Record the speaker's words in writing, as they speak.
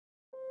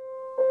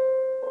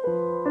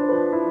are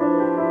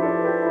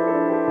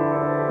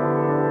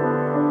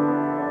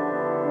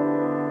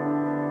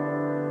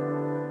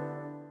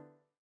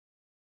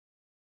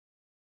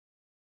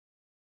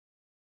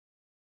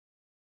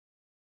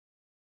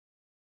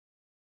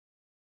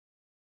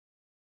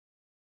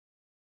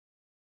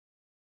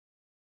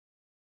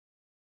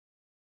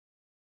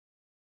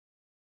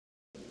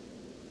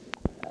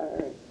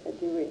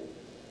doing.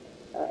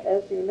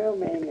 As you know,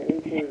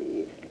 Maynard,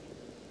 the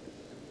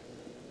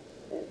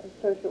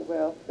social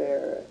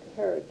welfare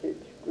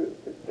heritage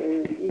group is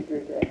very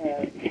eager to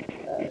have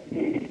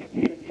the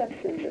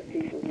perception that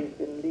people who've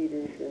been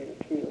leaders in the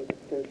field of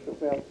social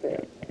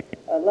welfare.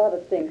 A lot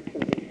of things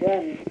can be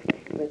done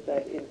with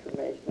that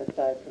information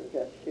aside from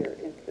just sheer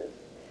interest.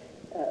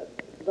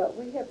 What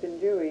we have been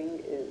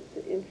doing is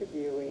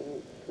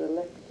interviewing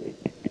selected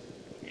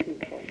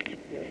people,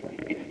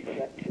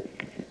 selected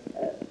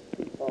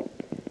people.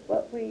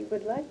 What we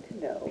would like to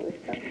know is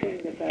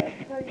something about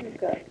how you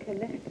got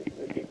connected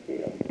with the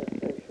field of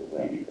social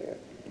welfare,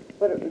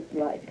 what it was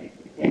like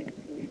when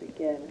you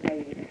began, how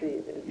you see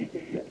it as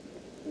different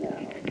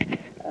now,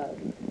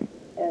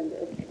 and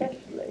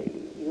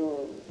especially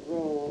your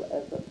role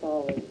as a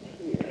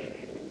volunteer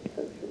in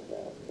social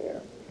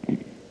welfare.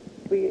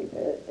 We,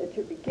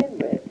 to begin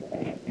with,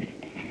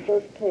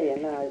 both Kay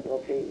and I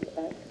will be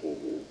asking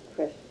you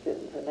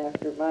questions, and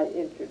after my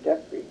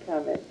introductory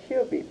comments,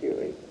 she'll be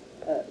doing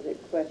the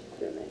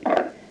questioning.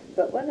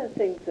 But one of the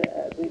things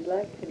that we'd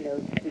like to know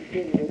to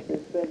begin with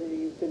is whether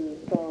you've been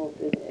involved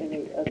in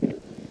any other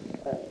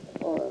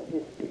oral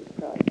history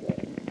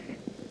projects.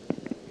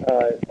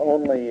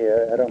 Only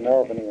at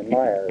O'Melveny and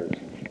Myers.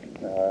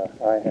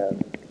 I have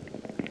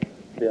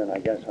been, I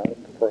guess,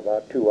 for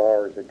about 2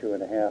 hours or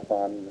 2.5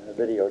 on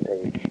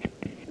videotape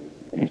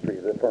the history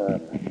of the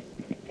firm.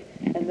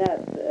 And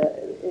that's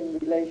in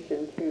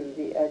relation to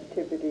the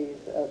activities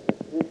of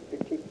this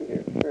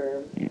particular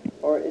firm,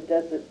 or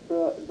does it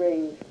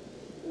range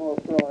more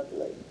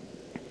broadly?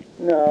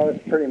 No,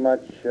 it's pretty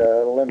much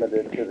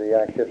limited to the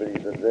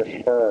activities of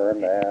this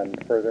firm,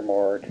 and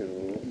furthermore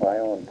to my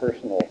own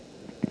personal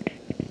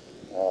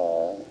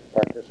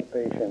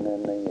participation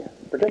in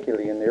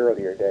particularly in the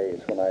earlier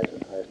days when I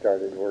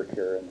started work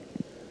here,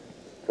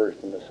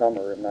 first in the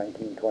summer of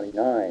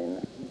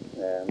 1929,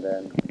 and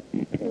then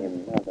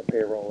came on the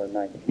payroll in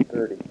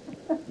 1930,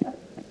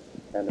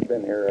 and have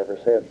been here ever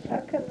since.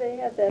 How come they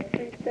had that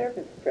free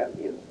service from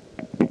you?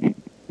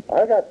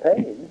 I got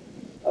paid.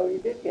 Oh, you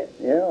did get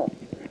paid? Yeah.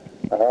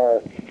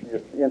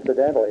 Just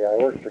incidentally, I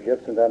worked for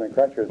Gibson, Dunn and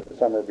Crutcher the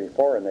summer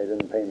before, and they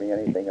didn't pay me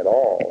anything at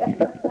all.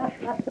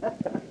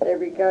 They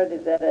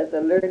regarded that as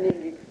a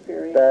learning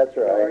experience. That's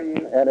right, for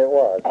you. and it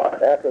was.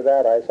 After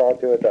that, I saw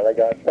to it that I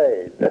got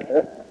paid.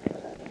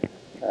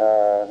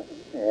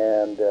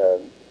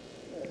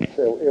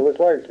 So it was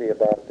largely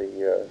about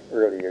the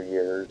earlier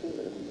years.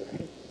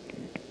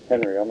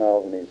 Henry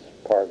O'Melveny's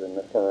part in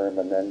the firm,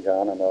 and then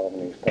John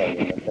O'Melveny's part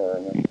in the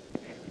firm. And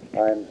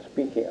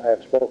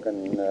I've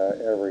spoken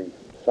every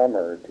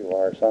summer to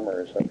our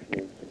summer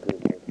association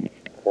group of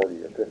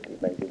 40 or 50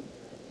 maybe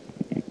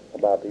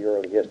about the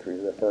early history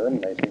of the firm,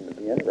 and they seem to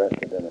be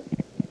interested in it.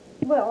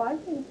 Well, I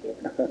think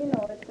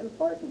it's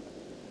important.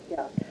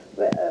 Yeah.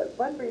 But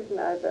one reason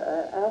I've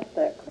asked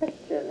that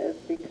question is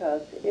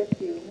because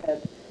if you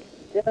had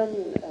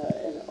done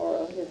an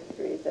oral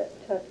history that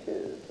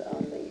touches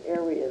on the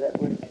area that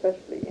we're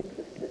especially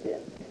interested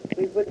in,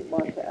 we wouldn't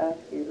want to ask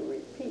you to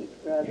repeat.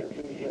 Rather,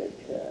 we would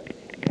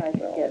try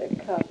to get a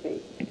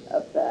copy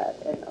of that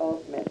and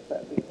augment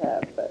what we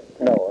have. But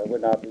no, it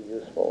would not be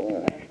useful.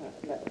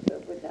 No, so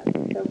it would not.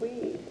 So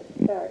we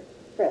start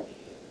fresh.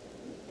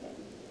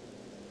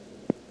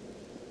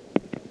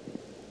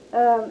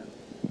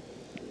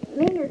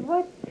 Maynard,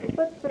 what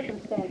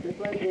circumstances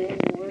led you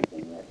into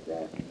working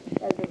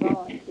as a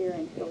volunteer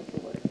in social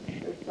work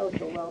or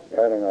social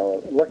welfare? I don't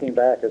know. Looking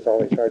back, it's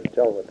always hard to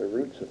tell what the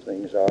roots of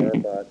things are,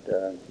 but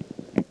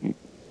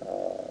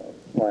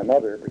my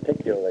mother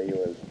particularly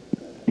was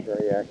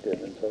very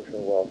active in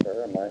social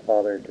welfare, and my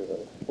father to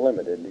a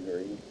limited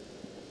degree.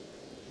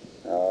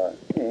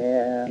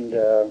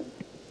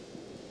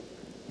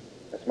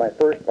 It's my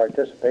first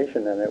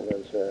participation in it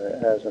was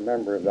as a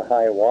member of the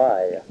High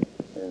Y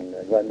in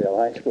Glendale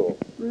High School.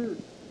 Mm.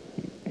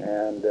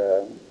 And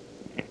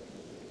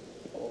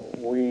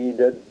we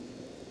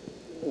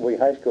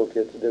high school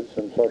kids did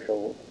some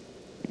social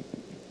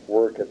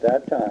work at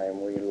that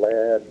time. We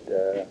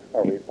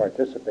we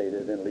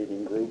participated in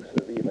leading groups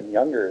of even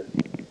younger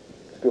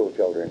school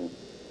children.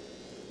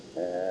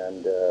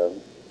 And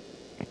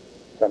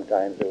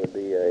sometimes there would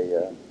be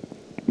a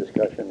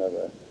discussion of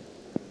a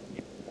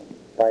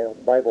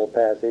Bible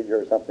passage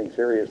or something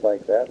serious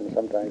like that, and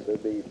sometimes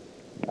they'd be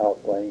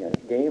out playing a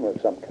game of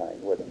some kind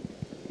with them.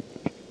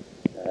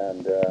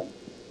 And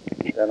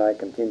then I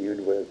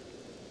continued with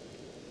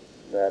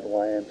that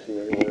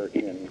YMCA work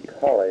in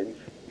college,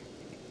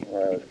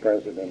 where I was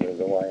president of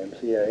the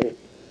YMCA.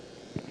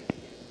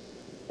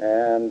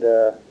 And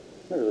there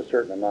was a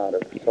certain amount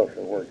of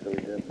social work that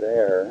we did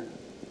there.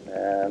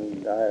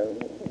 and I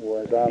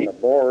was on the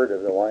board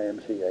of the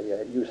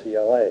YMCA at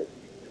UCLA.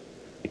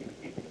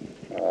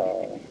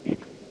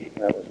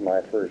 That was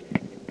my first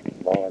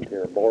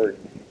volunteer board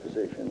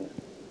position.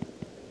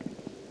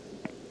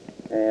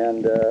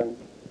 And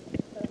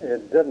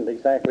it didn't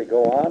exactly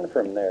go on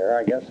from there.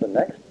 I guess the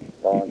next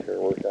volunteer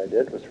work I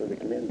did was for the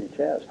community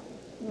chest.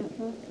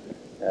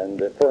 And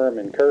the firm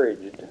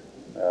encouraged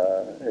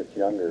its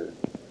younger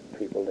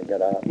people to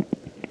get out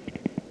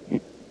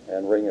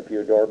and ring a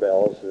few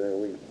doorbells.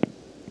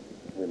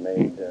 We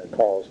made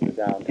calls to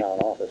downtown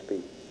office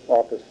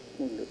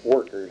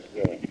workers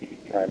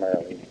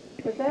primarily.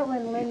 Was that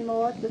when Lynn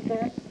Mowat was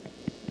there?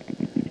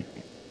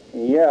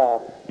 Yeah,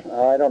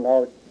 I don't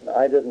know.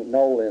 I didn't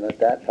know Lynn at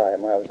that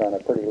time. I was on a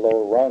pretty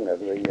low rung of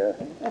the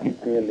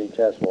community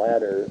chest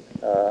ladder.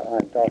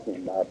 I'm talking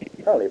about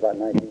probably about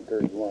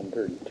 1931,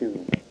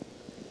 32.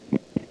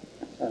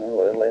 I don't know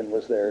whether Lynn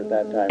was there at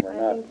that time or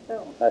not.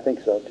 I think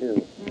so. I think so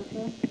too.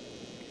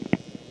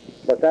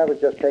 But that was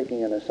just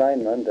taking an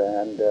assignment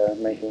and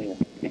making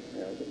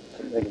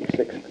maybe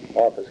 6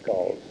 office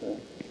calls,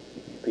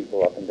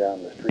 people up and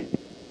down the street.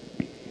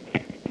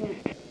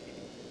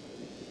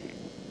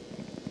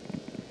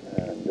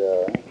 And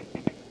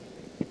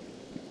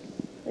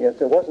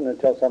yes, it wasn't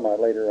until somewhat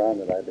later on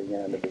that I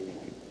began to be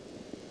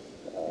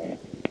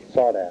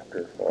sought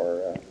after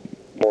for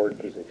board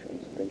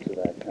positions, things of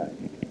that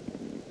kind.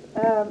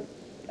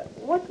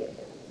 What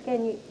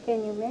can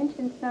you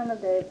mention some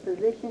of the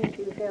positions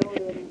you held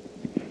in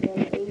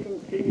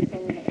agencies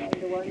and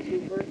the ones you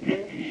worked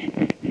with?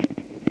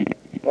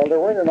 Well, there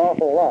weren't an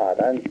awful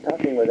lot. I'm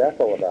talking with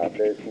Ethel about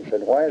this. She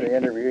said, "Why are they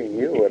interviewing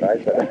you?" And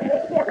I said,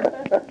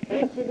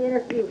 You should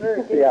interview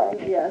her. Yeah.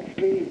 Yes,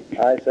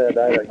 I said,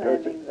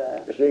 planning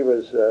that. she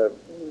was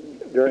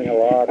during a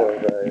lot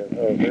of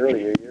those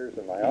earlier years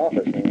in my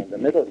office and the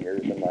middle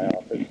years in my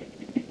office.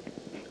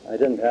 I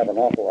didn't have an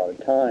awful lot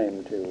of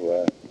time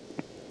to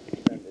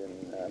spend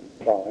in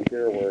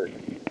volunteer work.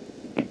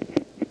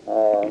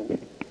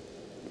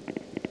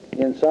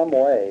 In some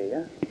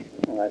way,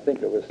 I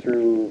think it was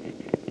through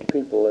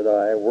people that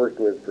I worked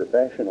with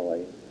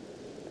professionally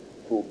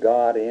who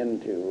got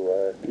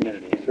into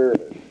community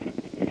service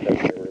because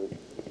they were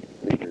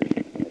leaders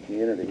in the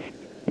community.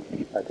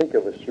 I think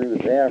it was through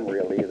them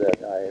really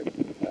that I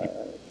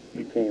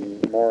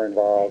became more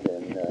involved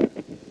in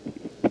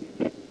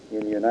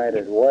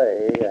United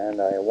Way, and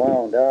I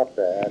wound up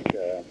at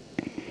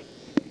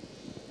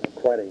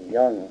quite a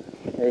young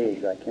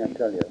age. I can't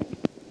tell you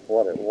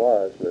what it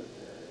was, but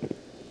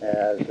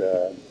as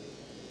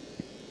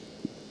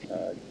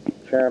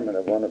chairman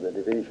of one of the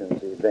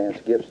divisions, the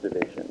Advanced Gifts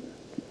Division.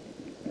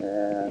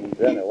 And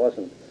then it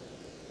wasn't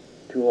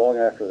too long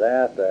after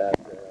that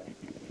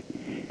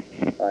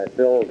I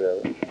filled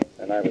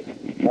and I was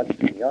much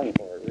too young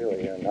for it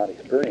really, and not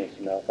experienced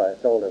enough. I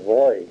filled a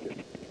void.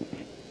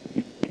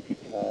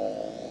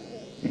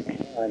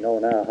 I know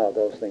now how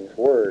those things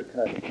work.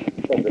 I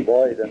filled the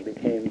void and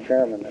became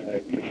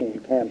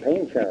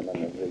campaign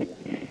chairman of the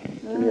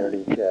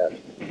community chest.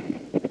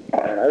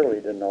 And I really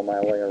didn't know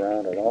my way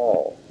around at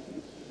all.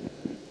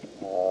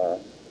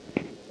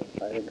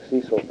 I think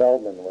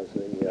Feldman was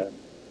the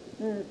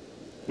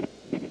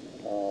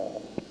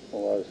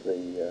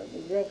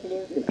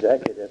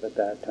executive at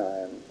that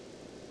time.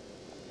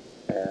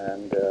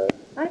 And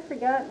I've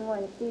forgotten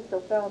when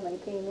Cecil Feldman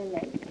came in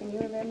there. Can you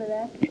remember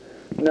that?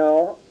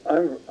 No,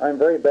 I'm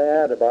very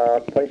bad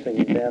about placing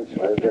events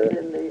with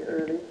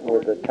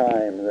the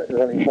time, the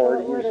early 40s. Well,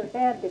 it would have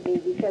had to be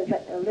because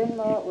Lynn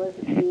Mowat was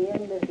at the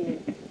end of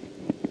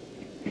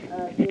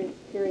his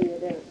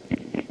period of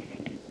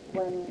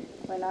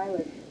when I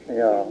was.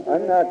 Yeah,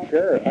 I'm not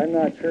sure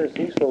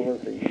Cecil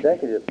was the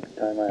executive at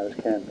the time I was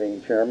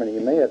campaign chairman. He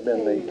may have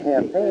been the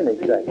campaign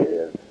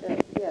executive.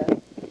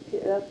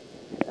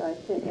 I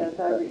think, as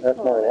I recall, that's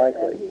more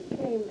likely. He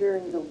came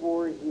during the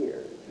war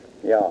years.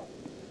 Yeah.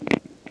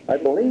 I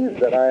believe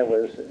that I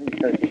was,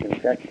 because you can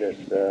check this,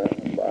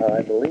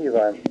 I believe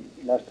I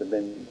must have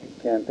been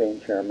campaign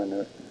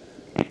chairman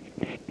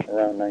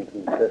around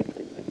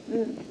 1950.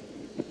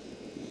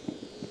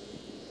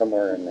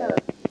 Somewhere in there.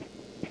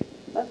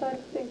 But I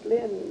think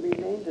Lynn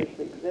remained as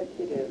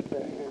executive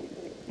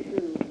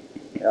through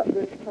Yeah. a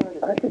good part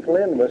of it. I think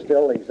Lynn was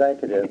still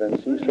executive, and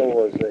Cecil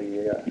was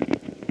the...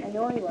 I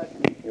know he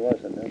wasn't. He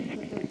wasn't, huh?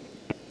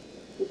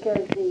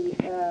 Because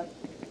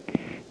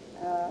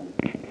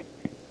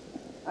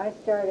I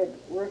started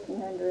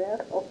working under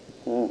Ethel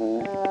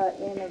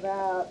in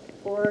about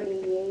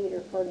 48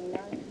 or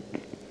 49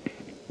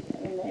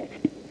 in the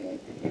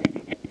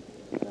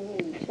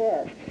community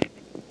chest.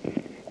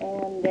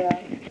 And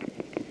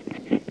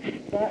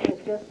that was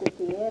just at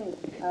the end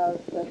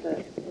of the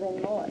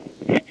Lynn Mowat.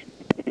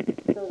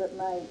 So that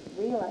my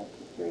real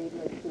active period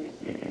was through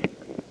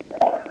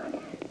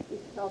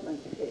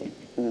Feldman's period.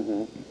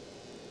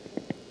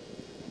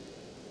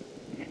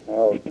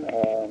 Oh,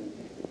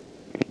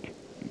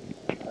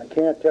 I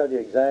can't tell you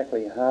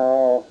exactly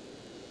how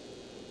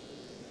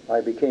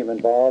I became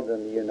involved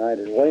in the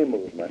United Way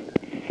movement,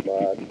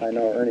 but I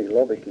know Ernie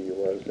Lobicki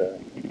was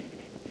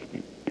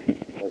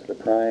the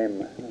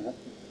prime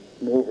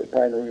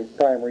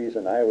prime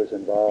reason I was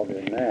involved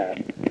in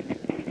that.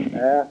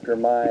 After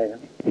my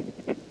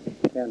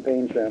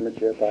campaign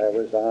chairmanship, I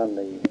was on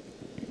the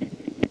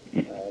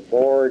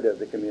board of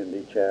the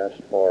community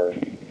chest for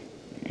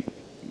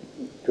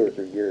 2 or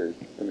 3 years,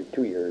 maybe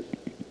 2 years,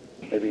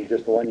 maybe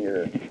just 1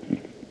 year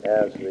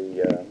as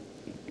the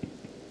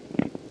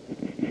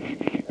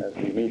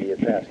immediate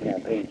past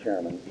campaign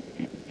chairman.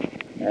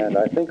 And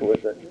I think it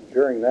was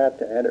during that,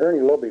 and Ernie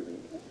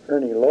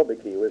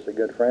Lobicki was a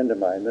good friend of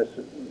mine. This,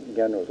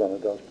 again, was one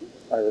of those,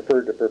 I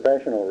referred to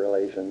professional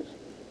relations.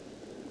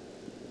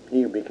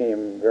 He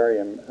became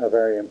a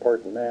very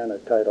important man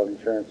at Title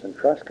Insurance and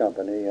Trust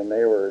Company, and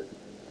they were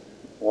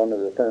one of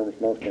the firm's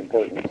most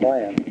important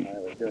clients. I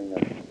was doing a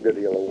good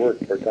deal of work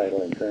for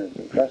Title Insurance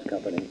and Trust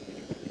Company,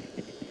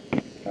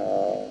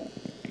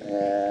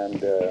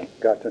 and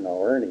got to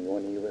know Ernie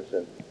when he was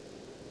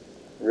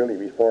really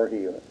before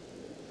he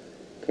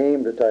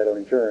came to Title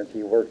Insurance.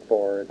 He worked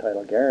for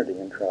Title Guarantee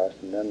and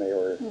Trust, and then they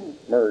were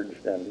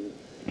merged, and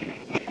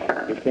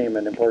he became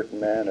an important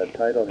man at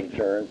Title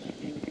Insurance.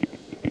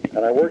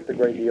 And I worked a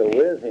great deal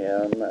with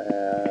him.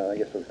 I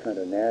guess it was kind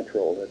of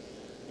natural that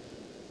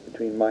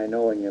between my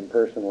knowing him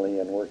personally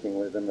and working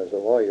with him as a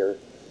lawyer,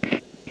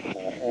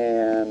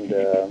 and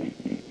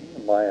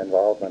my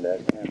involvement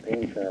as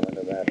campaign chairman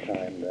at that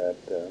time, that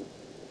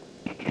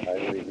I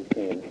really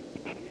became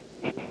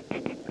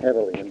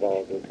heavily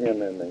involved with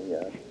him in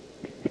the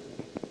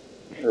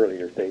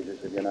earlier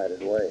stages of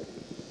United Way.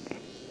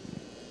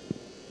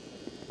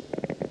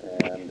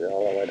 And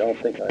although I don't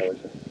think I was,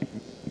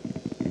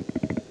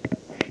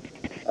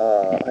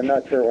 I'm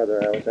not sure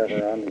whether I was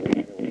ever on the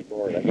United Way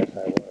board. I guess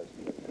I was,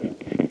 but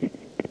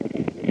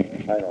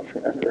I don't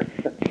remember.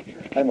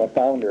 I'm a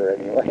founder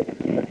anyway.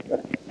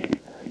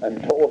 I'm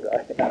told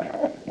I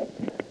am.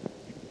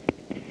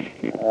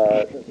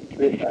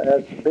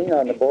 As being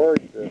on the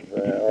board of,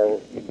 or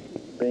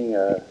being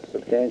a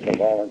substantial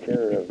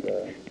volunteer of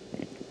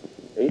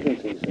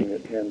agencies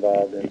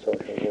involved in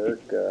social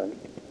work,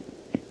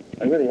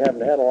 I really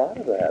haven't had a lot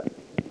of that.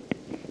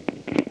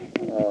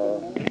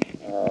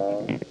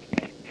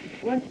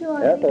 Weren't you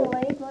on Ethel. legal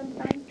aid one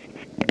time?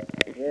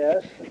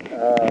 Yes.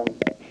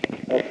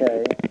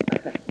 Okay.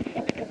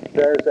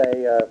 There's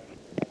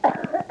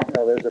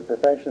a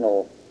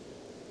professional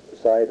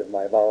side of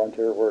my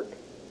volunteer work,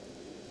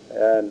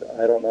 and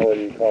I don't know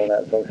whether you call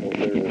that social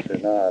service or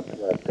not,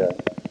 but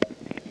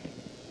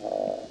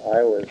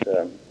I was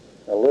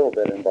a little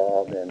bit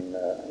involved in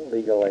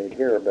legal aid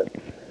here, but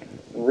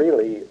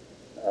really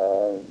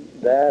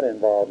that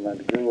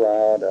involvement grew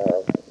out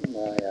of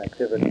my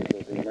activities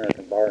with the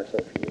American Bar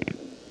Association.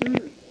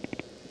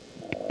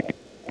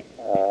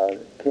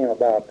 Came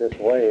about this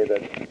way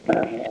that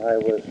I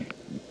was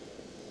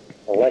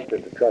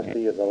elected the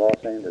trustee of the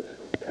Los Angeles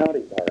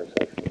County Bar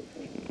Association.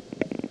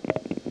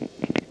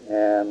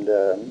 And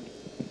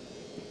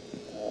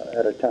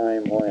at a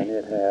time when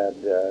it had,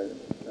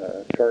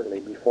 shortly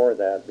before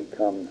that,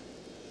 become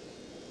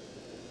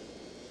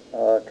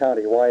a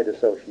county-wide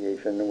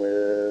association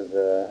with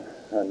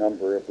a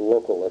number of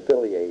local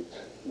affiliates.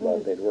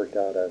 But they'd worked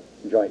out a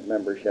joint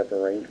membership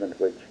arrangement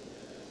which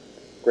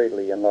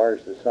greatly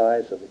enlarged the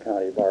size of the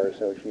County Bar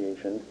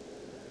Association,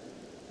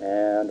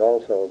 and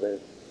also the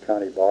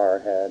County Bar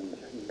had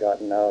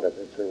gotten out of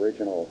its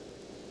original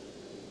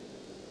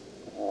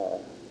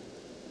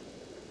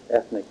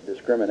ethnic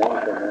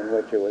discrimination, in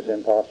which it was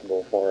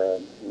impossible for a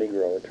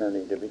Negro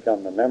attorney to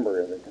become a member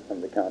of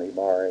the County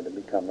Bar, and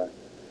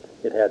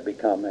it had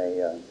become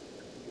a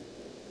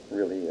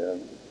really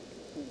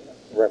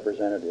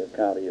representative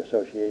county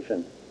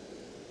association.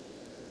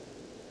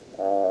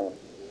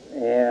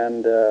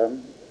 And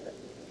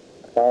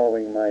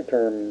following my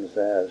terms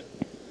as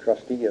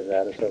trustee of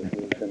that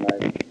association,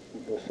 I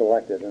was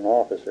selected an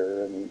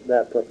officer, and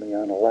that put me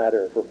on a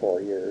ladder for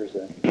 4 years,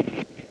 and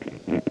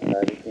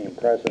I became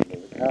president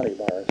of the County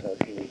Bar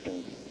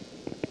Association.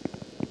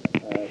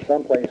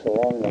 Someplace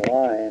along the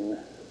line,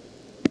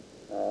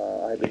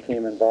 I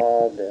became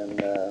involved in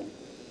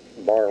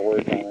bar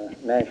work on a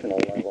national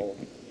level,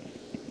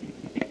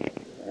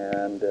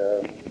 and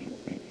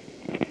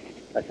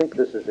I think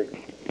this is a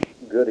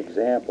good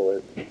example.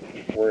 It's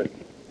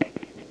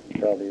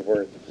probably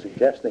worth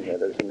suggesting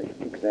it as an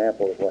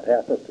example of what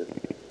happens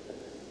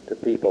to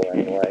people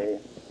anyway.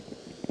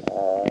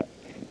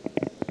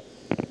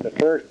 The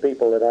first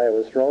people that I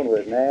was thrown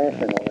with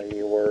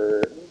nationally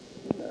were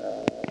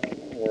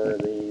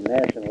the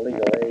National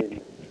Legal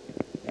Aid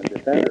and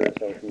Defender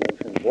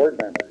Association board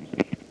members.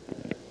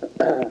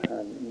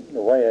 And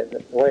the way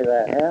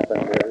that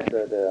happened was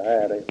that I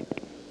had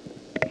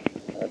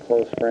a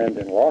close friend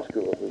in law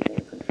school who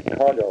came from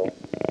Chicago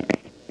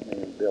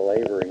named Bill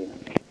Avery,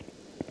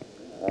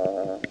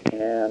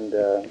 and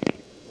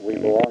we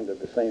belonged to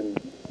the same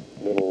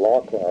little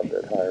law club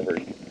at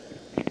Harvard.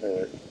 There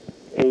were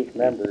 8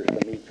 members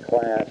from each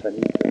class in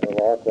each of the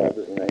law clubs,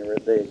 and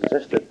they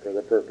existed for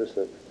the purpose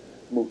of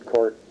moot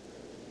court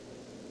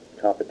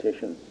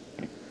competition.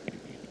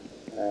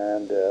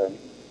 And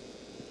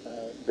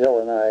Bill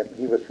and I,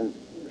 he was from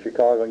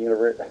Chicago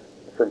University,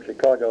 from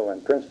Chicago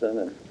and Princeton,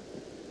 and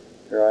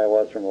here I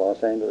was from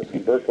Los Angeles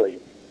and Berkeley,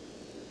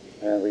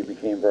 and we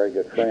became very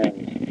good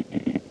friends.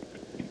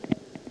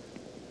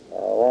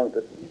 Along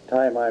the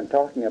time I'm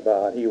talking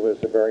about, he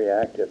was a very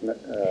active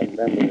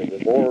member of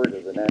the board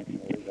of the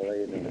National Legal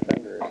Aid and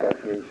Defender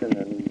Association,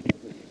 and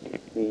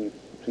he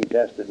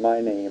suggested my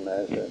name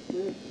as a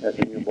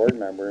new board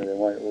member, and they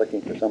were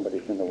looking for somebody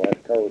from the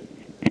West Coast,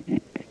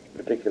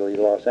 particularly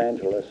Los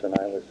Angeles, and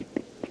I was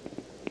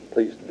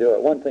pleased to do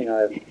it. One thing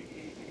I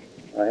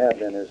have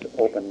been is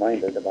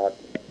open-minded about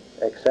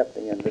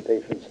accepting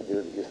invitations to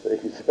do these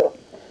things.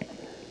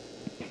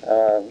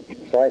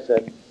 So I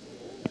said,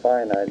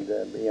 fine, I'd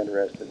be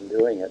interested in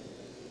doing it.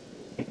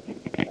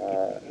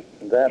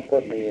 That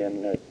put me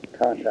in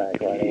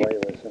contact right away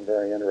with some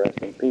very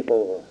interesting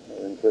people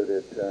who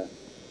included,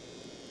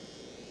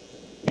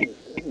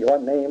 you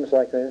want names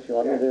like this? You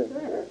want me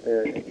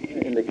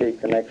to indicate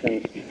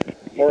connections?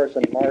 Horace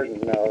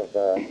Martin of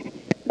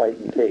Fight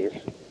and Case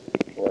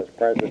was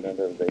president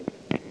of the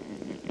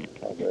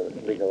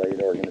legal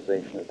aid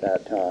organization at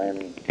that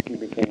time. He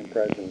became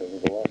president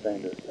of the Los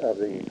Angeles, of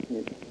the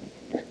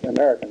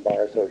American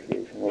Bar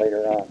Association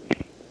later on.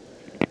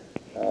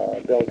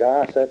 Bill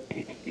Gossett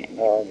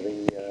of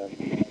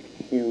the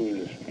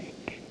Hughes,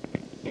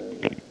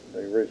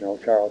 the original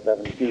Charles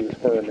Evans Hughes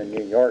firm in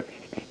New York,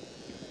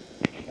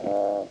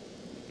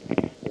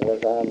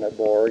 was on the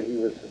board. He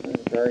was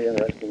a very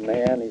interesting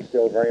man. He's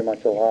still very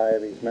much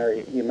alive.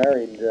 He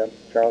married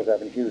Charles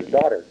Evans Hughes'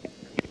 daughter,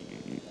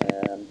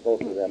 and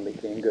both of them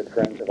became good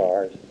friends of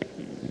ours.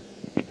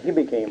 He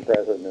became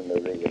president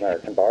of the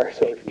American Bar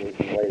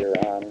Association later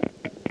on,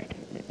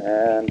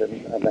 and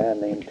a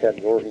man named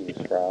Ted Voorhees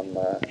from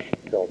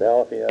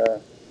Philadelphia.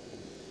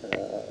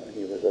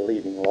 He was a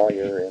leading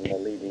lawyer in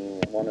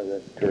one of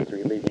the 2 or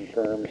 3 leading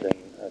firms in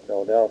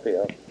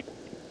Philadelphia.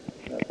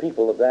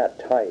 People of that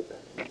type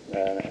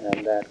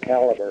and that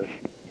caliber,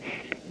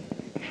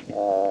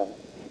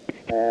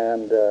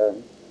 and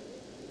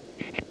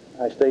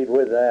I stayed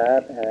with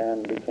that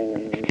and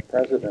became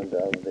president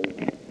of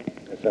the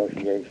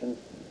association.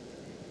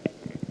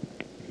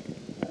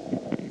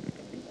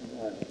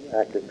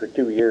 Acted for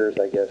 2 years,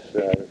 I guess.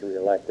 I was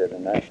reelected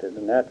and acted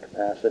in that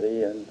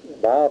capacity, and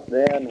about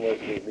then was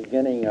the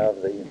beginning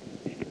of the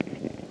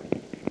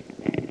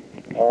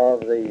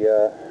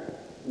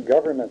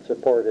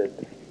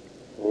government-supported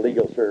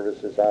legal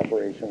services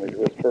operation, which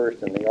was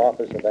first in the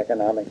Office of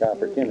Economic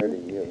Opportunity.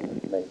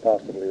 You may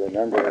possibly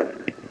remember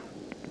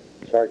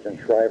Sergeant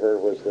Shriver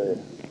was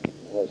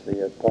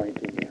the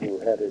appointee who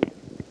headed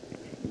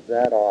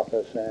that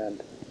office,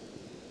 and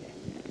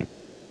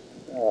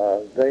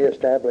they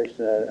established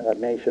a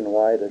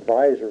nationwide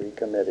advisory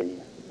committee,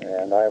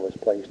 and I was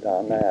placed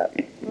on that,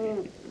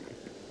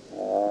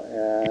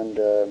 and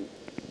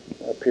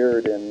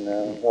appeared in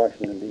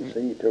Washington,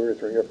 D.C. 2 or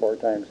 3 or 4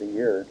 times a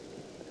year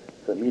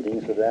for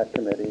meetings of that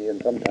committee,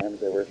 and sometimes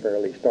they were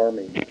fairly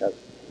stormy because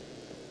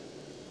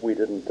we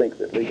didn't think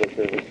that legal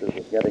services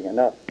was getting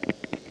enough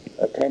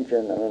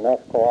attention and enough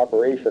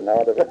cooperation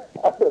out of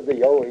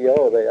the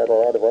OEO. They had a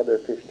lot of other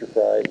fish to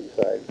fry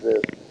besides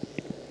this.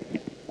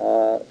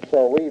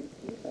 So we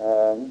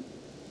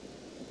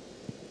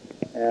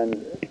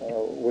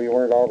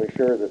weren't always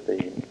sure that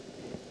the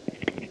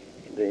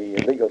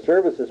legal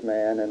services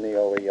man in the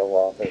OEO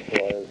office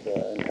was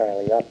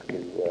entirely up to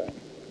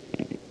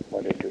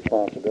what his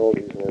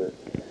responsibilities were.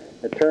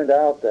 It turned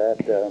out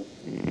that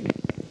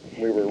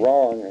we were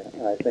wrong,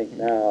 I think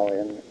now,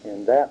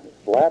 in that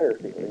latter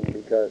feeling,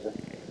 because it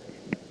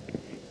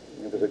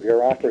was a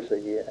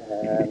bureaucracy,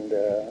 and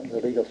the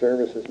legal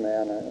services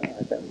man,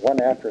 I think,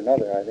 one after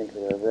another, I think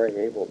they were very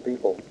able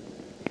people.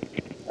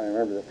 I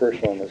remember the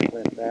first one was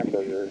Clint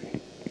Bamberger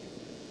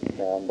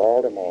from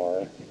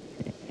Baltimore,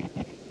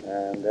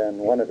 and then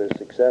one of his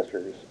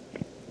successors,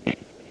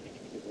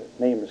 his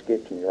name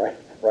escapes me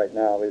right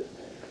now,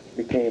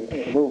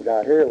 moved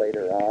out here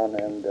later on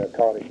and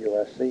taught at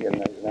USC,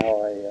 and is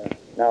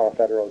now a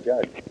federal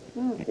judge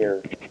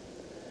here.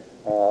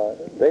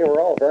 They were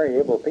all very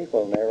able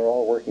people, and they were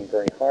all working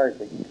very hard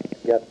to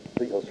get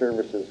legal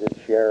services its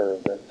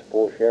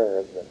full share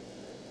of the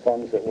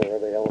funds that were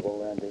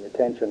available and the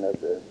attention of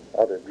the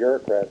other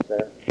bureaucrats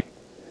there.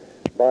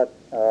 But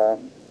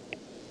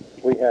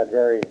we had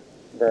very,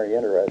 very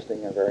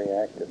interesting and very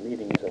active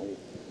meetings, and we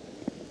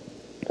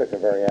took a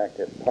very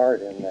active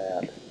part in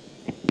that.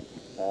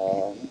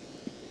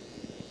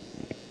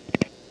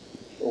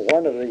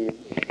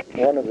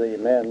 One of the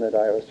men that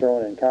I was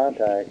thrown in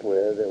contact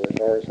with, it was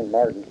Horace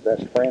Martin's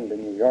best friend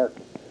in New York,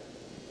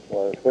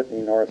 was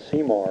Whitney North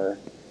Seymour,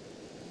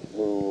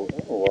 who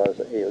was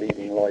a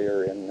leading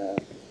lawyer in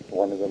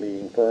one of the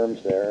leading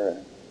firms there,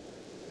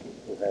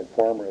 who had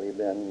formerly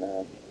been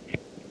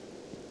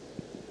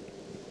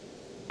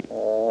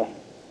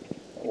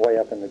way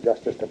up in the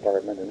Justice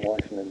Department in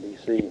Washington,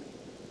 D.C.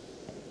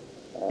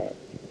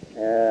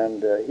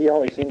 And he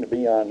always seemed to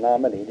be on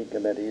nominating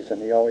committees,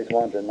 and he always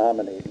wanted to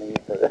nominate me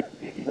for the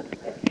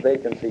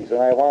vacancies. And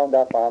I wound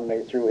up on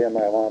the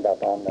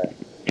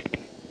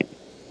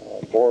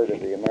board of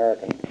the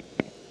American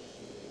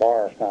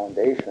Bar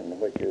Foundation,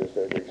 which is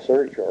a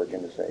research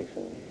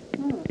organization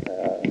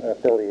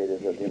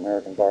affiliated with the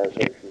American Bar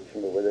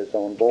Association, but with its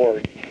own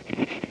board,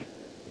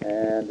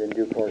 and in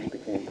due course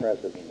became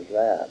president of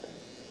that.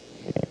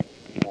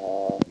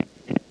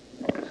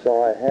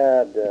 So I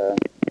had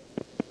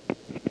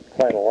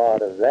quite a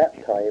lot of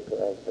that type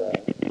of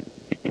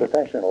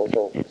professional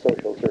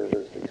social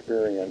service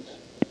experience,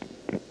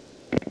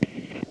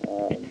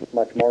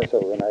 much more so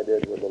than I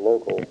did with the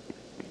local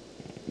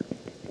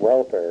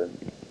welfare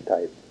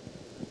type.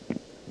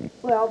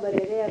 Well, but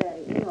it had a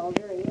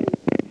very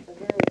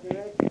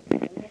direct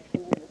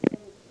connection in the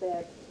sense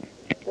that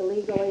the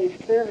legal aid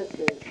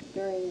services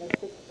during the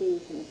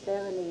 60s and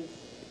 70s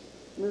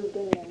moved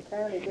in an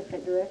entirely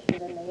different direction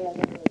than they had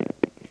in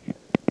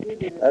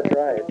the That's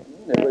right.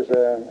 It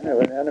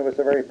was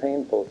a very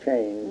painful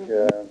change.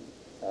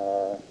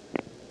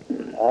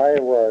 I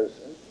was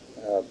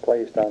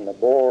placed on the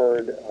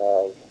board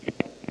of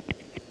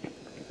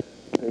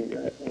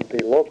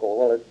the local.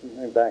 Well, let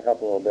me back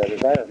up a little bit.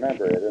 As I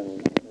remember it,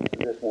 and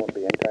this won't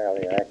be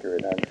entirely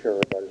accurate, I'm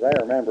sure, but as I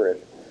remember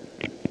it,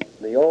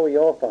 the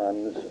OEO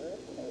funds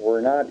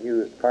were not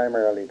used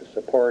primarily to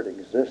support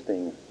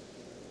existing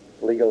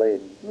legal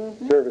aid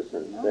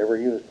services. They were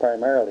used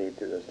primarily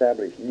to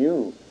establish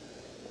new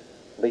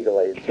legal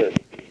aid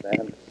services.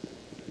 And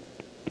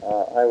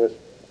I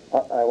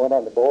went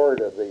on the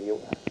board of the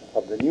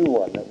new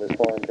one that was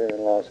formed here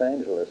in Los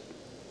Angeles,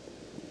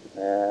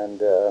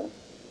 and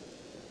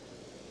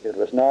it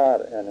was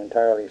not an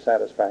entirely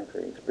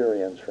satisfactory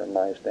experience from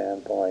my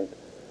standpoint.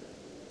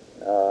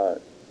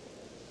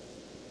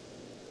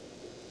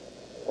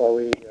 Well,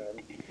 we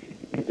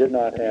did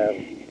not have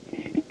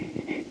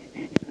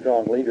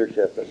strong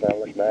leadership as I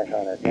look back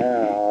on it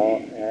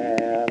now,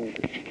 and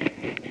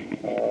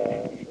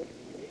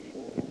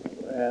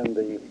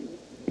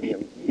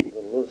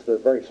the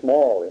very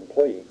small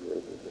employee group,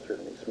 it was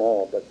certainly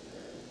small, but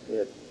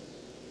it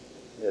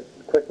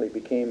quickly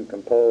became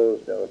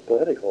composed of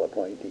political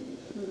appointees.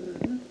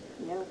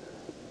 Yeah.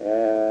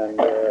 And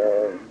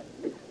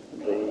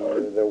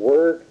the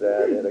work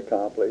that it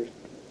accomplished,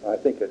 I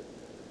think it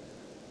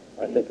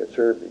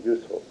served a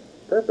useful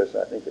purpose.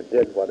 I think it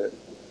did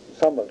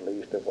some at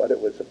least of what it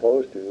was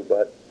supposed to,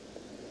 but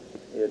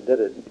it did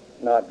it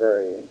not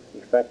very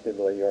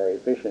effectively or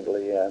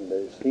efficiently, and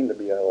there seemed to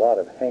be a lot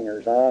of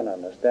hangers-on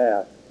on the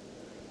staff.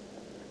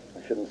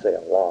 I shouldn't say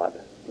a lot,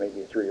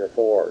 maybe 3 or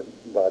 4,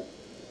 but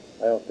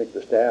I don't think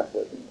the staff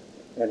was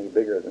any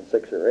bigger than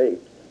 6 or 8,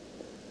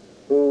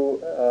 who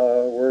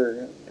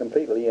were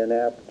completely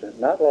inept,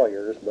 not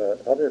lawyers,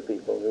 but other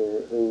people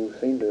who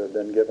seemed to have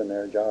been given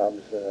their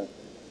jobs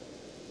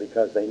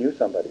because they knew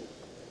somebody.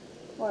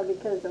 Or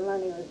because the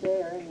money was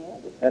there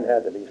and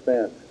had to be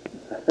spent.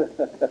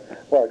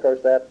 Well, of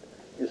course, that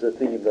is a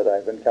theme that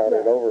I've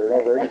encountered over and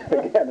over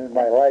again in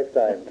my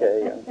lifetime,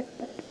 Kay.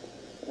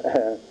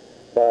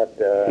 But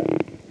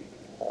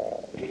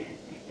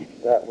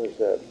that was,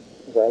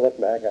 as I look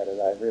back at it,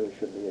 I really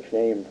should be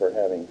ashamed for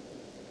having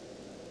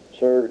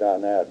served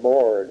on that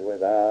board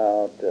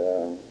without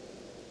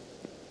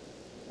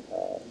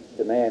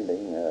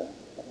demanding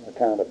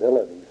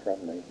accountability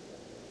from the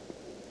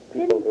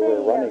people who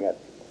were running it.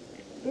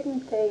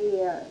 Didn't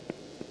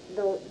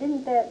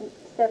that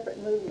separate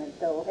movement,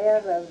 though,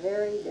 have a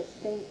very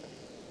distinct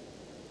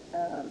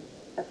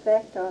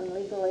effect on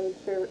legal aid,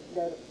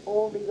 the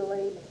old legal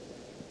aid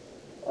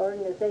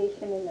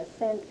organization, in the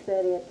sense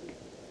that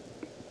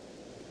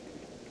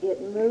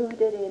it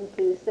moved it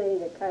into, say,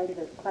 the kinds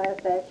of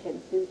class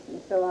action suits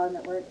and so on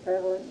that weren't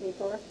prevalent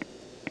before?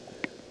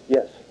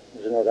 Yes,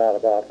 there's no doubt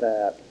about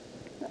that.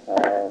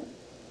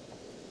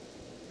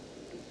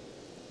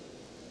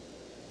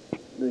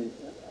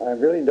 I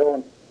really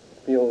don't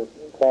feel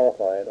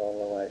qualified,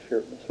 although I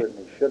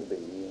certainly should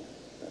be,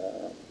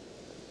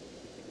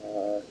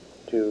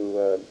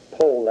 to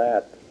pull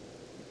that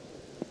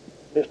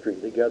history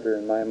together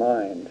in my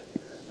mind.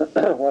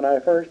 When I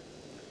first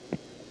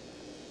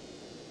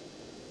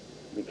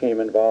became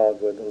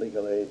involved with the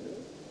legal aid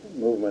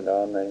movement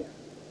on the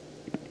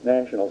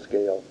national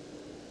scale,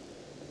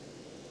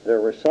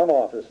 there were some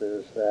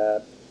offices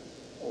that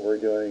were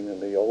doing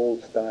the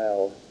old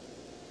style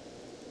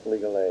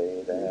legal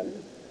aid,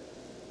 and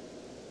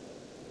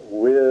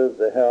with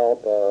the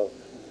help of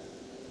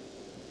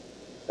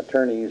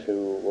attorneys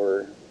who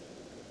were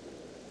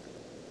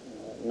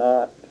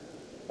not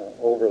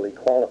overly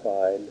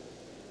qualified,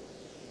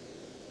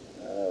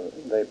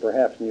 they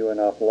perhaps knew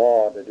enough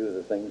law to do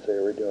the things they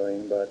were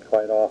doing, but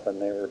quite often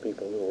they were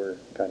people who were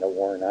kind of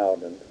worn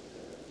out and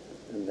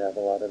didn't have a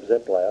lot of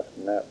zip left,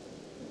 and that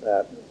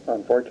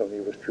unfortunately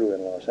was true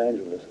in Los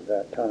Angeles at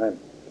that time.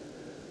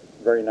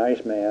 A very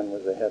nice man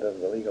was the head of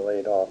the legal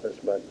aid office,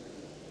 but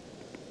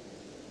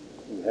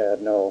he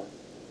had no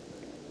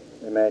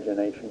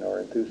imagination or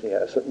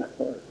enthusiasm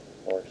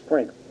or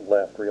strength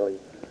left, really.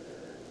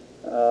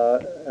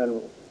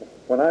 And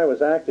when I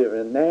was active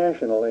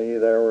nationally,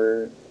 there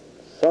were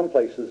some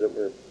places that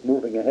were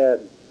moving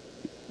ahead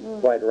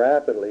quite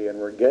rapidly and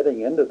were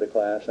getting into the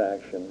class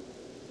action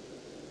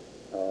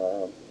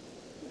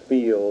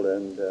field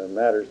and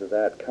matters of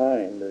that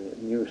kind, a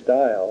new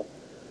style.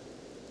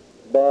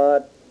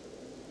 But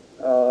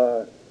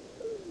the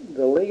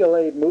legal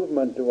aid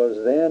movement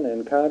was then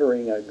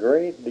encountering a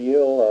great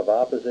deal of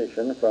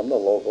opposition from the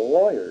local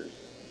lawyers.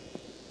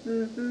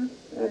 Mm-hmm.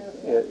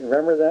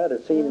 Remember that?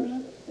 It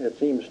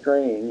seems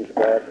strange,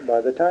 but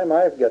by the time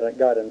I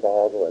got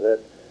involved with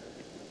it,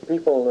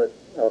 people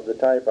of the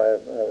type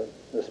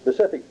the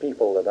specific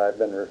people that I've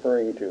been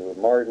referring to,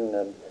 Martin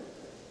and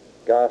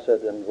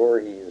Gossett and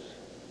Voorhees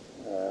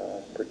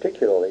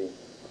particularly,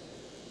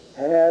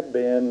 had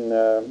been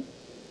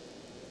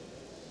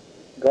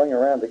going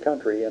around the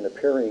country and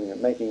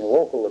making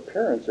local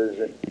appearances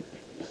and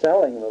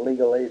selling the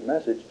legal aid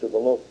message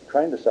to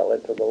trying to sell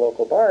it to the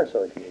local bar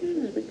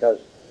associations because,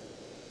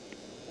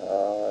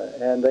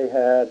 and they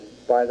had,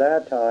 by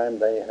that time,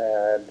 they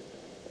had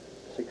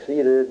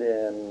succeeded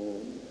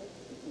in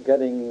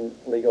getting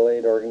legal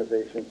aid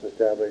organizations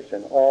established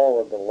in all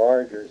of the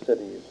larger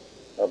cities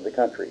of the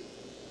country.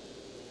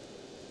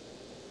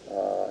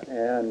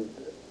 And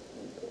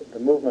the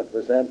movement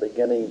was then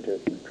beginning to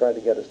try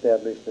to get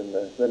established in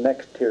the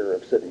next tier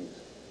of cities.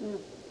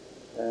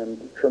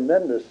 And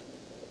tremendous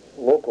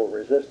local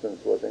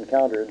resistance was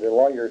encountered. The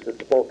lawyers that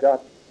spoke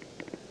up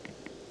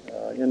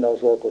in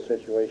those local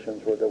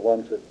situations were the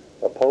ones that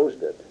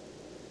opposed it,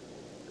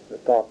 that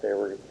thought they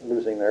were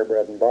losing their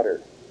bread and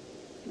butter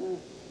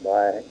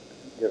by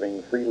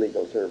giving free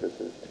legal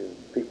services to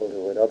people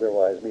who would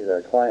otherwise be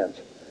their clients.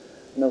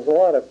 And there was a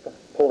lot of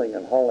pulling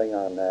and hauling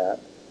on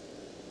that.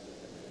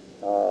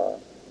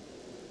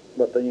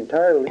 But the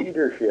entire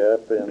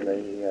leadership in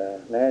the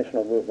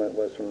national movement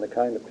was from the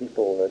kind of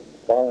people that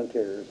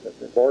volunteers at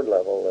the board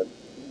level, the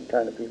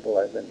kind of people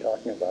I've been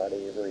talking about,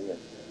 Avery and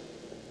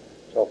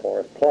so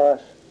forth.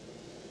 Plus,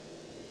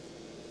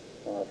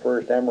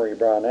 first Emory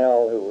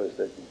Brownell, who was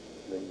the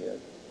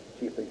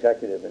chief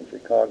executive in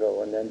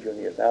Chicago, and then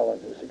Junius Allen,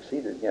 who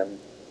succeeded him,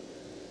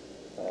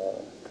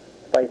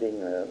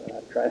 fighting the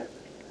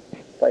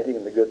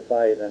good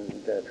fight and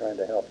trying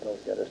to help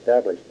those get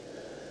established.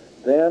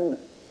 Then,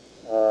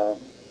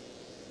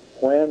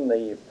 when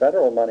the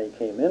federal money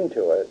came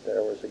into it,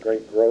 there was a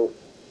great growth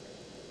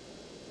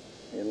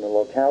in the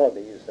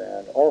localities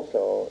and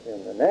also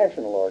in the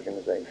national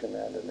organization,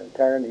 and an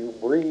entire new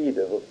breed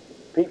of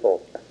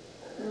people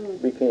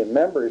became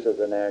members of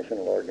the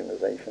national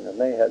organization, and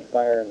they had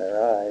fire in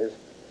their eyes.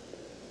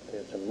 They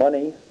had some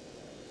money,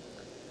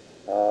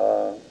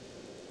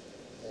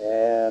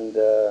 and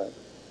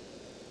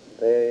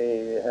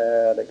they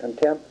had a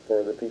contempt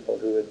for the people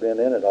who had been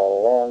in it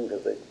all along,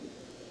 because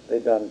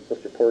they'd done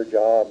such a poor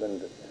job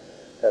and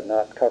had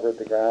not covered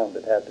the ground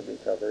that had to be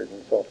covered,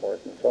 and so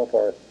forth and so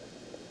forth.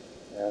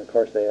 And of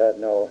course they had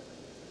no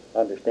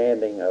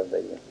understanding of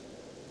the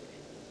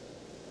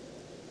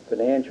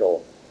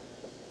financial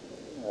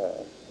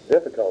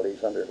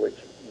difficulties under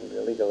which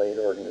the legal aid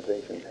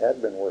organizations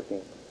had been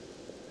working.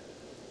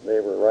 They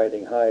were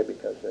riding high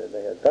because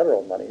they had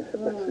federal money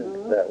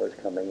that was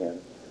coming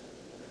in.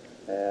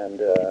 And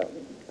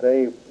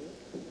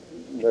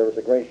there was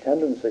a great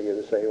tendency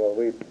to say, well,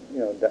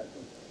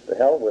 the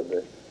hell with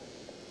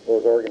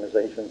those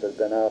organizations that have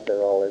been out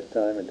there all this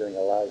time and doing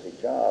a lousy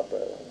job.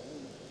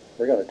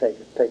 We're going to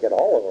take it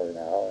all over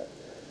now,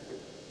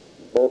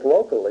 both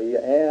locally,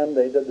 and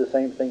they did the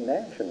same thing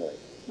nationally.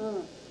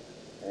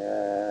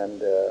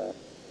 And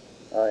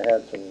I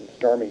had some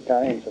stormy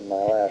times in my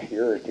last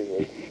year or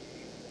two,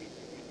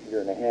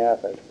 year and a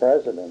half as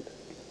president.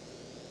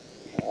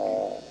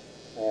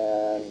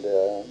 And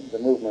the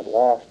movement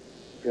lost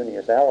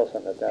Junius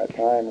Allison at that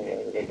time, who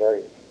was a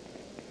very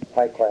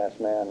high-class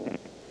man.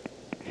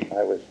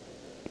 I was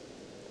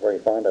very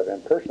fond of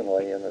him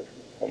personally, and was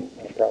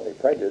probably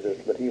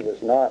prejudiced, but he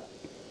was not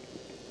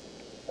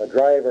a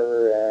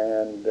driver,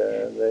 and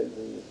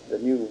the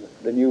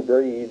new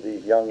breed,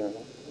 these young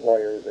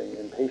lawyers, the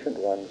impatient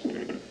ones,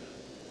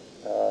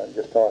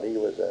 just thought he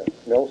was a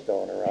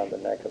millstone around the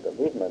neck of the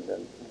movement,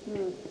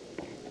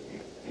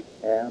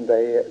 and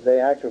they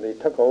actually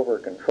took over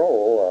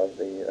control of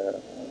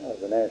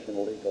the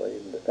National Legal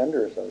Aid and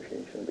Defender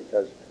Association,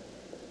 because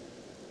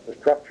the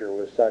structure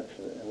was such,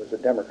 it was a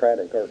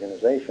democratic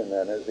organization,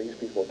 and as these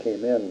people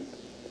came in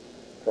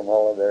from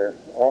all of their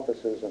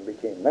offices and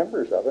became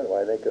members of it,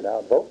 why, they could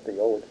outvote the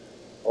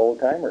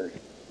old-timers.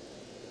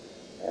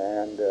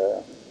 And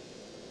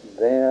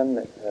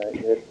then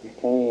it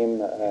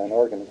became an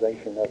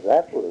organization of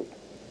that group.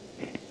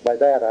 By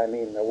that I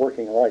mean the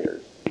working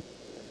lawyers,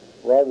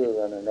 rather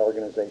than an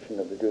organization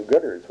of the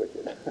do-gooders,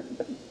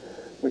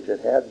 which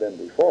it had been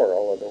before,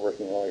 although the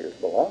working lawyers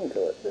belonged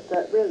to it. But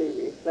that really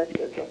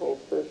reflected the whole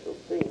social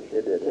scene.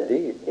 It did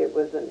indeed. It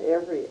was in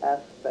every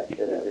aspect.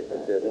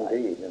 It did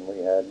indeed, and we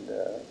had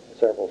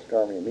several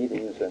stormy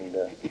meetings, and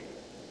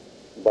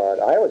but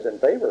I was in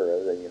favor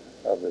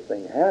of the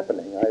thing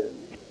happening. I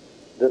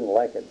didn't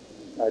like it.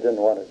 I didn't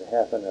want it to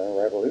happen in a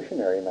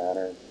revolutionary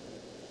manner,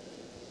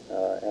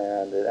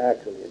 and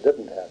it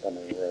didn't happen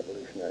in a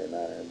revolutionary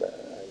manner, but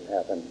it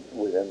happened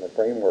within the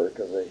framework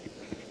of the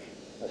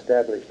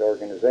established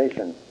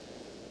organization.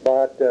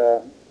 But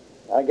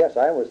I guess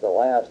I was the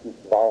last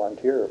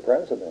volunteer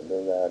president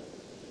of that.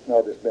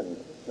 No,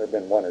 there've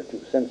been one or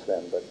two since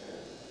then, but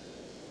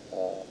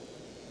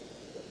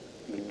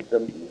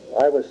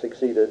I was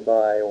succeeded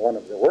by one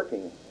of the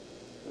working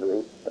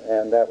group,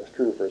 and that was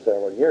true for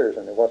several years,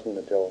 and it wasn't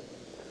until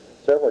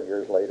several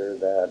years later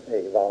that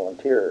a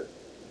volunteer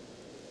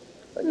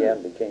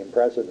again became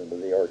president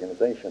of the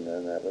organization,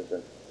 and that was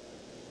a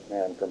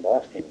man from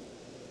Boston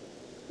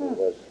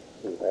who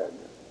had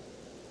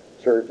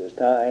served his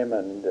time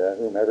and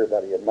whom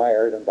everybody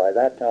admired, and by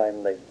that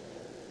time they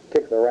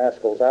kicked the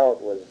rascals out.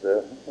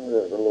 There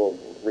was a little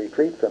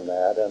retreat from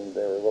that, and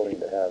they were willing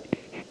to have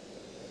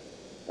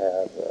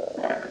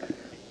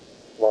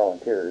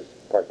volunteers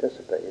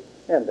participate,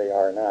 and they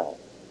are now.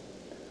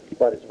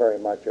 But it's very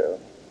much a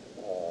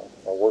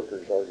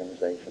workers'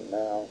 organization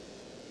now.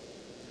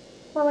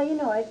 Well, you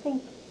know, I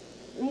think,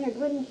 Maynard,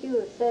 wouldn't you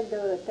have said,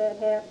 though, that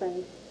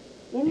happened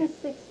in the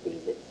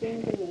 60s? It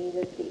seemed to me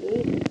that the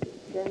agencies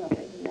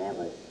generally, and that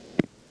was,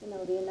 you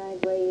know, the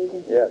United Way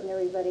agencies Yes. and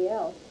everybody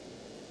else,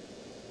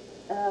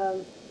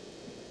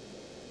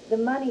 the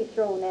money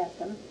thrown at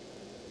them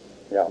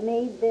Yeah.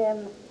 made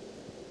them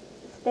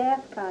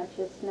staff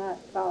conscious, not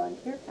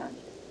volunteer conscious.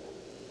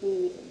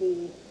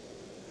 The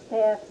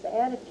staff's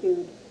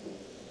attitude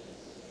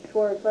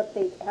towards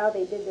how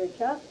they did their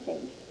jobs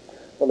changed.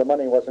 Well, the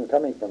money wasn't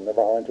coming from the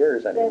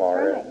volunteers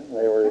anymore. That's right.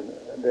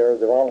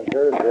 The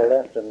volunteers were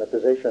left in the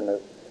position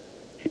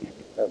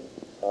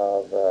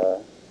of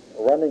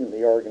running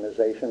the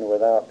organization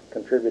without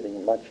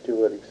contributing much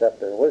to it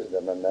except their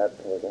wisdom, and that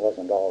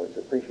wasn't always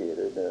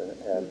appreciated,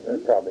 and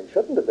it probably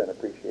shouldn't have been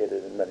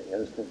appreciated in many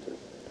instances.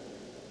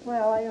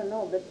 Well, I don't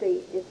know, but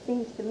it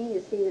seems to me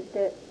to see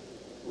that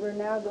we're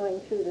now going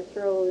through the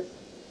throes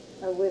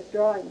of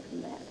withdrawing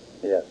from that.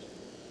 Yes.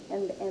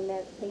 And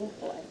that's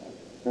painful, I think.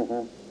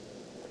 Mm-hmm.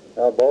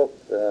 Well, both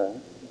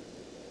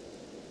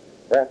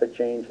rapid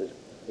change is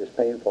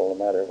painful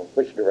no matter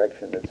which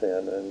direction it's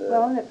in. And,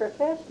 well, and the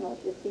professionals,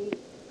 you see,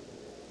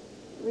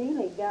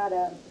 really got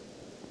a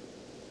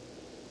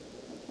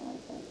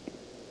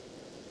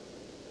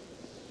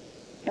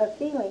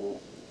feeling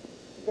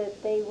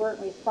that they weren't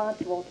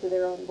responsible to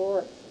their own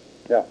boards.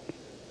 Yeah.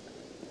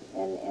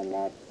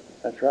 And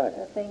that's right.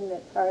 a thing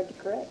that's hard to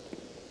correct.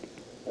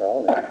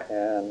 Well,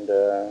 and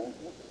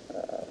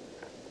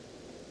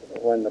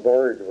when the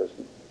board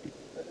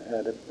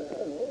had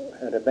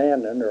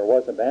abandoned or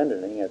was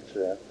abandoning its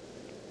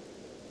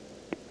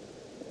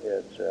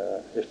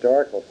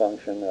historical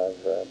function of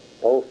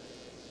both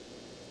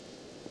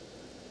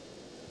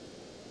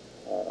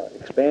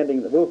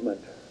expanding the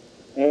movement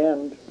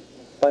and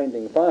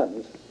finding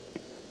funds,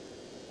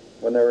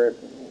 when those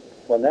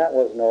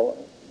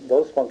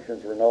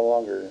functions were no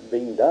longer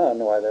being done,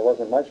 why there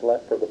wasn't much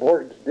left for the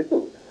board to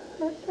do.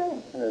 That's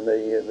right. And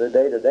the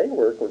day-to-day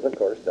work was, of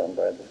course, done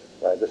by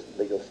the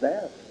legal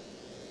staff.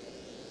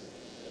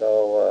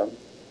 So,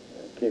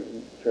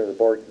 sure, the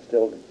board can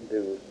still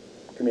do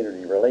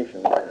community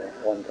relations of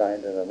one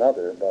kind and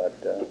another, but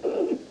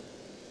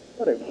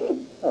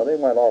they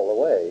went all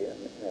the way,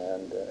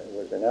 and it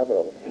was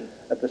inevitable.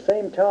 At the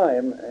same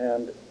time,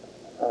 and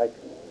I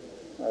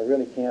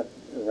really can't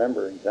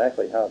remember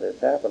exactly how this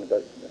happened,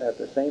 but at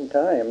the same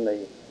time,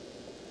 the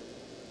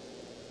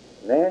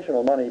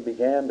national money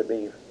began to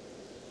be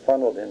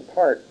funneled in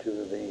part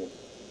to the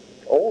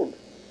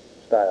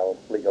old-style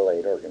legal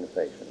aid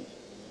organizations.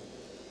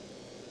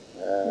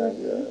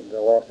 And the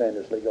Los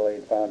Angeles Legal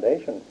Aid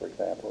Foundation, for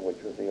example,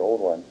 which was the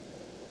old one,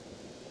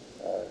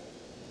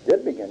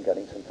 did begin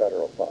getting some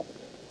federal funds.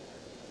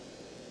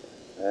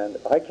 And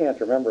I can't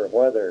remember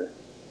whether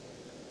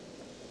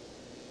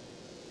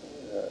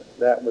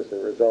that was the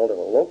result of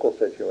a local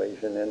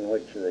situation in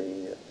which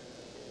the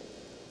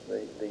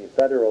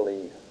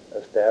federally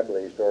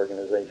established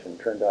organization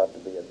turned out to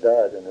be a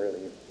dud and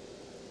really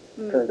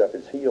turned up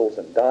its heels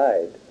and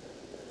died.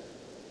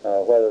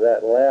 Whether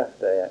that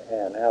left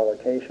an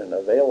allocation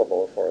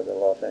available for the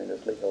Los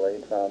Angeles Legal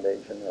Aid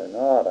Foundation or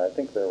not, I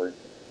think there were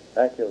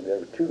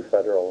two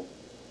federal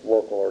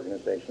local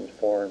organizations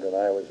formed, and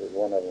I was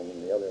one of them,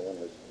 and the other one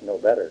was no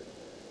better,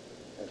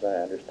 as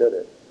I understood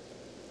it.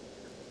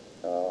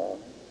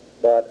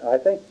 But I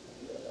think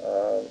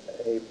a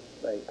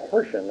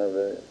portion of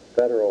the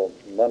federal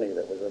money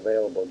that was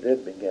available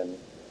did begin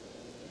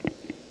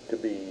to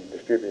be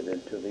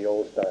distributed to the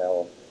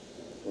old-style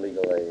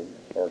legal aid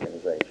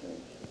organizations.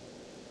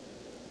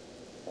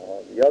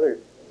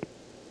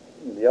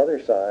 The other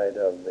side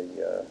of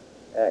the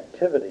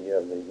activity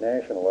of the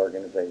national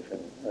organization,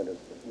 that is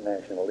the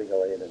National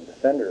Legal Aid and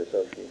Defender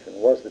Association,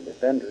 was the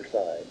defender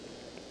side.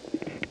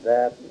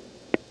 That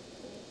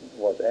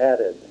was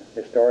added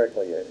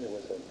historically. It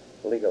was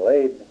a legal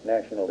aid,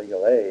 national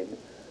legal aid,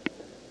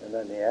 and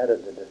then they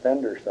added the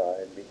defender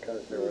side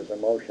because there was a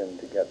motion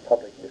to get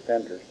public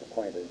defenders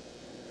appointed.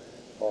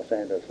 Los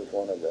Angeles was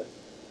one of the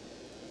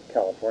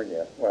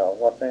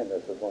Los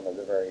Angeles was one of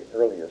the very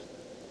earliest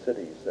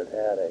cities that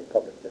had a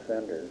public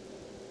defender.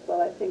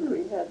 Well, I think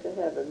we had to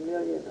have 1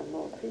 million or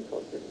more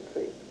people, didn't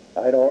we?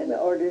 I don't in know.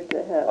 order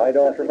to have. I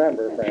don't public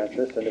remember, defender.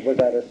 Francis. And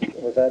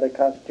was that a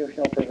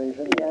constitutional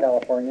provision in Yes.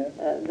 California?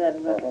 And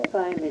then when Uh-huh. it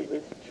finally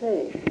was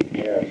changed,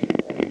 Yes.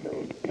 and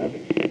so other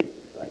cities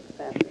like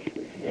San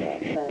Francisco, San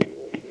Diego.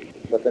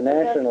 But the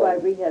That's national. why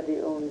we had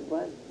the only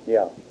one.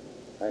 Yeah,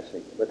 I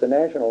see. But the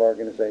national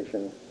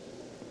organization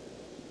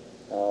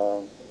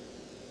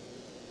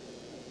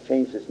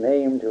changed its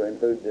name to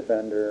include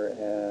Defender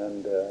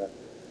and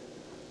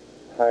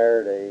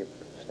hired a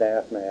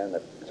staff man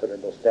of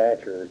considerable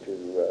stature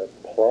to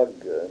plug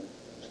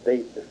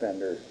state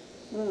Defender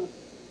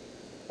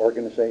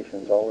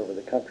organizations all over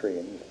the country,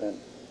 and he spent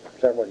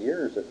several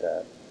years at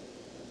that.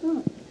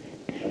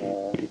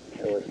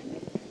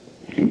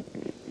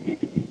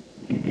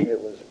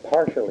 It was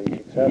partially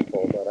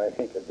successful, but I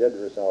think it did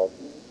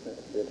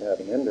have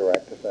an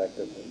indirect effect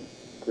of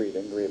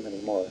creating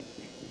many more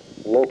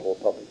local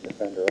public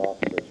defender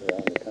offices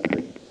around the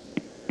country.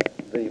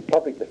 The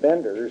public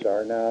defenders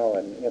are now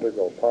an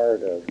integral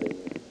part of the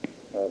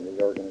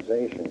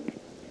organization.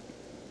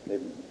 The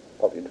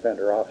public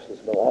defender offices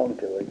belong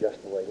to it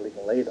just the way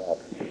legal aid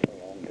offices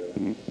belong to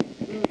it.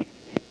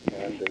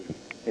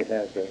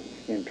 And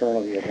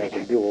internally it has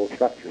a dual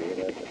structure. It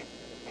has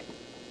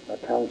a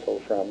counsel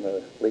from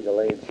the legal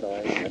aid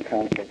side and a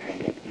counsel from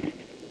the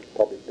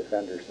public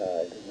defender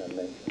side, and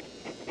then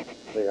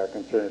they are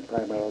concerned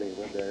primarily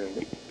with their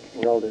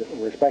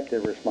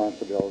respective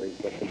responsibilities,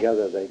 but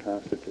together they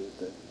constitute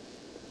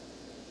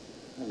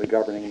the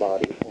governing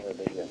body for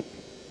the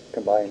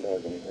combined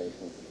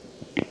organization.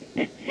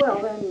 Well,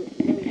 then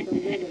some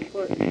good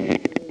important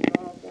things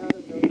evolved out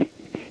of those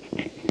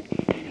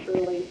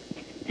early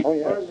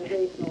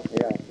organizational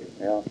structures.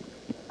 Yeah.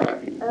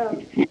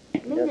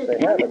 Yes, Maynard, they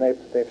have, and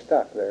they've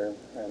stuck there,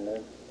 and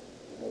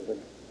those are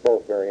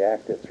both very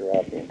active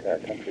throughout the entire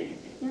country.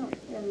 Yeah,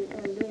 and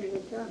doing a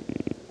good job.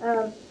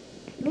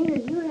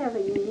 Maynard, you have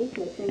a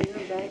uniqueness in your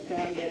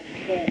background that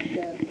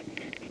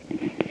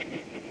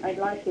I'd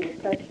like you to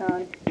touch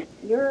on.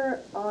 You're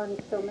on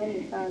so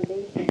many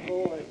foundation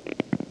boards.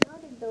 How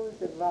did those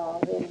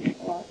evolve in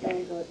Los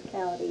Angeles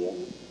County,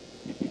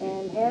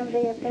 and have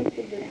they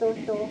affected the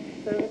social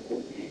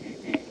services?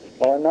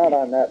 Well, I'm not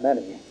on that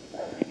many,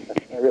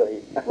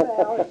 really.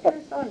 Well, it's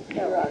just on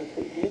They're some. on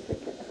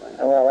significant ones.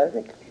 Well, I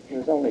think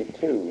there's only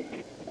two.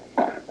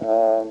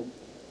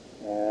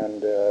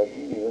 And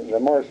the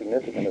more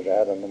significant of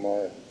that and the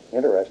more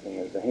interesting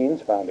is the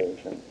Haynes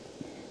Foundation.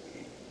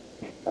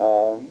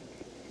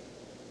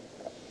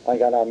 I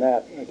got on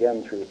that,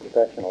 again, through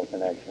professional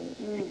connections.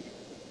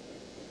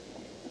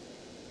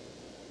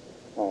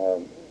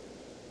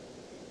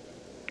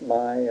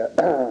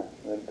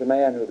 The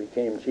man who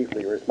became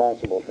chiefly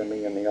responsible for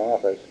me in the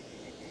office,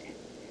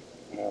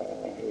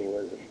 who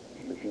was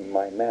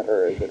my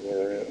mentor, as it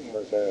were,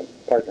 was a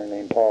partner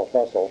named Paul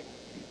Fussell,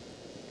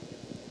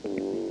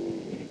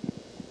 who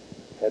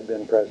had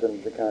been president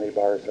of the County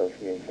Bar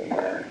Association.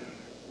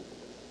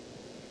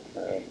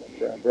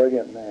 A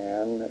brilliant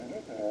man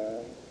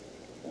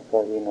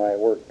for whom I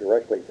worked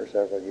directly for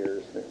several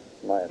years in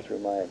my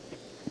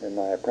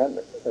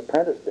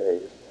apprentice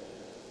days.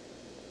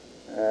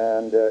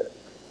 And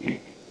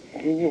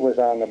he was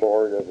on the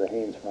board of the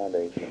Haynes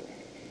Foundation.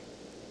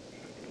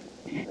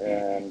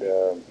 And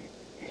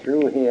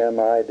through him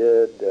I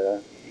did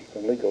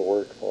some legal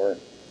work for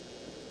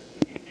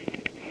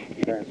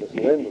Francis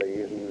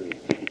Lindley, whose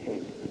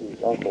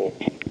uncle,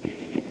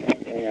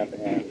 aunt,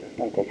 and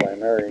uncle by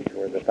marriage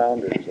were the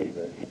founders of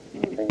the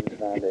Haynes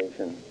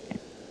Foundation.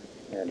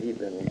 And he'd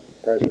been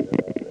president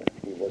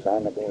he was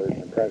on the board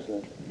and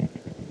president.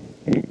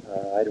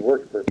 I'd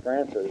worked for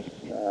Francis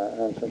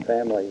on some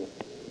family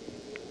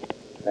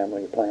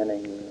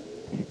planning,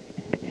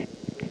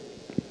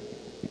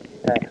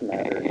 tax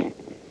matters.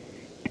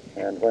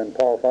 And when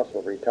Paul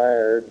Fussell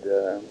retired,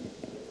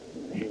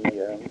 he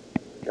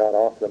got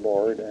off the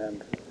board,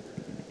 and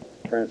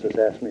Francis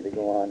asked me to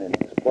go on in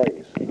his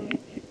place,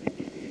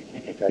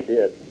 which I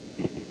did.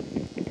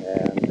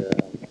 And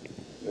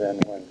then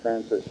when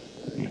the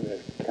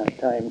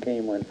time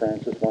came when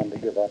Francis wanted to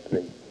give up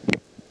the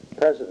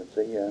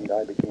presidency, and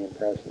I became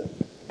president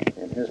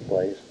in his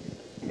place.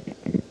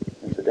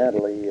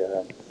 Incidentally,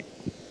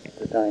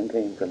 the time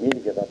came for me to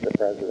give up the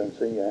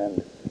presidency,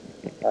 and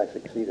I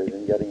succeeded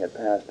in getting it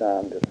passed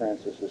on to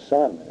Francis's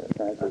son,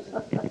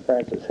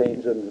 Francis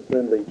Haynes and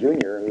Lindley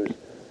Jr., whose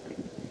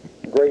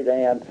great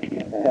aunt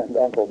and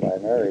uncle by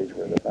marriage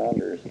were the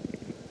founders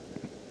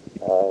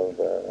of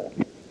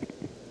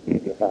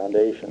the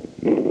foundation.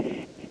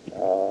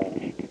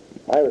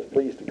 I was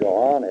pleased to go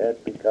on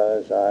it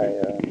because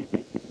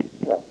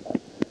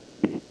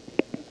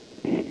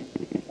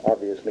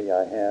obviously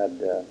I had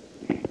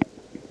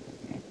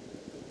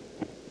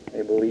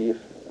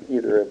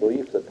either a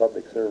belief that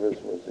public service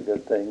was a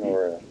good thing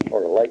or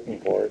a liking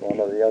for it, one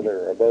or the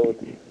other, or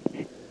both,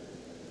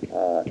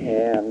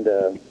 and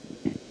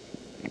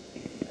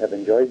have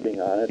enjoyed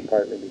being on it,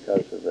 partly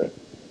because of the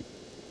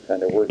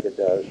kind of work it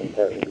does and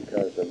partly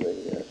because of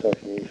the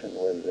association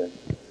with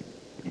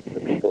the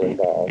people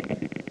involved,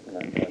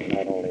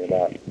 not only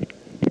about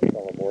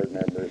fellow board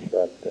members,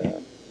 but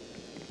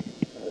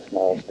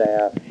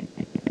staff,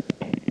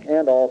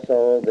 and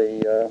also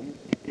the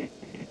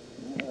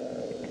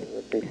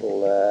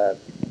people that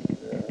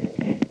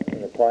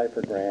apply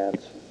for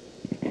grants,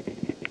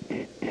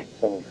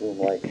 some of whom,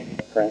 like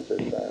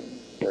Francis, I'm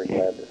very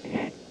glad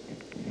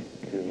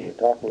to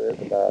talk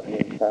with about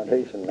his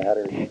foundation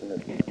matters,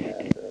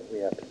 and we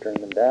have to turn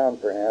them down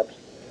perhaps.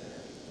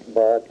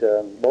 But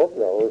both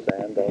those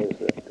and those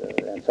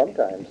that, and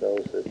sometimes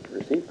those that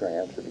receive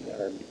grants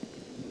are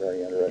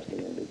very interesting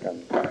and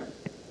become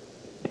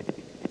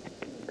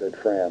good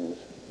friends.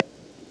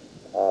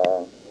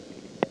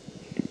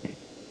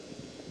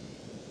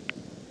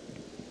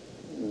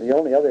 The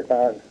only other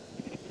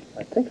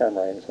I think I'm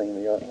right in saying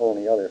the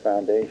only other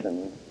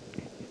foundation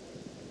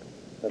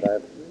that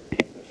I've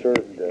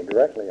served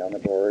directly on the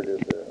board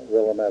is the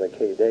Willamette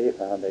K. Day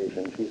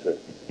Foundation.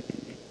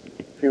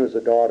 She was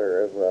the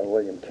daughter of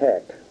William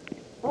Keck.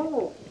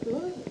 Oh,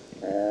 good.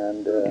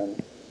 And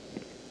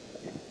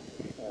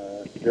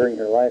during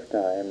her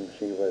lifetime,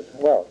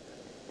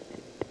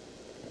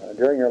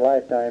 during her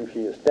lifetime,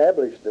 she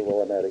established the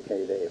Willamette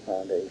K. Day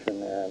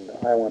Foundation, and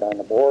I went on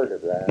the board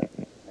of that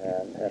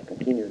and have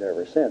continued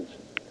ever since.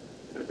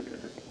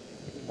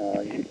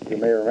 You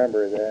may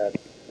remember that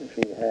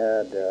she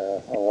had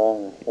a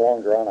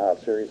long drawn-out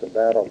series of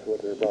battles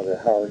with her brother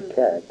Howard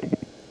Keck.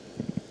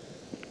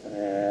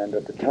 And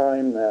at the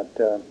time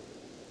that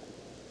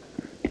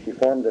she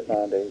formed the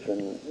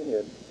foundation,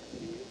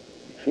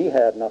 she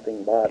had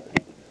nothing but,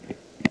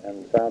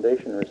 and the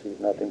foundation received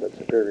nothing but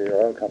Superior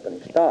Oil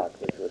Company stock,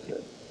 which was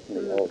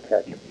the old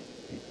Keck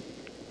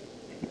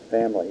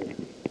family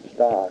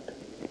stock.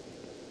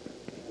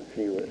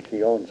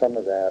 She owned some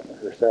of that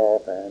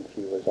herself, and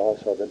she was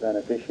also the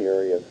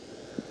beneficiary of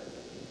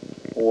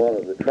one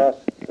of the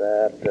trusts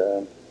that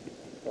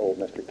old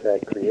Mr.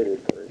 Keck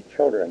created for his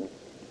children,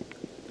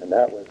 and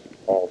that was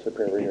all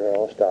Superior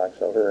Oil stock,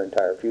 so her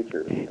entire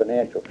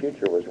financial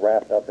future was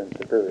wrapped up in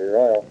Superior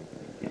Oil,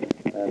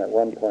 and at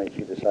one point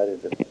she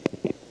decided to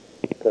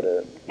put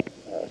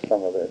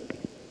some of it,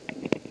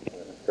 a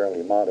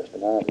fairly modest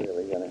amount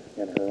really, in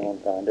her own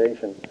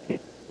foundation.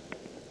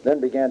 Then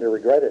began to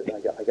regret it. I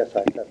guess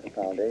I set the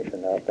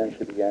foundation up. Then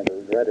she began to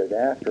regret it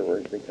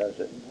afterwards because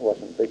it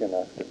wasn't big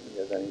enough to be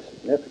of any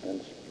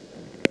significance.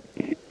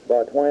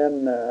 But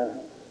when,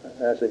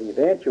 as it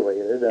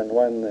eventuated, and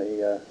when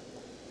the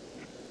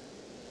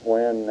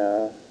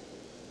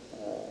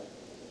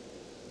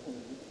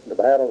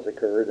battles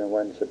occurred, and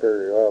when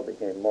Superior Oil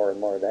became more and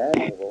more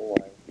valuable,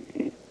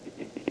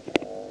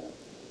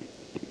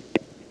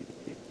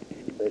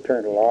 they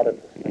turned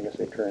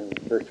they turned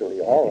virtually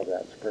all of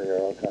that Superior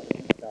Oil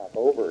Company stock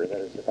over, that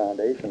is, the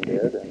foundation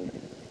did, and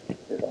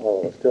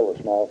although it's still a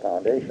small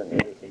foundation,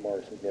 it is of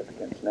more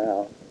significance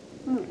now.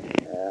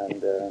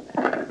 And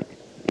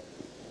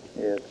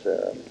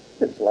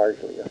it's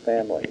largely a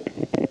family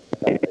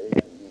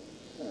foundation,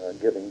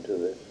 giving to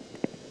the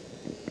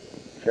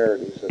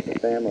charities that the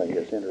family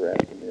is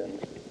interested in.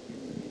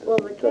 Well,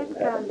 the Keck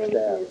Foundation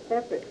is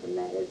separate from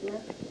that, isn't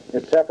it?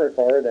 It's separate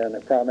from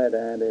it,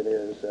 and it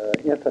is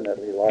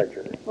infinitely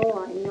larger.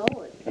 Oh, I know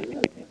it.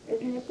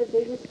 Isn't it the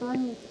biggest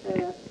one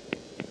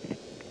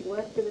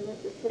west of the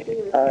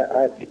Mississippi?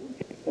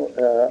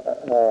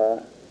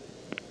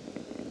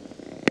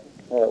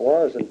 Well, it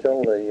was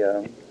until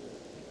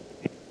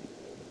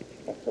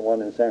what's the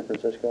one in San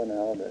Francisco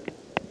now?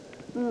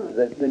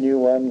 The new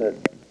one that,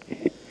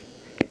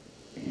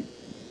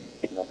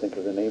 I'll think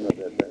of the name of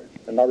it.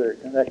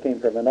 That came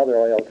from another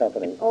oil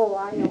company. Oh,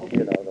 I know.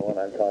 You know, the one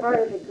I'm talking about.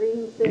 Part of the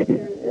Green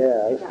Sisters.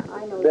 Yeah,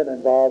 I know. Been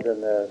involved in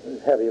the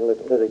heavy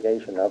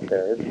litigation up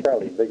there. It's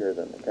probably bigger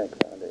than the Keck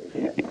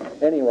Foundation.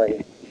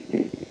 Anyway,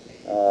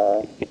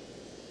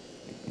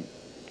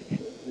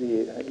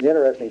 the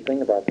interesting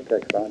thing about the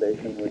Keck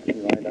Foundation, which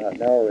you might not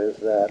know, is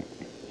that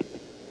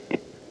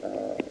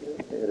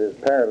it is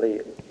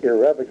apparently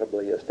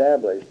irrevocably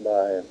established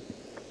by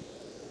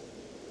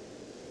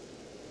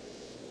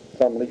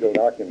some legal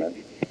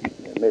document.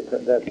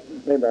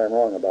 Maybe I'm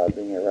wrong about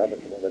being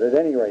irrevocable, but at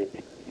any rate,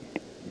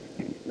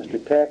 Mr.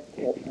 Keck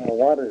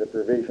wanted a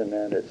provision,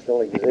 and it still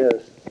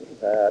exists,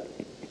 that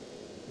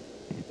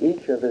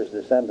each of his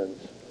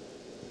descendants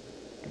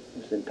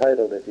is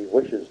entitled, if he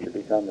wishes, to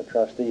become the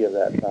trustee of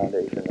that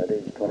foundation at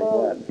age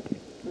 21.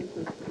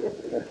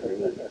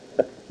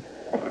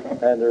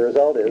 And the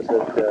result is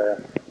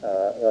that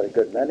a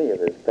good many of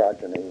his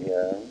progeny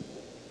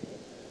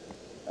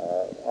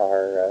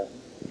are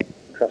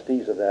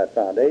trustees of that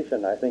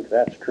foundation. I think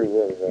that's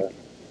true of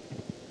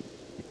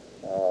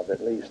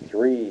at least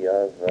 3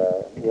 of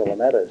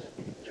Willametta's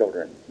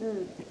children,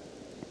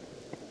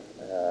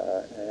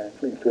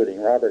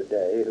 including Robert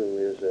Day,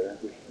 who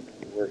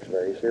works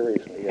very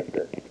seriously at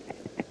the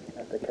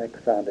Keck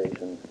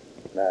Foundation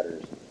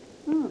matters,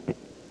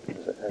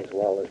 as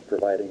well as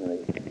providing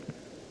the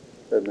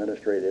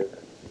administrative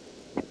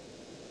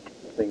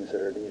things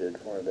that are needed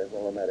for the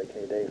Willamette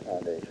K. Day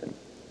Foundation.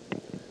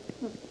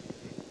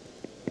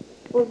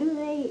 Well, do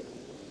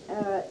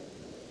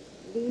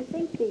you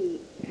think the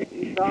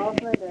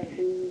involvement of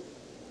these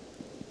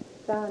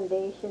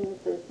foundations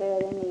has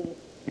had any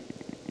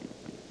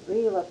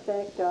real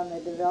effect on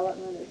the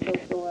development of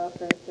social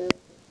welfare services?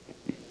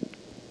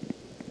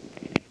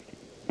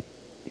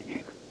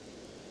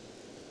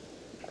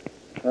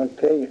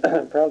 Okay,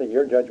 probably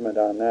your judgment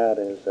on that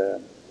is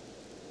a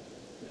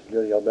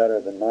good deal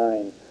better than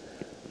mine.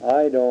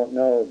 I don't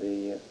know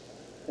the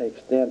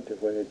extent to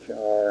which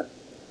our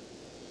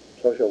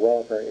social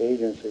welfare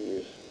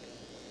agencies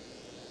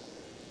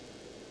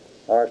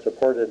are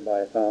supported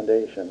by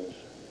foundations.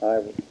 I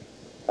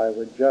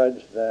would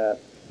judge that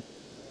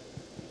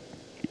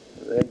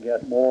they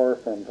get more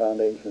from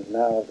foundations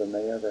now than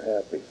they ever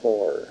have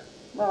before.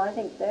 Well, I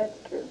think that's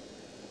true.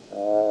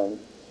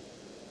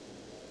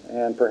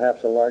 And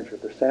perhaps a larger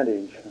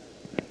percentage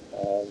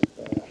of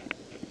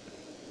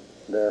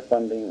their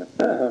funding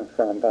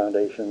from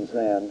foundations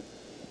than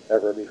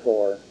ever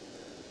before.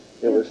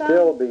 It would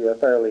still be a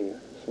fairly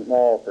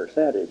small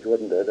percentage,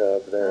 wouldn't it,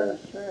 of their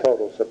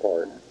total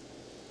support.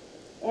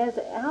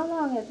 How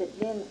long has it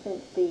been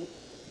since they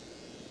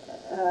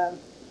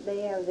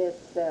have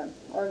this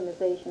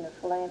organization of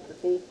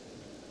philanthropy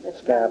that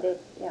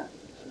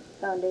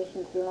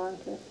foundations belong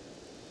to?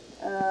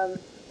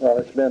 Well,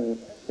 it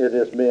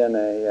has been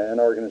an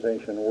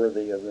organization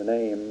worthy of the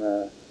name.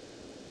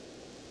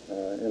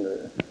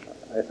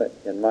 I think,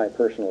 in my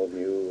personal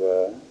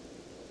view,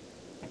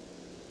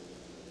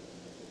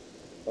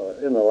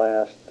 in the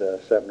last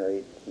 7 or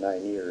 8,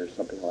 9 years,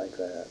 something like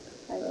that.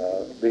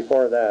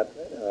 Before that,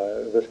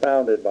 it was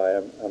founded by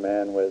a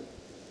man with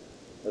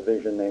a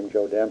vision named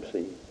Joe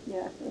Dempsey.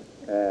 Yeah.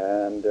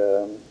 And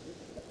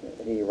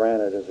he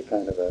ran it as a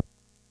kind of a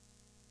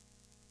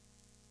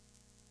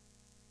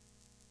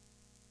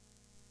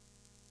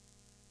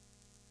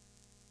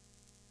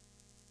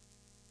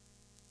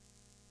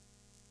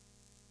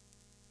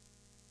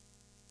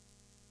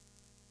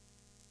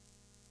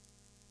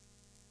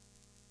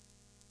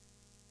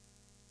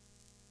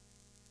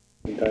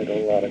entitled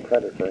a lot of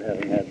credit for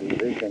having had the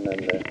vision and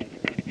the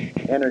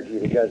energy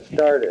to get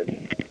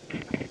started.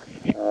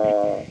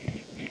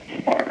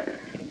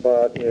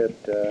 But it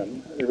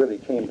really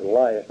came to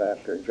life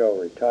after Joe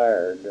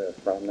retired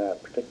from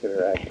that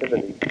particular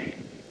activity.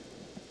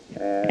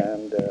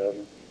 And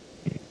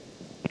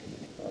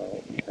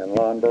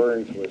Lon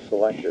Burns was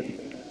selected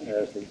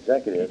as the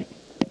executive.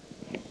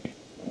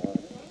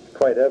 It's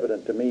quite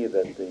evident to me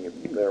that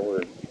there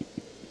were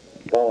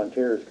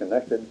volunteers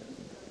connected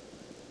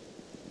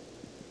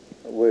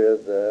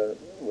with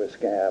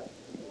SCAP.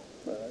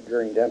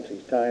 During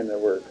Dempsey's time, there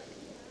were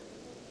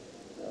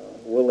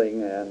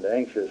willing and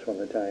anxious when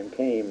the time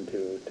came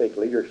to take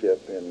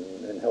leadership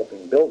in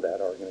helping build that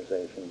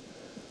organization.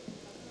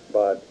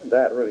 But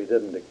that really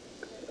didn't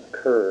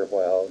occur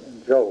while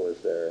Joe was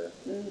there.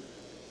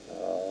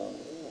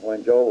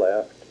 When Joe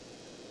left,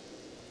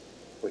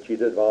 which he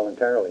did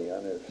voluntarily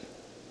on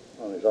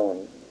his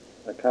own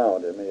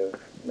account, it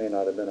may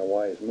not have been a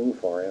wise move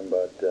for him,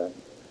 but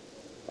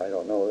I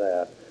don't know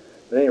that.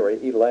 At any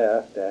rate, he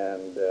left,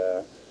 and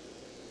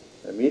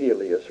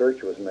immediately a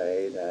search was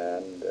made,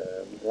 and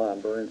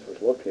Lon Burns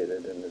was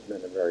located and has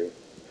been a very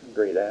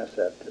great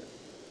asset to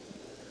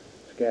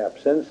SCAP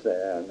since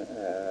then.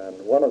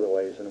 And one of the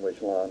ways in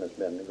which Lon has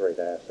been a great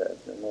asset,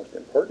 the most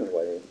important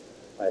way,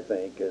 I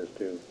think, is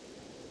to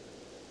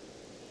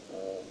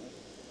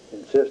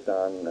insist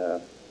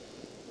on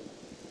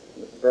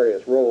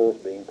various roles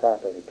being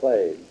properly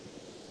played.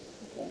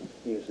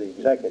 He's the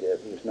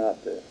executive, he's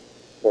not the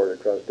Board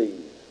of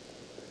Trustees.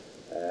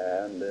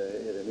 And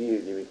it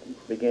immediately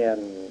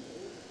began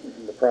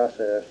the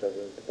process of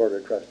the Board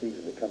of Trustees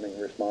becoming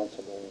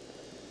responsible,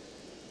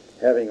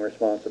 having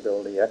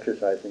responsibility,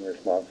 exercising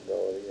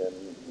responsibility,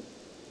 and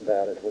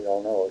that, as we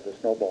all know, is a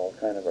snowball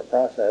kind of a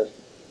process.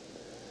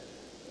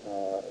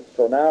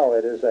 So now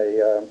it is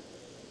it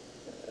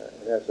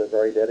has a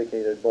very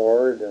dedicated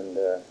board, and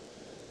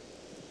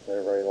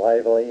they're very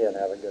lively and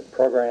have a good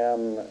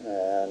program,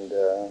 and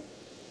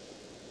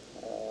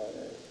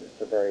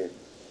it's a very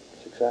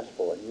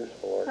successful and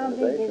useful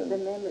organization. How big is the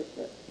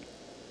membership?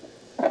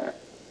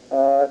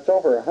 It's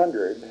over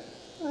 100.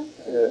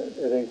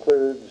 It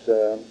includes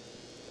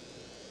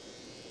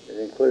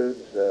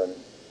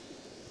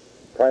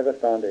private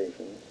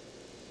foundations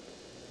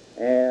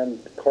and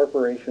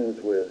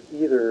corporations with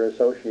either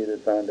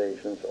associated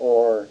foundations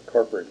or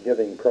corporate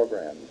giving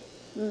programs,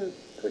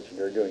 which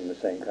are doing the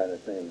same kind of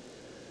thing.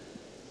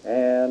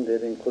 And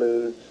it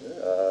includes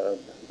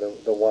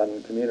the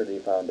one community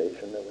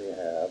foundation that we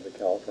have, the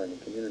California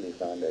Community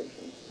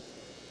Foundation.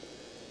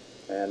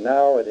 And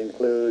now it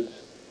includes,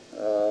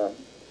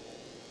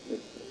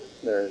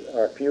 there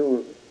are a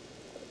few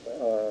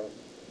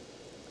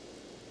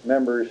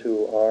members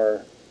who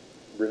are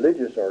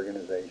religious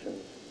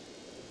organizations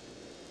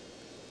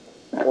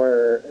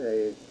where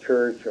a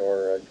church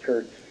or a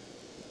church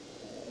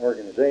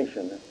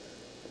organization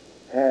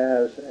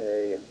has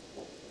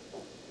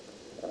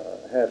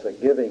a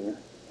giving,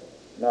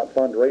 not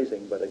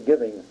fundraising, but a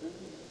giving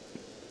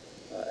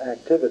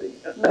activity,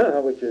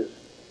 which is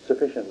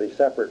sufficiently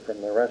separate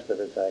from the rest of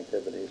its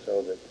activity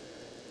so that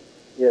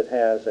it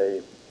has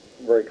a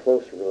very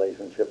close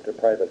relationship to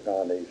private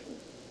foundations.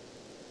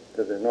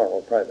 to the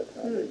normal private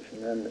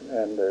foundation,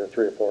 and there are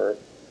 3 or 4 of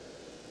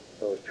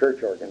those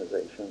church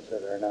organizations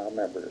that are now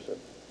members of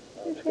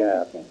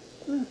SCAP.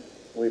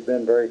 We've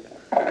been very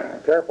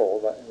careful,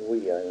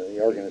 the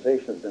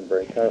organization has been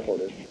very careful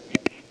to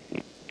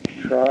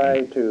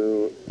try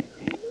to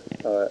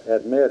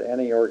admit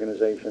any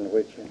organization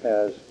which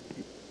has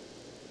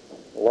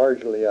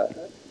largely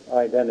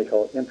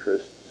identical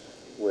interests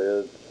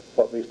with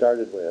what we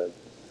started with,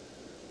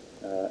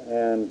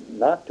 and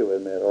not to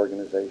admit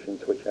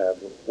organizations which have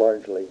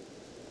largely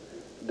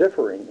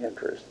differing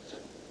interests,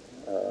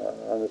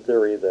 on the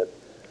theory that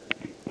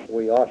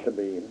we ought to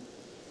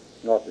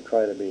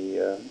try to be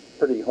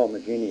pretty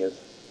homogeneous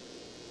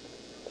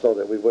so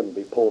that we wouldn't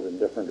be pulled in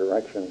different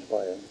directions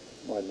by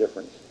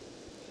different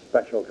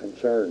special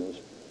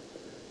concerns.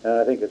 And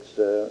I think it's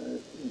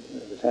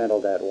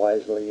handled that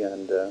wisely,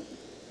 and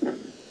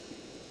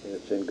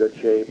it's in good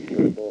shape,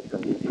 both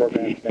from a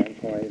program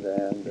standpoint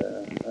and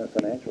a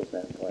financial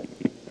standpoint.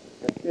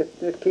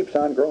 It keeps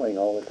on growing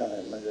all the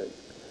time. I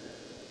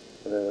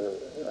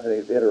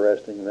think it's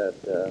interesting that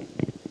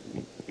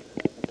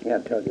I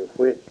can't tell you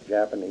which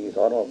Japanese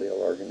automobile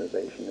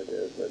organization it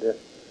is, but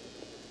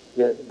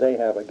they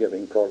have a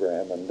giving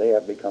program, and they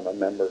have become a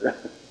member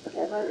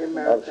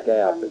of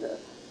SCAP.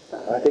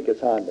 I think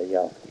it's Honda,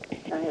 yeah.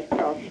 I have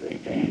talked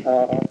with them.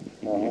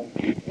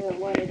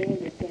 One of the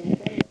interesting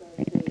things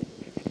was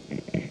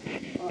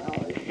it's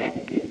probably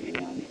should be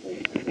on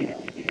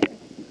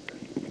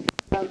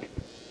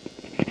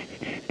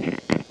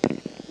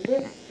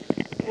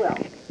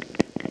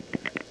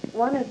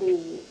one of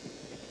the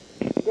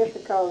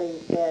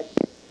difficulties that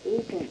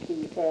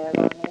agencies have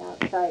on the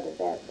outside of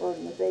that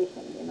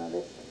organization,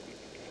 this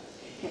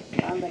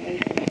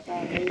combination of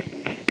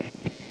foundations,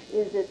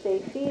 is that they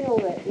feel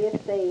that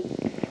if they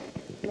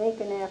make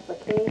an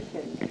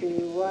application to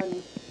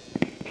one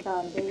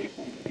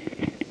foundation,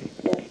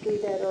 that through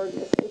that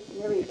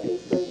organization,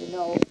 everybody's going to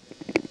know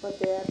what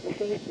their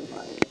application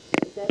was.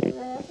 Does that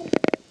ever happen?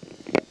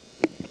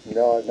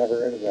 No, I've never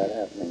heard of that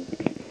happening.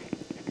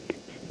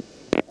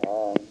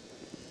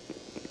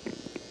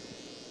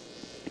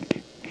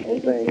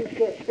 Agencies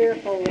get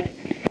fearful that,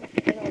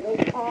 they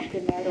talk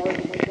in that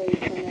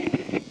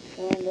organization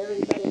and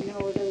everybody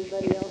knows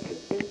everybody else's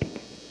business.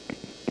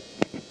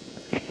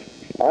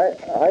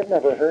 I've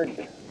never heard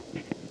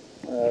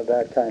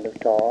that kind of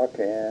talk,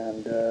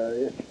 and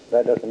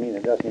that doesn't mean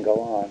it doesn't go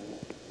on.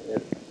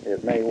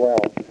 It may well.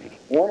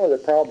 One of the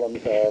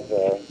problems of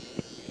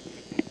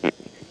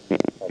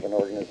an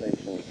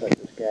organization such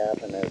as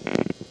GAP, and as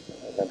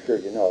I'm sure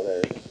you know,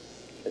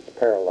 it's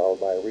paralleled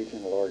by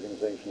regional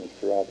organizations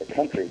throughout the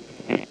country,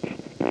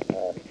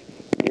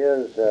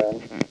 is the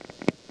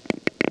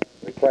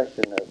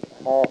question of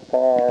how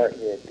far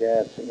it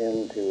gets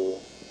into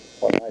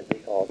what might be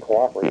called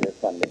cooperative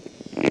funding.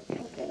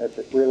 Okay. It's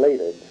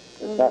related.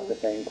 It's not the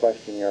same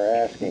question you're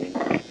asking.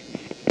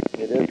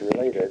 It is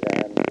related,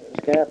 and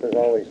SCAP has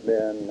always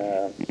been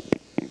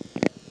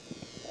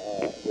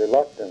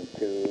reluctant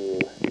to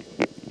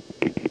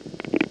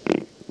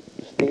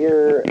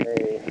steer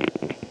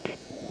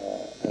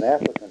an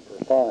applicant for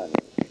funds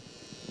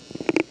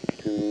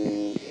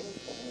to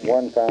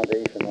one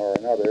foundation or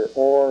another,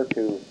 or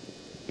to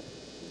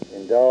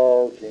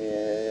indulge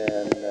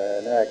in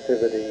an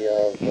activity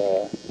of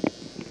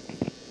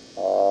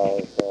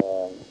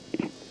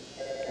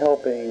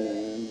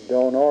helping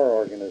donor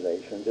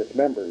organizations, its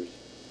members,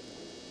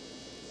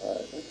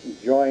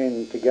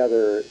 join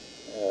together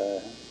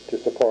to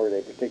support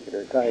a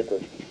particular type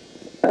of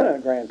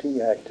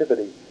grantee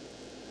activity.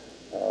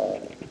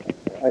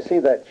 I see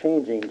that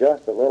changing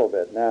just a little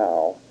bit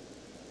now,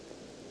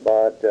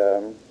 but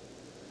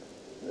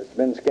it's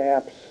been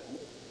SCAP's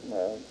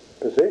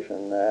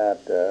position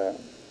that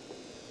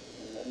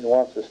it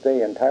wants to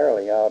stay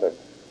entirely out of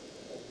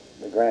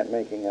the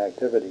grant-making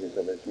activities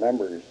of its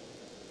members.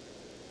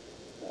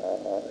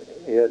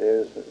 It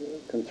is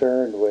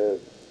concerned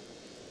with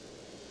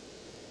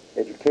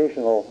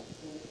educational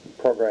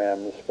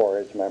programs for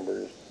its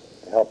members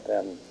to help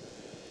them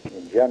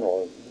in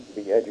general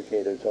be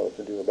educated so as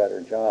to do a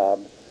better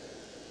job,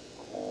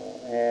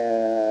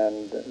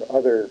 and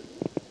other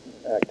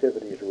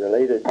activities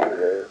related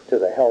to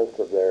the health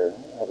of the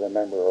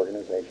member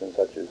organizations,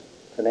 such as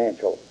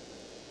financial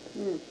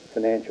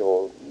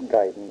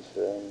guidance,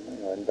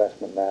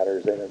 investment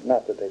matters.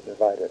 Not that they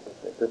provide it,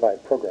 but they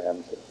provide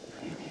programs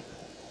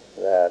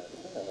that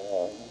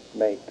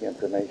make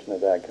information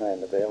of that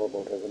kind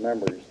available to the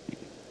members.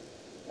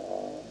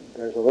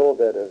 There's a little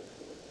bit of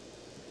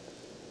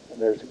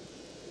there's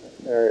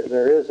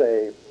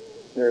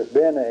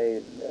been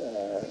a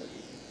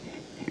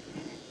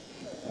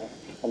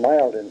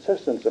mild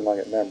insistence among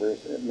its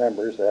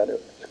members that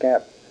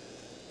SCAP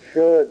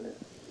should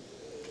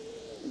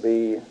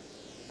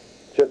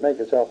make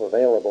itself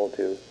available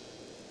to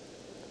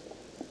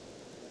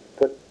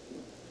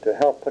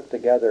help put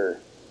together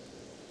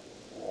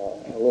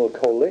a little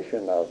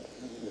coalition of,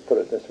 put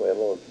it this way, a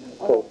little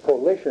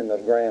coalition of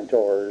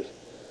grantors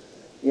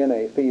in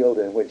a field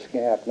in which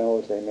SCAP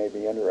knows they may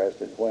be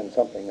interested when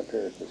something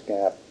appears to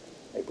SCAP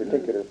a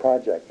particular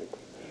project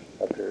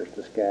appears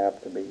to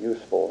SCAP to be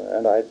useful.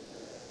 And I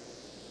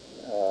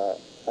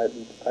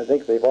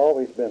think they've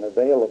always been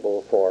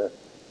available for,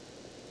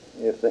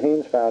 if the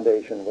Haynes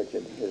Foundation, which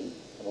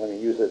let me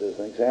use it as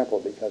an example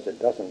because it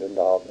doesn't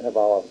indulge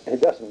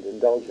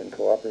in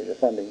cooperative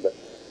funding, but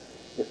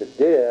if it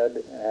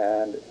did,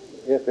 and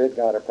if it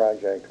got a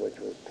project which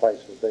was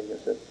twice as big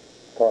as it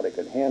thought it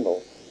could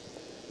handle,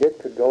 it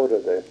could go to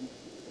the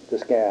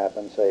SCAP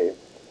and say,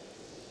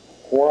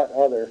 what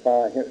other,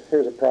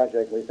 here's a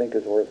project we think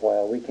is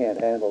worthwhile, we can't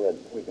handle it,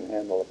 we can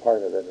handle a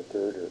part of it, a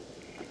third or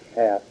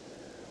half.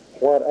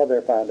 What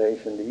other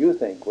foundation do you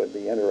think would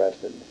be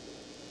interested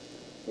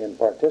in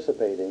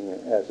participating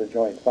as a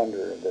joint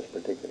funder of this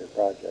particular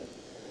project?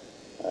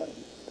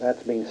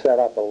 That's being set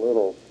up a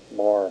little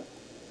more,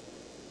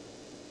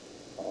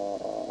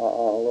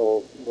 on a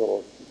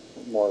little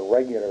more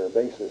regular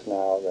basis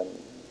now than,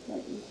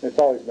 it's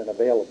always been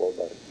available,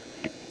 but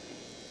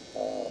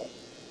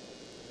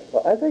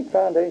well, I think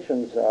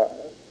foundations are,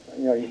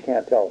 you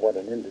can't tell what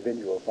an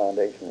individual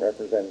foundation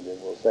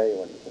representative will say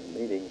when he's in a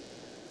meeting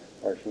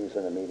or she's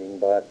in a meeting,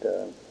 but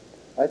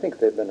I think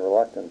they've been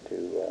reluctant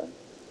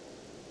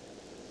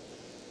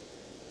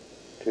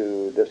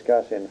to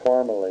discuss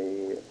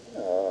informally,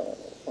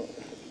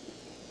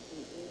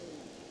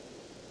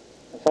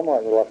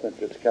 somewhat reluctant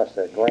to discuss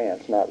their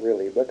grants, not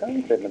really, but I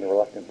think they've been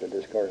reluctant to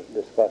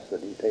discuss the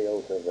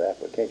details of the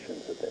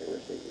applications that they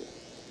receive.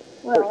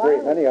 Well, of course,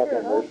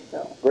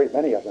 great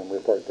many of them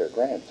report their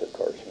grants, of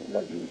course, and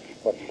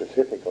what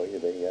specifically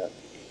their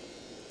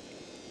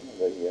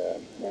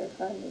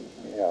funding.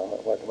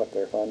 What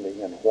they're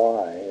funding and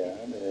why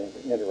they're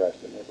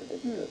interested in a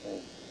particular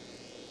thing.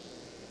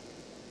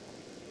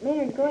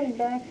 Maynard, going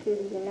back to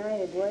the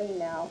United Way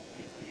now,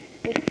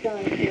 it's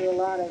gone through a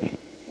lot of,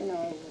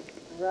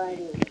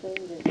 variety of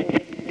changes over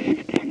the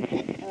years.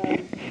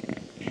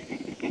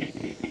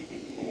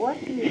 What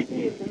do you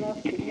see as the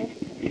most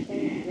significant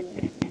change in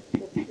its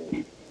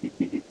history?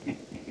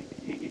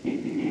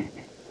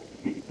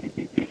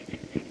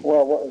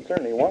 Well,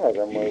 certainly one of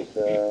them was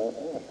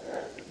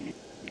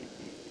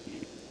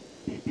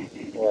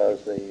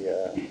the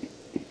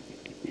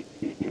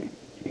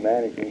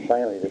managing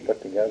finally to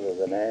put together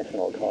the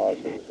national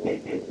causes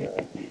with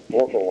the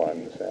local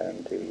ones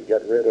and to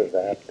get rid of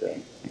that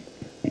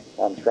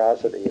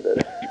monstrosity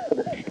that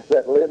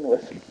that Lynn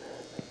was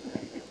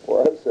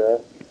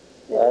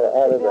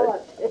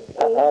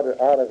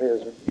out of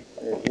his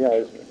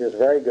his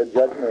very good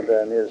judgment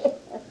and his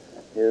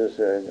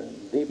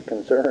deep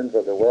concern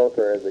for the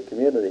welfare of the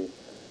community.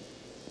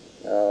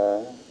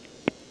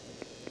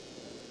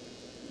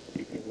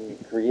 He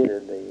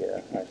created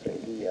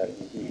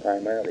he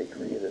primarily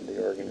created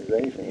the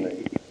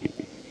organization,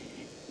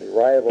 the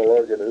rival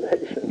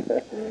organization,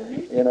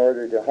 in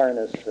order to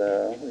harness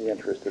the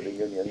interest of the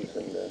unions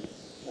and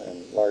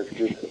large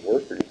groups of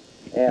workers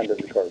and of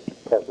the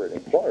corporate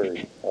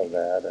employers of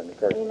that. And of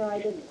course, I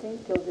didn't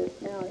think till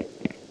just now.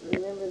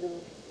 Remember the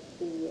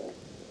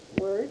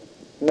word?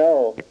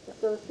 No.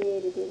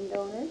 Associated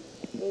Indonors,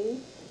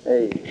 AIDS?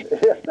 AIDS.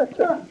 Yeah, that's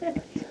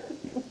right.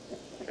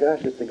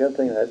 Gosh, it's a good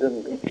thing I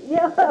didn't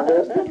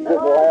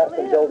last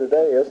until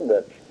today, isn't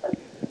it?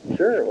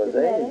 Sure, it was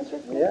AIDS.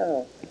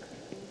 Yeah.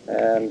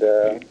 And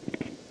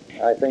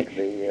I think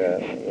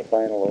the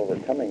final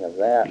overcoming of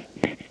that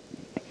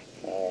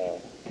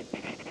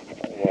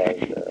was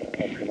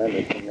a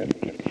tremendous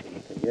significance in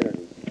the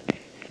community,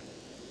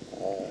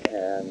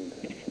 and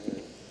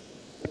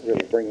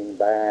really bringing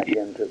back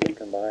into the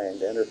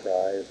combined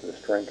enterprise the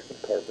strength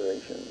of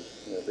corporations,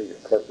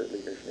 corporate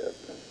leadership,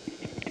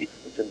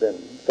 which had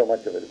been, so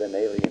much of it had been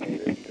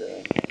alienated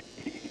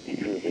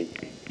through the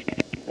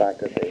fact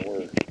that they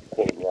were,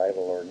 quote,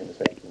 rival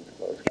organizations,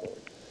 close quote.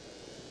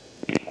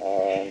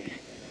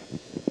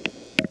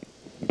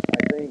 I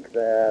think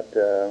that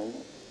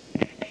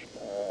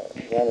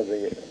one of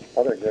the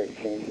other great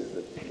changes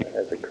that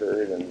has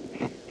occurred,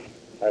 and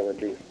I would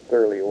be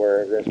thoroughly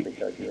aware of this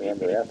because you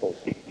remember Ethel's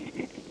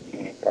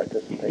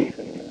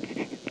participation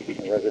in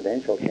the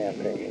residential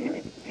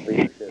campaign,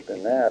 leadership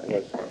in that,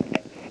 was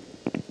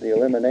the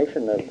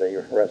elimination of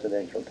the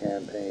residential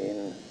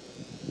campaign,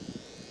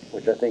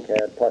 which I think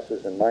had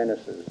pluses and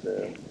minuses.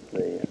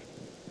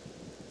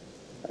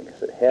 I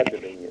guess it had to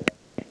be,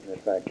 in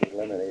fact,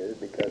 eliminated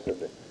because of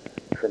the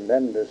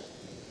tremendous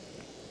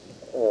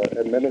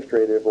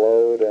administrative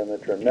load and the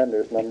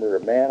tremendous number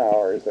of man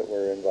hours that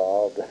were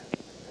involved.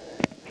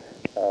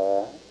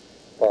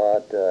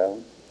 But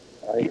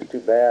I think it's too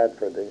bad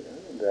for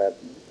that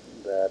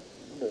the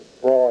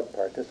broad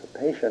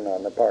participation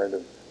on the part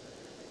of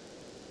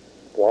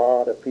a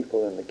lot of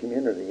people in the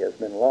community has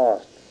been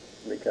lost,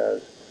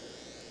 because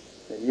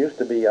it used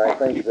to be, I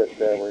think, that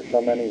there were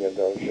so many of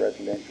those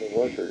residential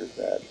workers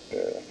that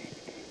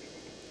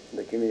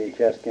the community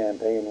chest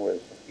campaign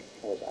was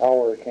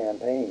our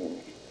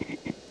campaign.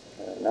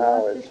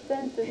 Now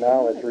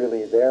it's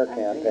really their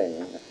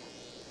campaign.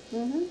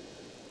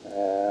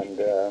 And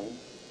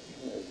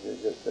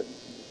it's just that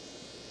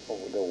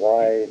the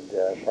wide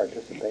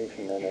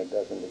participation in it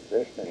doesn't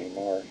exist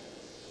anymore.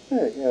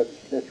 Yeah,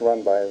 it's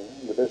run by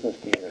the business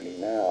community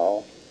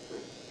now,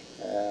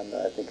 and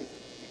I think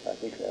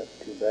that's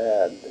too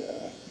bad.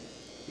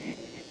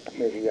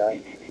 Maybe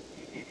I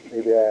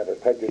have a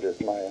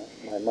prejudice. My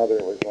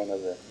mother was one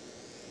of the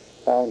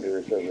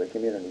founders of the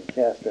community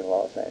chest in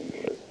Los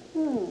Angeles.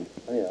 You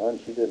know,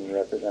 and she didn't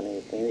represent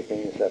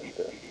anything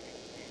except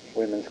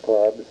women's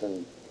clubs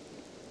and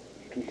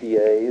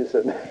PTAs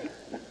and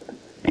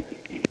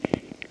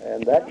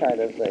and that kind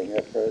of thing.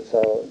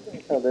 So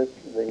you know,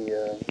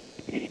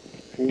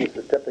 she was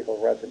the typical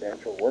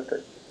residential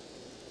worker.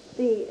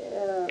 We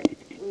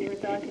were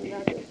talking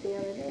about this the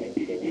other day,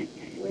 the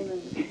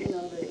women's, you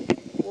know, the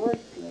ward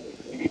committee.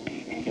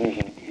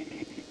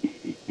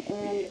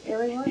 And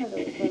every one of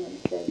those women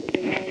said that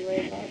the United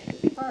Way lost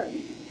its part.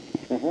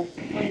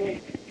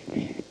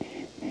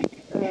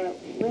 When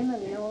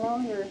women no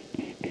longer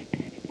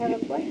have a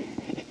place.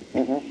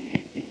 And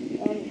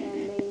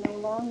they no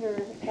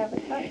longer have a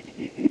touch.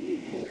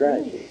 That's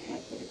right.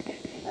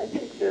 I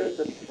think there's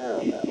a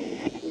parallel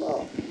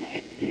lost,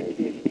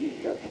 maybe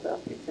just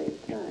about the same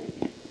time,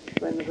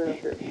 when the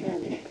Welfare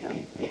Planning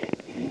Council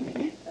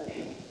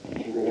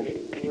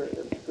really were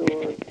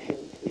absorbed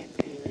into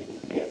community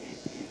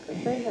justice.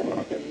 Because they had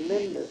a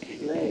tremendous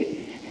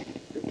lay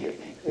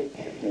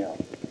participation,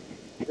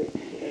 which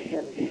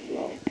then was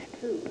lost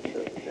too, so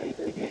that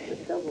there's a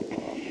double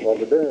loss. Well,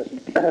 the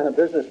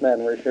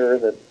businessmen were sure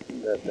that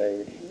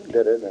they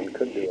did it and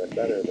could do it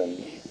better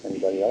than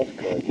anybody else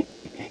could.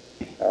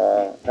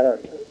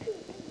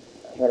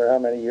 I wonder how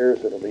many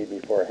years it'll be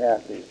before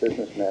half these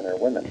businessmen are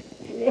women.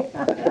 Yeah,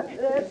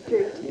 that's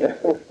true.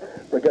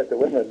 We got the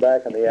women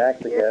back in the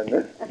act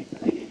again.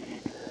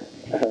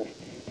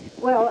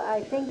 Well,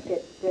 I think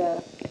that,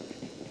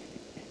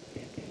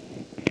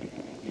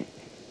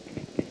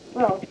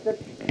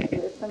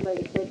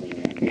 somebody said to me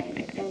one time,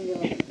 the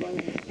pendulum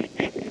swings.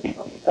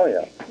 Oh,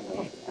 yeah.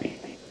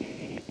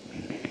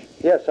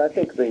 Yes, I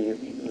think the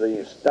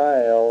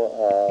style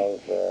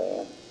of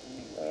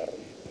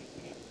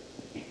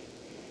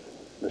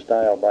the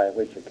style by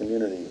which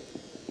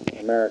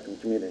American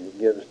community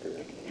gives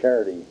to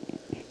charity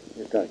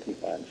is going to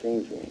keep on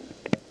changing.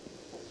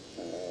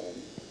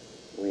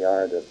 We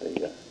aren't at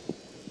the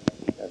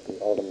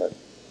ultimate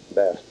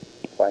best,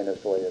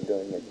 finest way of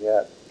doing it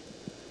yet.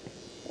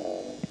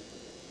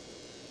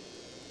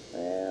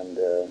 And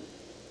the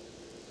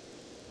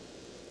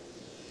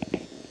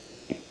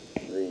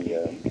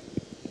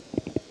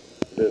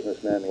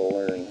businessmen will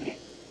learn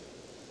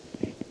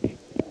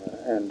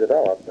and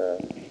develop.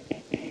 The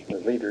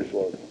leaders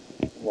will,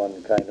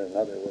 one kind or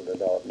another, will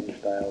develop new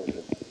styles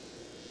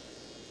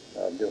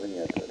of doing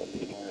it that'll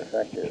be more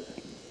effective.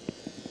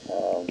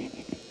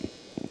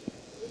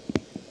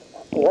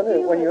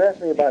 When you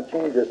ask me about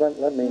changes,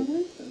 let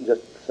me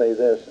just say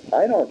this.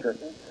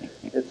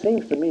 It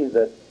seems to me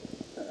that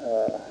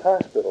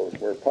hospitals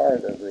were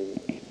part of the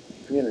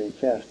community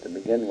chest to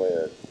begin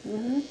with.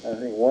 I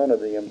think one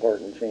of the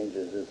important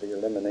changes is the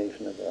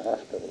elimination of the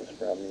hospitals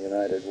from the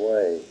United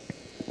Way,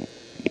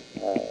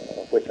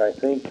 which I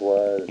think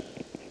was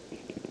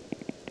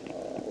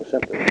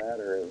simply a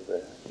matter of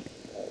the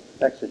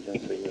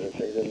exigency that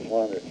they didn't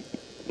want it.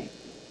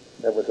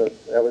 That was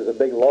a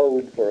big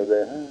load for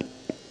the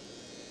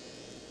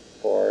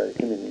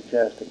community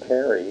chest to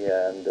carry,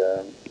 and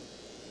it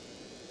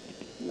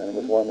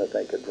was one that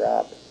they could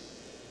drop.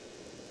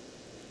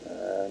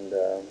 And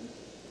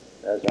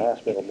as a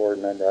hospital board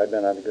member, I've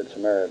been on the Good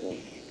Samaritan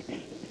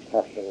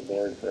hospital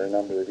board for a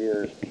number of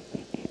years.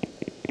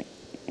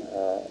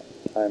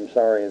 I'm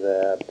sorry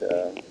that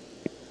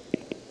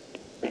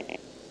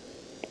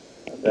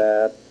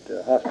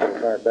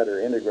hospitals aren't better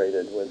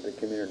integrated with the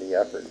community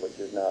effort, which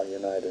is now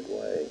United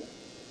Way.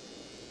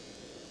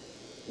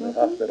 The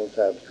hospitals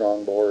have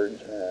strong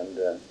boards, and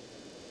a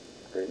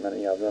great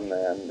many of them,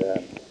 and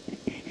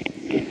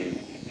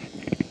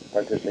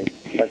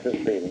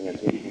participating in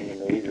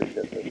the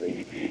leadership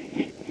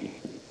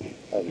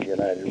of the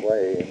United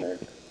Way,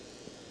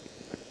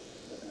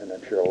 and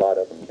I'm sure a lot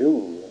of them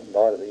do. A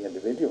lot of the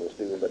individuals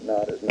do, but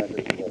not as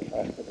members of the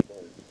hospital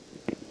board.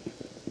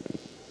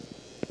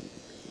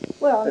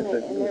 Well,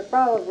 and they're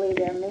probably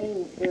their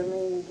main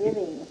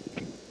giving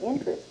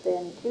interest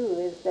then too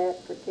is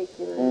that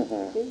particular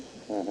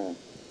institution.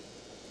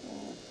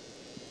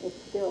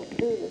 It's still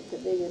true that the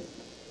biggest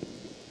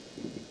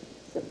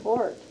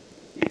support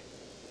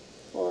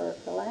for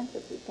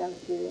philanthropy comes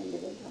to the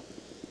individual.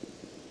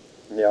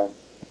 Yeah.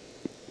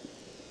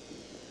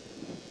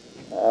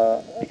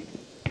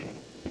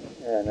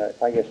 And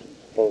I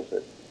suppose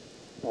that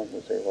one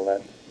would say, well,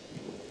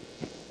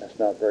 that's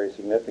not very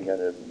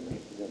significant.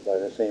 By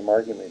the same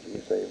argument,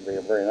 you say it'd be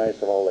very nice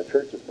if all the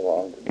churches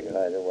belonged to the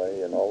United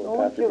Way, and all the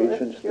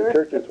contributions to the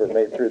churches were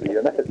made through the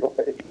United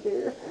Way.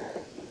 Sure.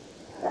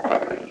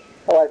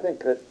 Well, I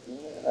think that,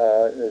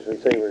 as we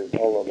say,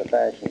 although the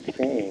fashions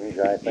change,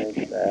 I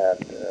think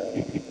that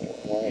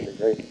one of the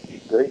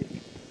great,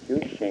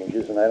 huge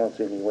changes, and I don't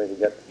see any way to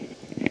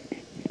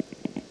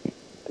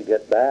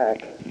get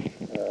back,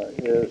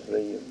 is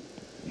the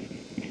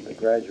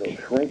gradual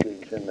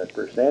shrinkage in the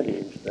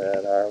percentage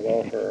that our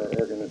welfare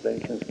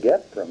organizations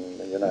get from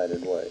the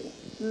United Way.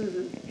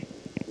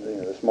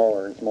 The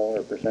smaller and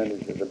smaller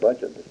percentage of the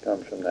budget that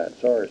comes from that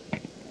source.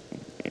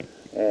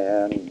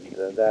 And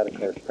that, of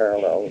course,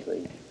 parallels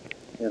the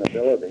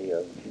inability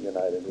of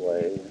United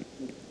Way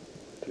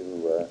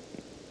to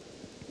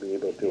be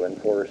able to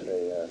enforce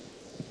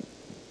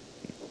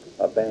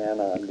a ban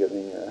on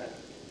giving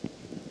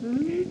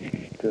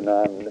to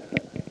non.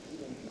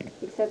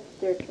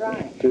 Except they're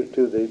trying. A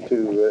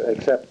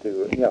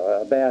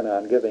ban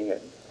on giving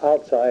it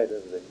outside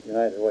of the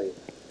United Way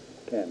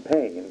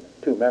campaign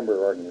to member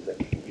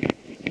organizations.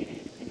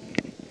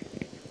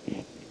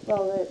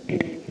 Well,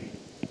 the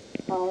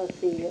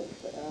policy of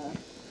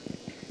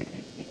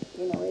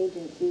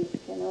agencies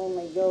can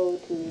only go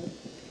to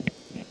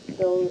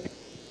those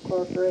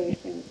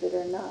corporations that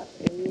are not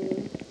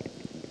immune.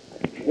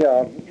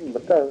 Yeah,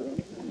 but those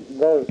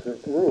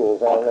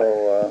rules,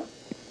 although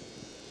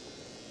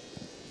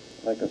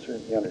I can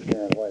certainly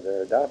understand why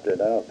they're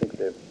adopted, I don't think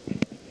they've,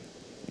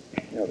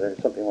 there's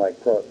something like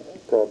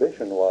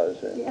prohibition was.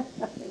 Yeah,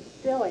 it's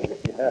silly.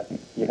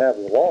 You have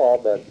the law,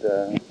 but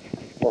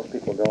most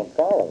people don't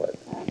follow it.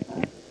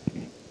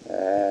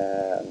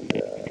 And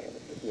the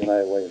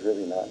United Way is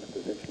really not in a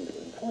position to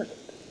enforce it.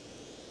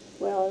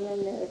 Well, and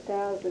then there are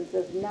thousands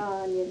of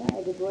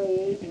non-United Way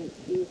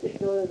agencies that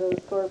go to those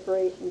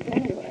corporations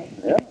anyway.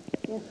 Yeah.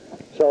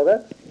 So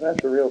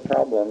that's a real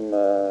problem.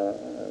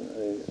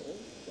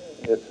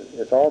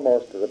 It's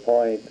almost to the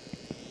point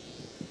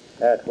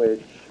at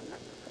which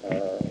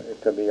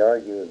it could be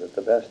argued that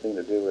the best thing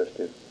to do is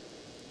to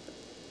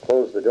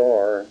close the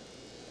door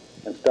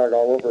and start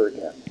all over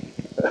again.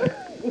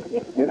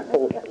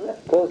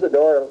 Close the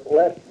door,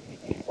 let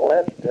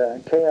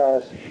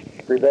chaos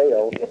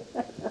prevail,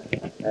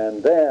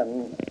 and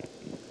then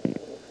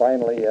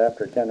finally,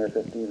 after 10 or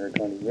 15 or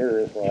 20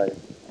 years, why,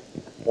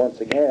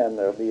 once again,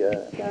 there'll be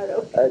a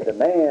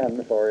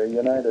demand for a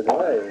United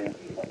Way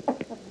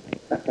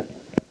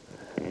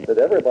that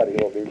everybody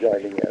will be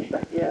joining in.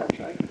 Yes,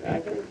 I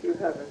think you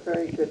have a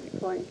very good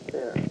point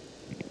there.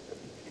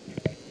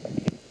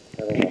 I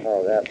don't know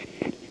how that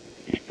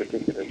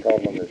particular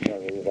problem is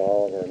going to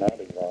evolve or not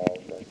evolve,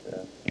 but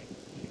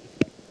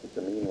it's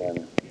a mean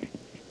one.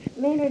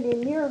 Maynard,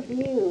 in your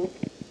view,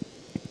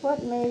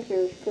 what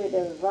measures could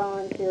a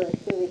volunteer or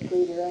civic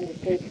leader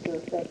undertake to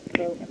affect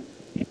programs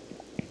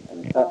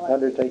and policies?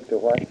 Undertake to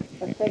what?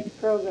 Affect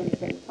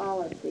programs and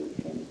policies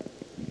in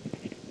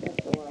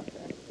social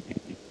welfare.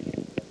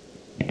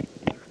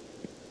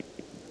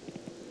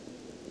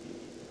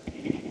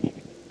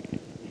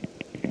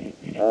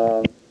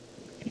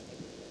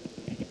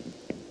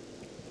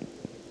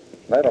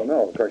 I don't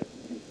know. Of course,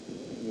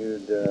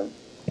 you'd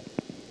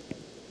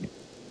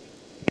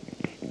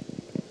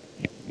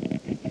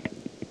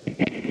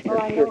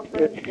well, I know,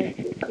 for instance,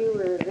 that you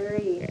were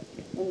very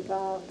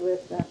involved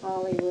with the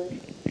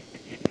Hollywood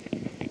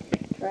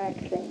track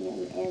thing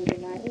and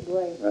United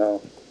Way.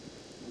 no.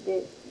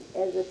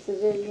 As a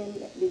civilian,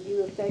 did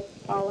you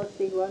affect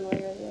policy one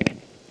way or the other?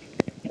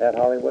 At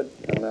Hollywood,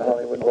 on the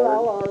Hollywood board.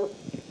 Well, or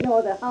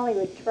no, the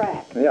Hollywood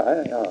track.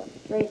 Yeah,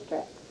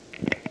 Racetrack.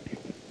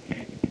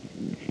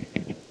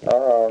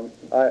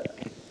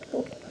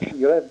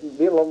 You have to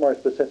be a little more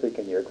specific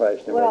in your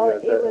question. Well,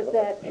 it was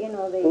that, the...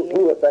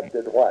 Who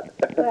affected what?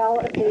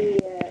 Well, the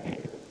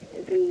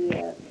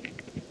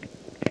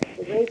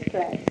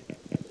racetracks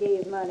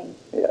gave money.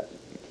 Yes.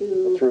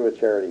 To... Through a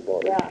charity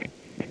board. Yeah.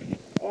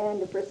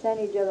 And a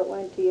percentage of it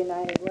went to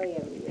United Way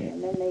every year.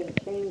 And then they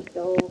changed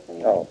the whole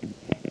thing. Oh.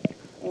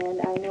 And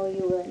I know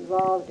you were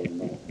involved in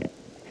this.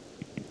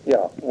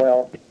 Yeah,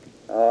 well,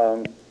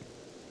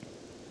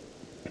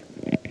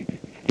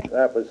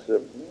 that was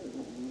an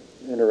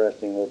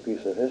interesting little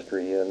piece of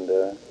history,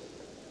 and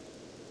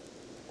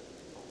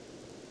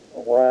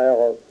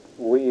while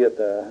we at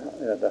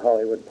the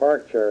Hollywood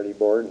Park Charity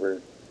Board were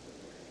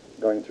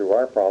going through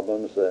our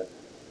problems,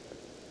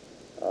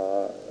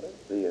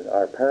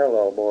 our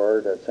parallel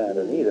board at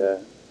Santa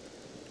Anita,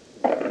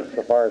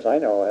 so far as I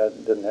know,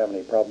 didn't have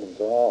any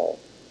problems at all,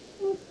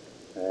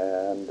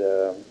 and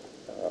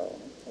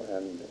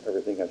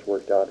everything has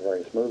worked out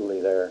very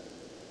smoothly there.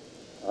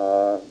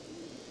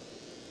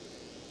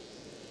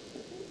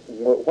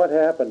 What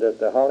happened at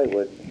the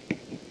Hollywood,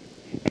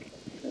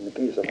 in the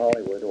case of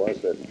Hollywood, was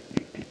that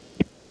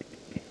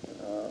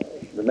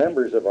the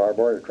members of our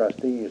Board of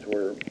Trustees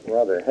were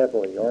rather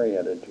heavily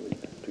oriented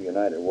to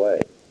United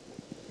Way.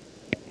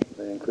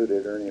 They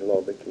included Ernie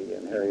Lobicki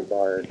and Harry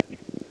Bard,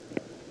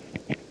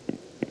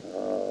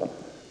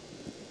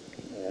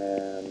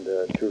 and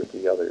two or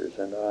three others,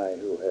 and I,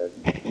 who had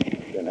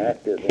been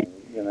active in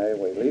United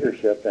Way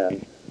leadership,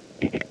 and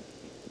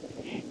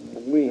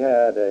we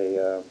had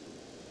a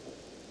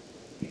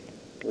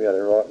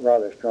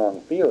rather strong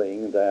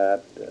feeling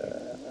that,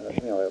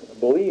 a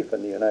belief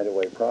in the United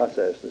Way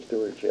process, the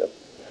stewardship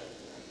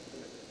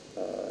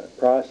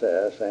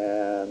process,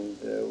 and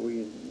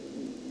we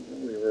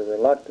were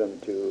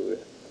reluctant to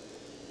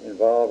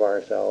involve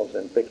ourselves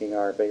in picking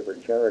our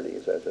favorite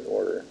charities, as it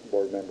were,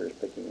 board members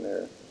picking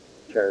their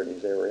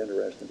charities they were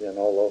interested in,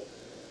 although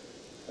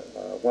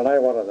when I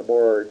went on the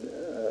board,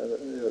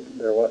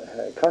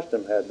 a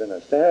custom had been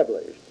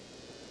established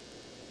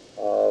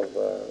of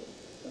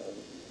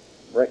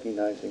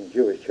recognizing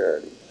Jewish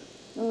charities.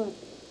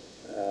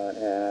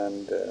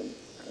 And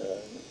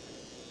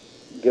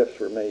gifts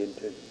were made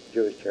to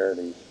Jewish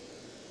charities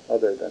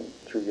other than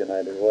through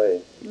United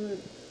Way.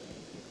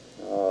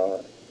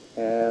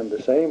 And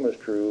the same was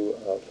true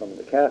of some of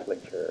the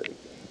Catholic charities.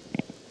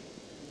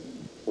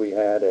 We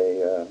had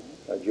a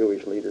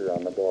Jewish leader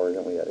on the board,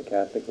 and we had a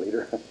Catholic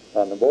leader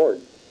on the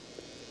board.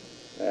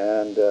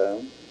 And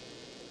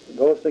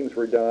those things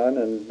were done,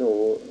 and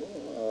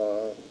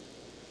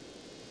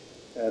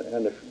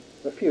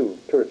a few,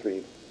 2 or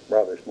 3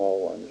 rather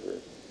small ones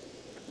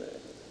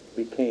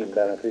became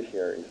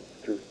beneficiaries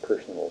through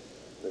personal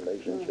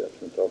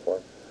relationships and so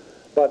forth.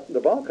 But the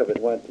bulk of it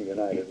went to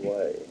United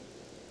Way.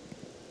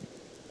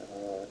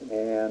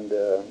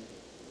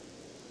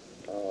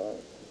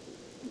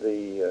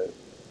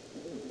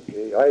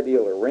 The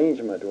ideal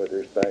arrangement with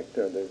respect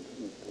to the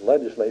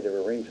legislative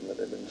arrangement that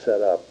had been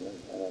set up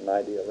on an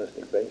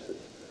idealistic basis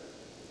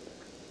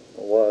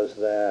was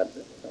that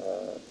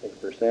a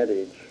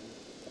percentage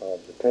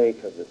of the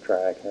take of the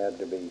track had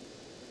to be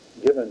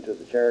given to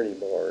the charity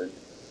board,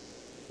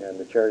 and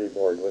the charity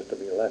board was to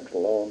be left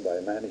alone by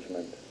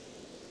management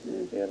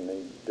in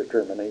the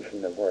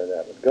determination of where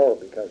that would go,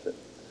 because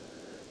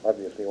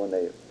obviously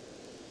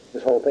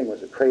this whole thing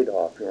was a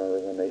trade-off. You remember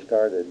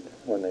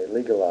when they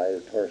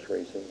legalized horse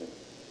racing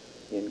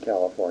in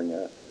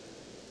California,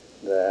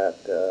 that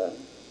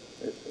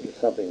it's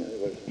something that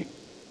was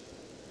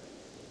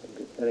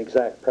an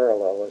exact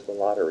parallel was the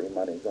lottery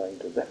money going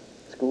to the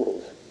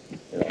schools.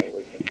 You know, it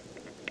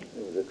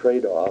was a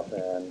trade-off,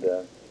 and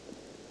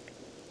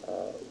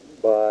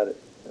but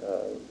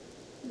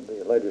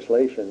the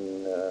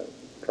legislation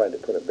tried to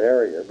put a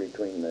barrier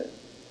between the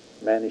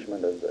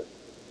management of the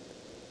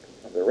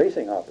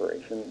racing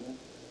operation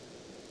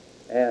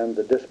and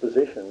the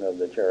disposition of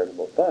the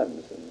charitable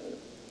funds, and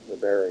the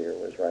barrier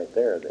was right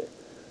there. The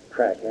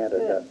track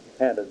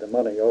handed the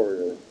money over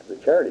to the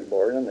charity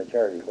board, and the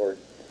charity board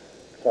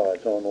saw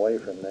its own way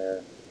from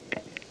there.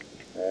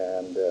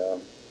 And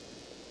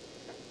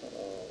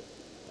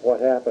what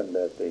happened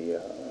at the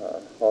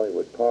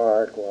Hollywood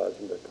Park was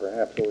that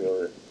perhaps we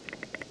were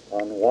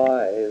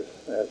unwise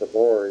as a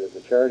board, as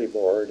a charity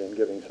board, in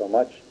giving so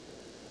much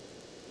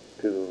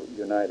to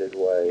United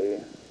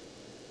Way,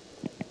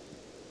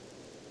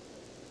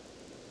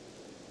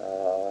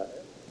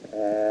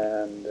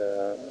 and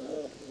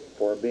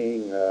for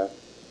being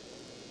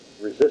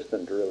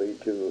resistant really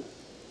to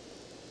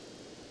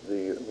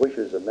the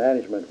wishes of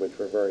management, which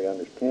were very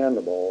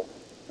understandable,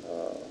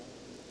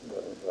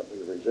 but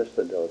we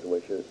resisted those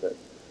wishes. That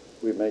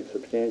we made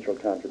substantial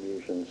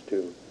contributions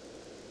to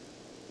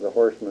the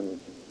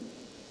Horsemen's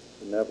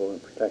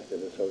Benevolent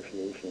Protective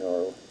Association,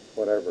 or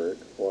whatever it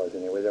was.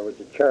 Anyway, there was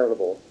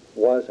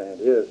and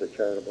is a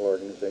charitable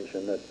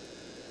organization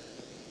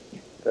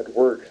that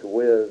works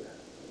with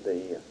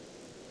the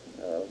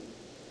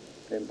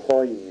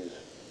employees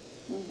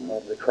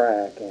of the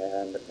track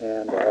and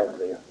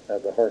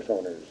of the horse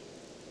owners.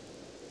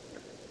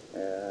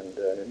 And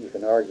you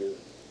can argue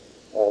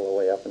all the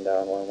way up and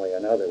down one way or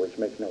another, which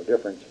makes no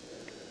difference.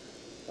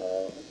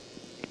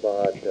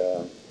 But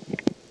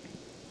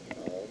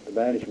the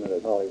management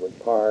of Hollywood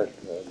Park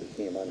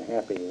became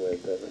unhappy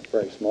with the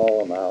very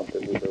small amount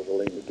that we were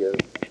willing to give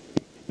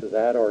to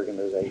that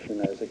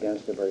organization as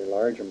against a very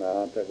large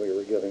amount that we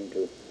were giving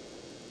to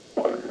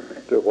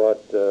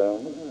what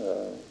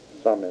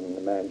some in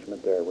the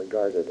management there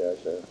regarded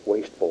as a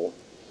wasteful,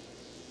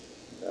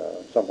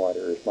 somewhat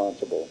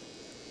irresponsible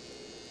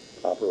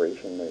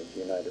operation of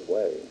United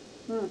Way.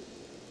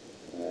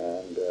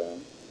 And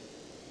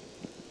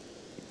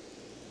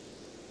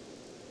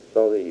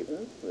so the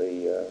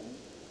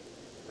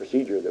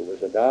procedure that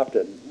was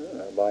adopted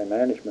by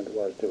management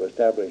was to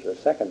establish a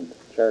second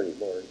charity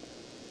board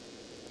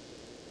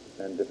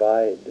and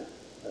divide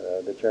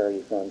the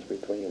charity funds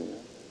between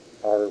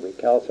our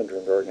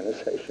recalcitrant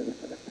organization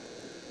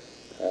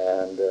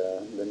and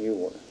the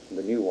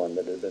new one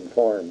that had been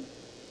formed.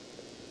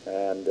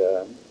 And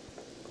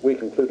we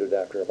concluded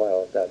after a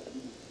while that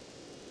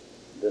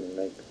didn't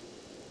make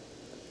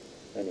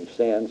any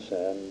sense,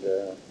 and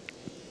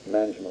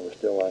management was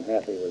still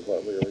unhappy with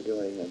what we were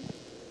doing, and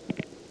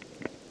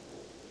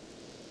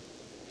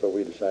so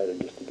we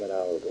decided just to get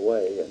out of the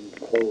way and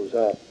close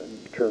up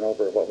and turn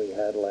over what we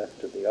had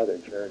left to the other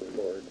charity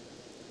board.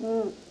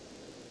 It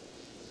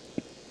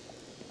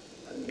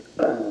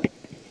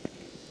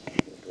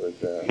was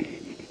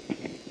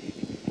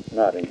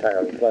not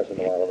entirely pleasant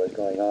while it was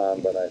going on,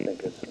 but I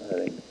think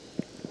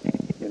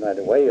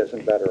United Way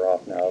isn't better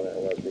off now than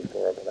it was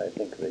before, but I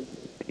think the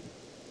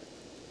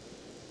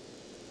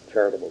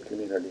charitable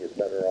community is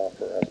better off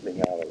for us being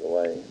out of the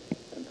way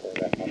and for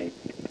that money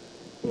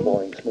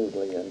flowing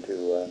smoothly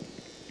into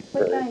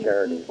various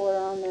charities. What kind of people are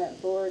on that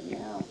board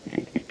now?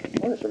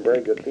 Well, there's some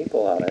very good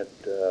people on it,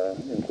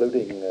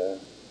 including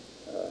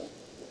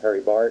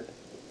Harry Bart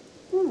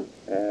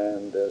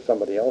and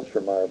somebody else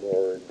from our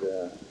board,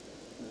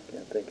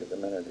 can't think at the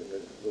minute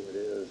who it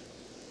is.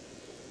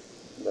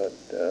 But,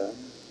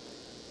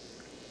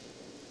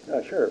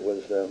 sure, it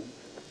was,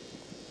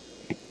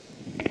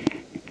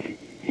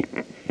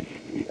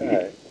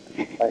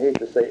 I hate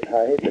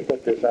to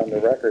put this on the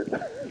record,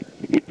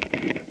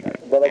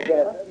 but I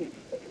can't,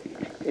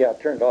 yeah,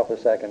 turned off a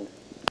second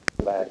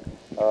back.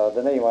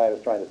 The name I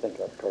was trying to think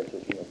of course,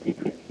 is Neil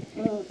Petrie.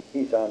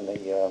 He's on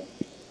the,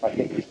 I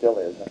think he still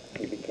is.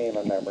 He became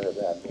a member of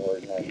that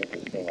board, and I think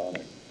he's still on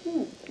it.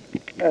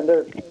 And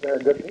there are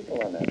good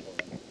people on that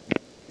board.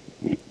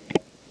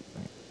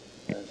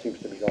 And it seems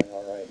to be going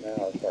all right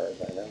now, as far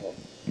as I know.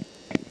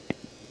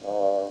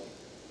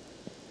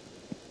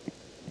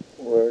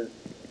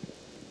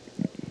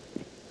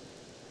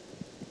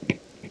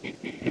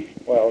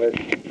 Well,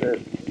 there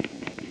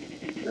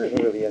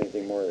isn't really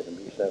anything more that can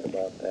be said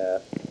about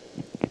that.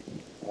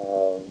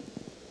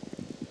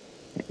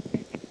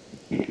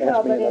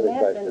 Ask me another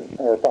question,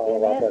 or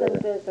follow up, whatever.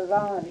 In essence, as a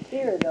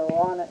volunteer, though,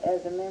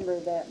 as a member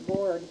of that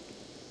board,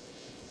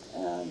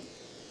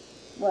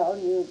 well,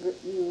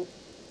 you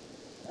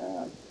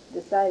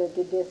decided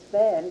to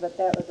disband, but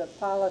that was a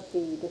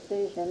policy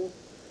decision.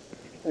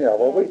 Yeah,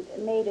 well, we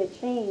made a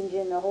change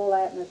in the whole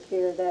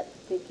atmosphere of that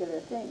particular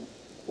thing.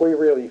 We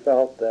really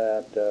felt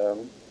that,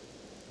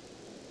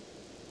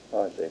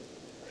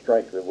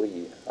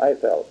 I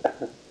felt,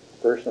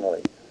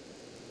 personally,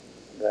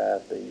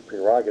 that the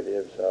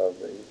prerogatives of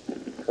the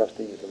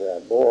trustees of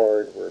that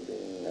board were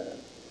being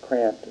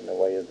cramped in a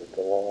way that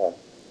the law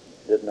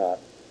did not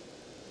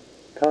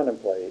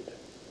contemplate.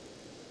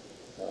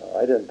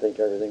 I didn't think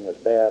everything was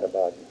bad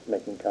about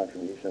making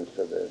contributions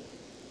to the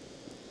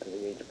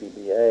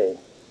HPBA,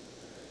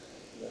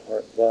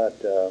 but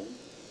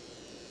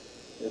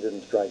it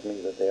didn't strike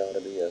me that they ought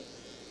to be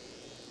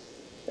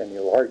any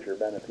larger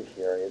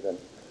beneficiary than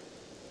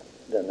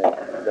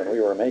we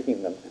were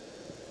making them.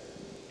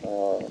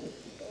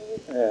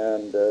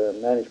 And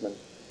management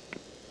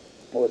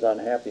was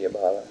unhappy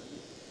about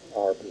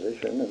our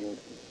position, and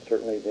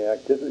certainly the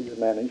activities of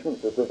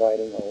management were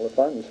providing all the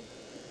funds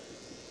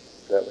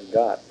that we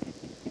got.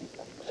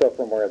 So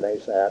from where they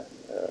sat,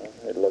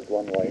 it looked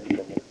one way.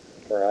 From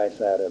where I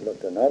sat, it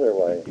looked another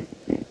way.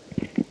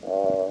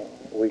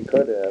 We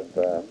could have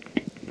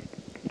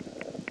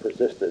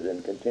persisted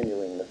in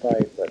continuing the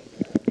fight, but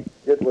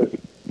it was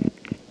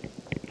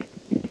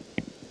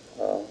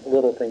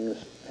little things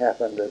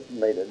happened that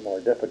made it more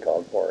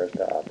difficult for us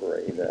to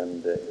operate,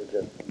 and it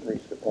just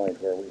reached a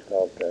point where we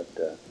felt that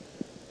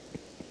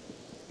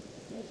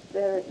it's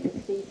better to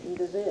cease and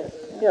desist.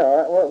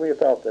 Yeah, well, we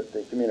felt that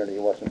the community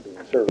wasn't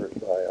being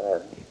served by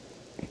our,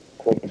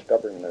 quote,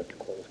 stubbornness,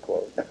 close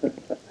quote.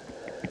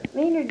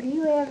 Maynard, do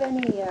you have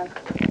any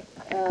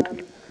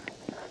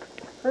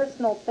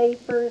personal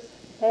papers,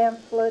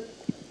 pamphlets,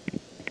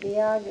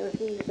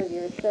 biographies of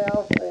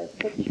yourself,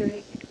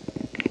 pictures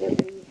that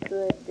we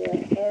could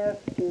have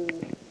to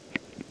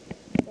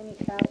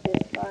finish out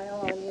this file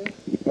on you?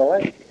 Well,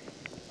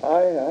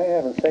 I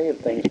haven't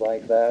saved things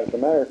like that. As a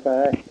matter of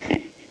fact,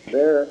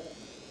 there,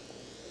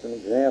 as an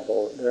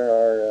example, there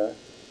are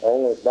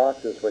all those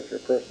boxes which are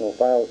personal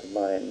files of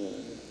mine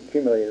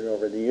accumulated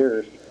over the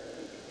years.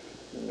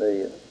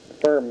 The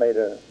firm made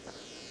a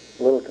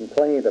little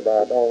complaint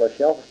about all the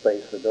shelf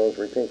space that those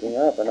were taking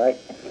up, and I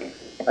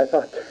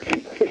thought their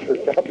complaint was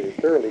probably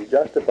thoroughly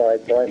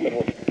justified, so I said,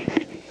 well,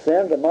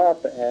 send them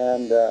up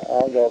and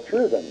I'll go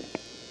through them.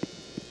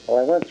 Well,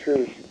 I went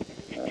through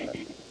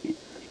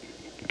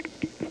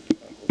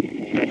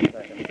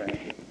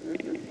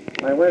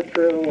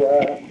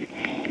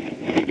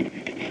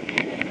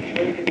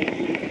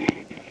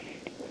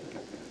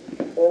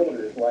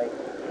folders like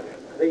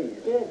these,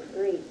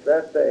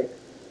 that big,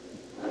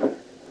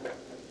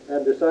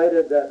 and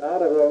decided that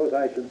out of those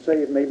I should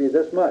save maybe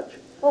this much.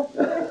 Oh,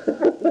 that's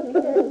pretty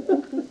good.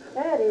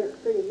 That is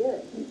pretty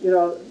good. You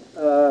know,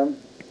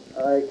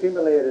 I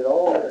accumulated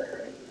all the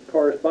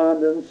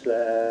correspondence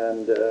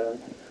and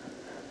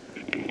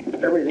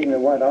everything that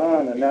went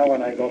on, and now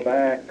when I go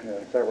back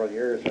several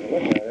years and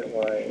look at it,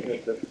 why,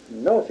 it's of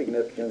no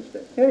significance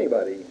to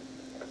anybody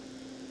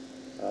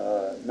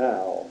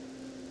now.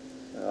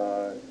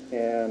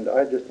 And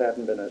I just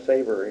haven't been a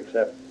saver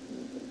except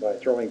by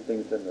throwing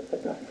things in the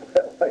pickup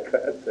file like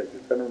that, so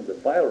you send them to the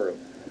file room.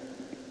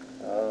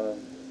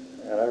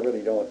 And I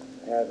really don't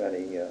have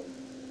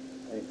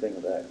anything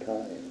of that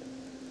kind.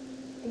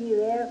 Do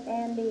you have,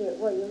 Andy,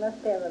 well, you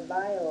must have a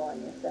bio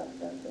on yourself,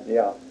 don't you?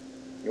 Yeah.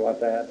 You want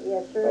that?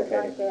 Yeah, sure, Okay.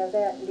 I'd like to have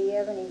that. And do you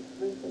have any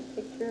recent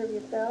picture of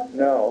yourself?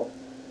 No.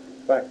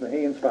 In fact, the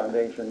Haynes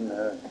Foundation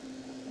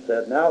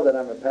said, now that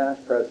I'm a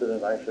past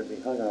president, I should be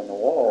hung on the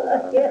wall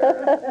down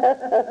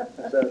there.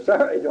 I said, I'm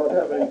sorry, I don't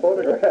have any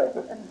photographs.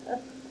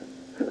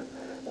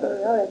 Well,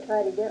 we ought to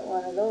try to get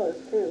one of those,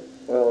 too.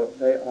 Well,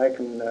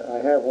 I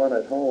have one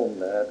at home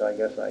that I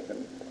guess I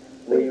can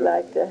We'd leave.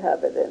 like to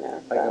have it in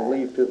our I can file.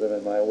 leave to them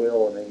in my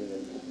will, and maybe you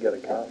can get a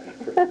copy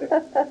for them.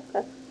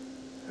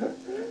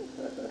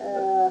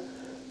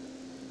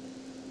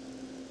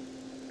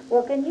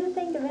 Well, can you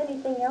think of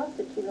anything else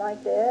that you'd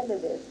like to add to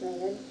this,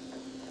 Maynard?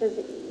 because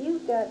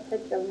you've got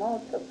such a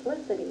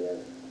multiplicity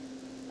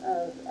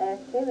of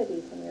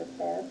activities in your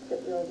past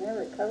that we'll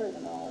never cover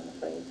them all, I'm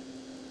afraid.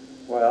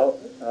 Well,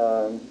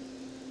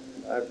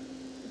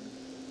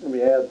 let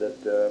me add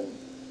that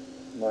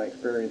my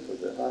experience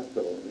with the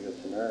hospital at the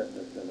Good Samaritan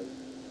has been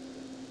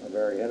a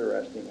very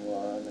interesting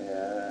one,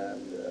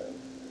 and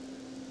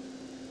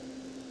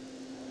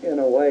in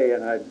a way,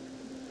 and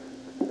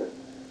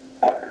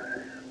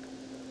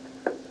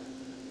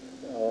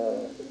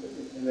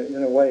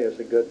in a way, is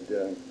a good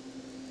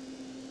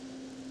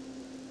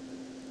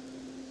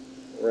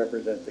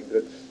represents a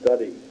good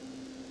study,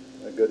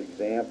 a good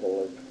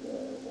example of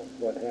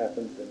what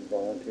happens in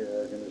volunteer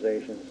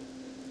organizations.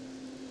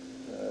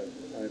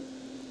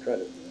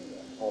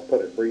 I'll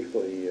put it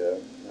briefly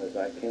as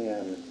I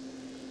can.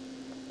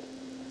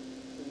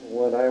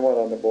 When I went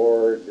on the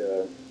board,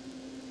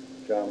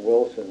 John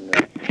Wilson,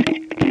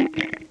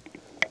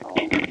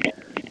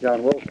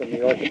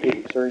 the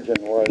orthopedic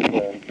surgeon, was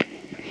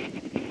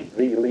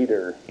the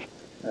leader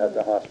at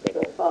the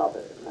hospital. The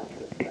father, not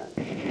the son.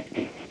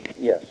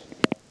 Yes.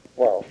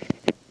 Well,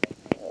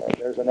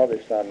 there's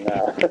another son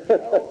now.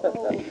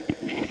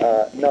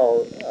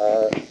 No,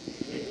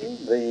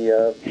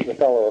 the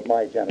fellow of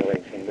my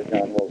generation, the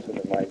John Wilson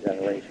of my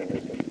generation,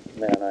 is the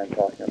man I'm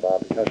talking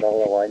about, because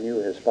although I knew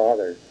his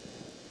father,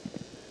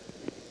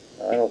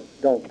 I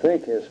don't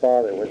think his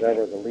father was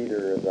ever the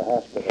leader of the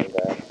hospital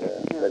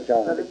that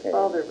John but became. his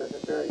father was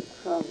a very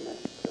prominent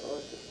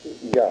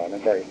orthopedic. Yeah, and a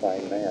very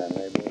fine man.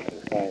 They both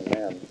were fine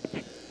men.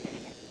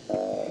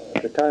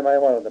 At the time I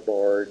went on the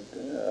board,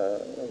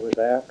 it was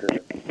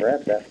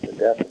perhaps after the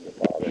death of the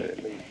father,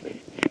 at least.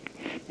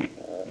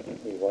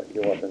 He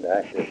wasn't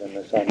active, and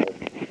the son was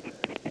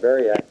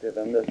very active.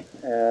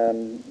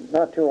 And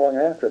not too long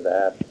after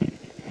that,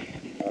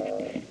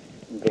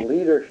 the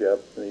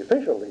leadership, the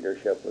official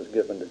leadership, was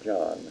given to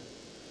John.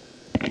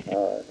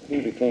 He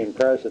became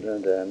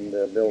president, and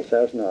Bill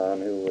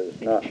Cessnon, who was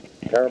not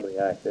terribly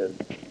active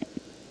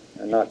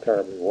and not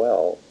terribly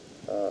well,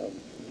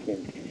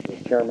 became the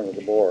chairman of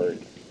the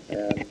board.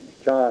 And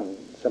John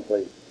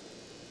simply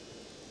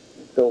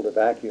filled a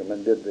vacuum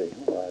and did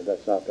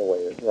that's not the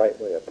right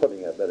way of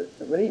putting it, but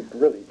he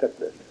really took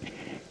the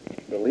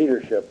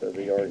leadership of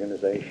the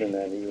organization,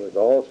 and he was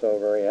also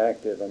very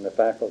active in the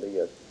faculty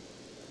at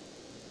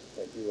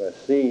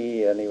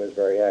USC, and he was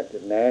very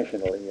active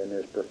nationally in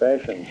his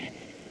profession.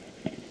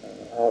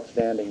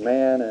 Outstanding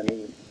man, and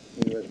he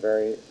was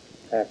very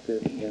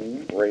active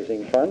in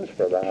raising funds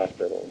for the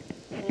hospital.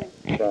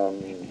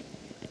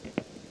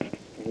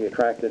 He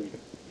attracted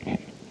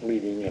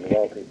leading and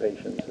wealthy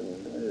patients,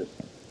 and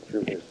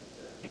through his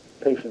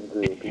patient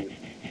group, he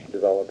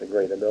developed a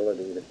great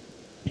ability to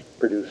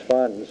produce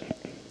funds.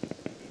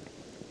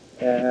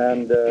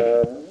 And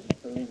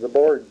the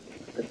board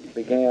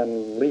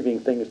began leaving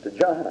things to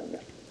John,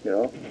 you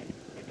know.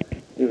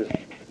 He was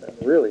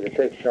really a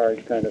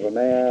take-charge kind of a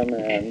man,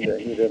 and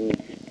he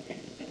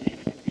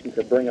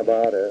could bring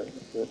about a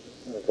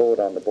vote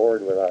on the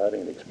board without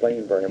having to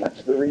explain very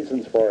much the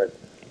reasons for it.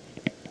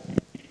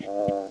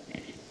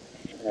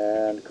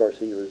 And of course,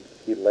 he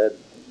led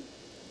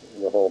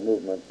the whole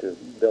movement to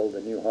build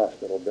a new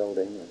hospital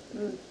building.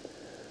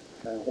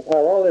 And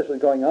while all this was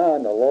going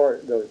on,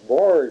 the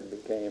board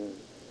became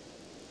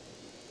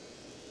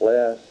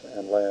less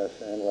and less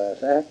and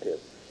less active,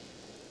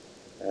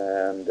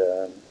 and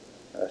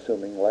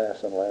assuming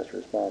less and less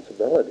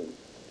responsibility,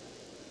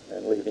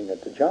 and leaving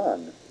it to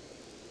John.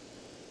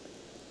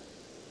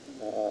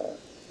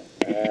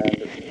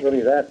 And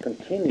really that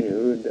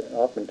continued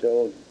up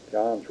until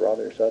John's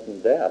rather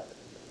sudden death.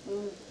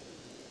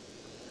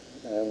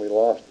 And we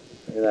lost,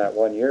 in that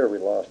 1 year, we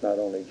lost not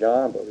only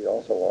John, but we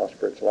also lost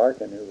Fritz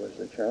Larkin, who was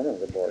the chairman of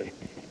the board.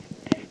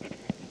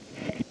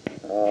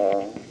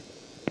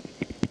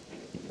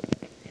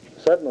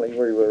 Suddenly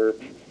we were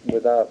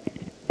without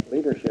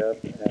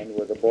leadership and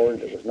with a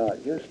board that was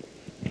not used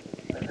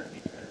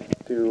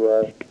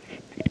to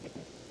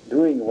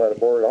doing what a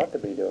board ought to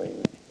be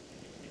doing.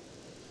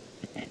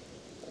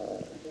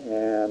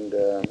 And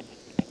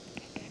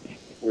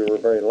we were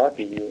very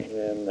lucky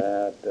in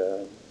that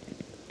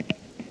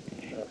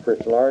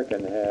Fritz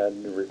Larkin had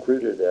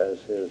recruited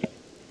as his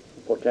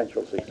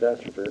potential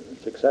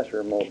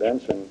successor Mo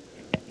Benson,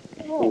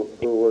 who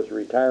was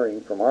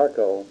retiring from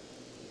ARCO,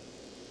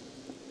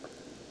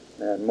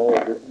 and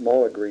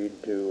Mo agreed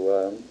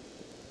to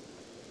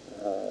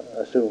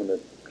assume the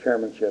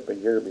chairmanship a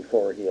year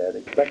before he had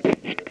expected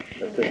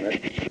to assume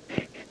it,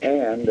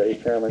 and a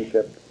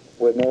chairmanship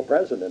with no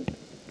president.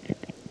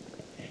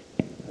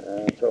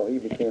 And so he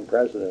became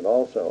president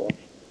also.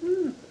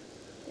 Didn't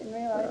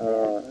realize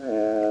that.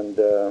 And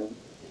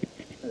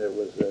it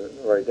was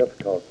very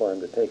difficult for him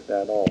to take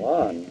that all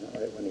on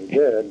when he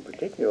did,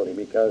 particularly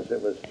because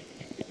it was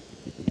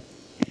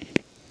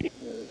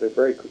a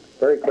very,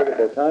 very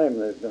critical time.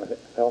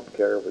 Health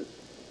care was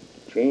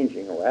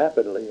changing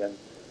rapidly, and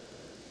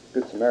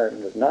Good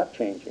Samaritan was not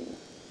changing,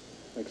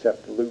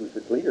 except to lose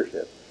its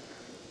leadership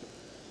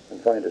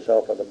and find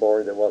itself on a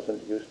board that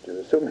wasn't used to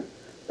assuming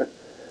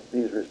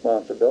these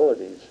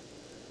responsibilities.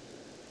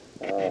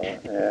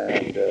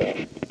 And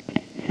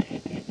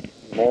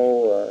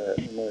Mo,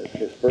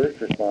 his first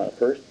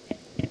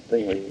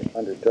thing we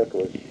undertook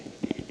was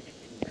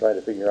try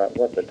to figure out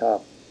what the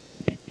top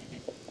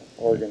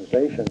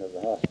organization of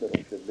the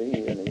hospital should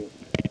be, and he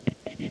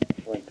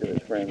went to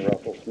his friend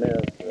Russell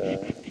Smith,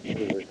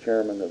 who was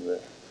chairman of the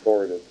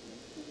board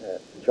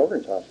at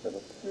Children's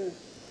Hospital,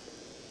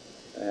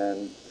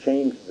 and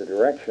changed the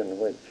direction,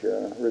 which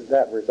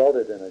that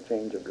resulted in a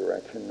change of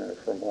direction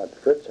from what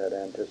Fritz had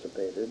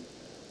anticipated,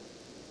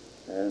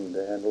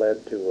 and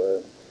led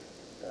to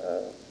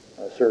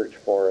a search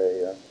for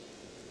a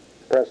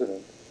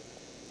president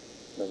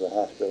of the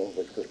hospital,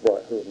 which was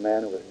a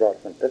man who was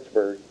brought from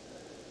Pittsburgh.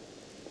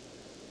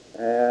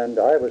 And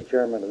I was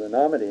chairman of the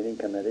nominating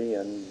committee,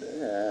 and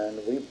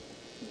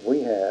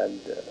we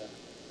had the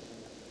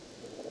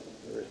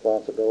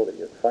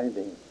responsibility of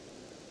finding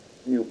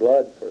new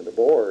blood for the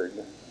board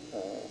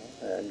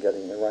and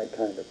getting the right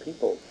kind of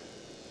people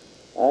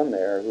on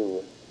there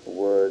who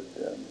would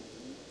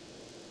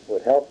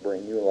help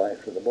bring new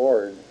life to the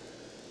board.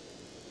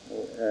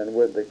 And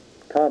with the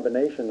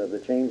combination of the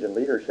change in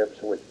leadership,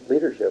 which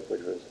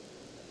was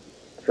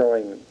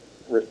throwing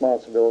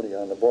responsibility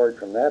on the board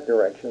from that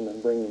direction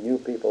and bringing new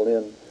people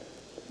in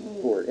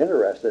who were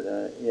interested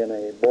in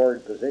a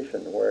board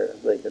position where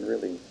they could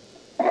really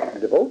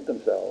devote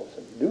themselves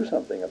and do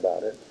something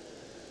about it,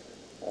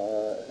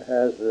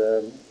 has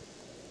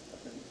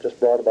just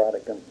brought about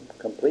a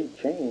complete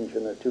change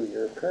in a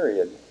 2-year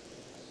period.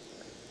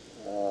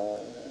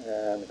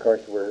 And of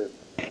course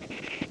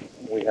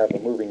we have a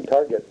moving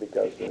target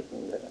because the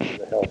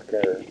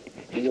healthcare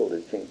field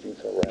is changing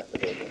so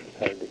rapidly that it's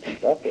hard to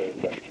keep up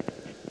with.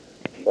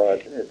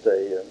 But it's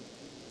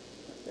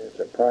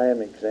a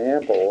prime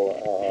example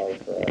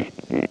of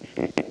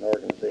an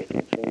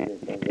organization changing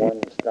from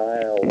one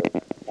style of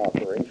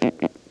operation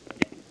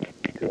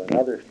to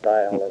another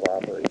style of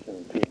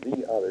operation to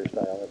the other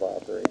style of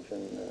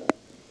operation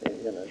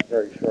in a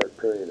very short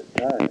period of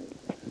time,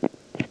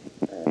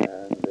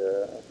 and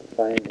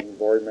finding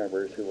board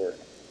members who were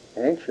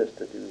anxious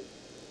to do,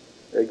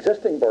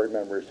 existing board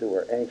members who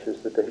were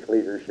anxious to take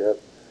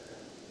leadership,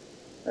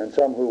 and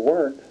some who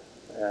weren't,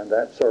 and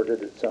that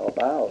sorted itself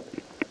out.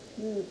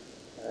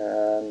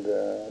 And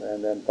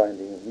then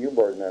finding new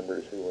board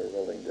members who were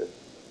willing to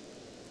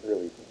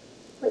really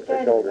put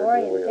their shoulders to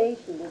the wheel. What kind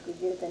of orientation did you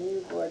give the new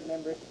board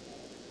members?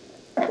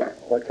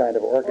 What kind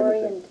of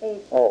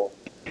orientation? Oh,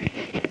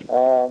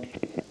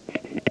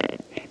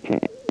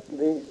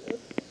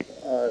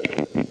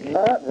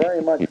 not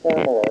very much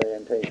formal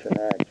orientation,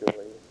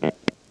 actually.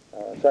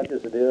 Such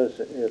as it is,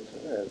 it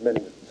has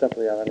been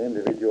simply on an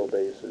individual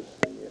basis.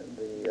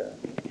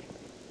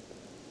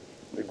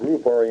 The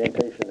group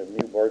orientation of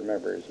new board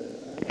members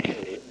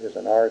is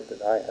an art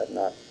that I have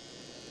not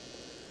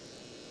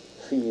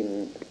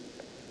seen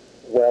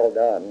well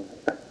done.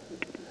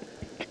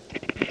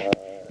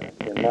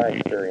 In my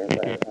experience,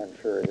 I'm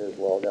sure it is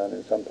well done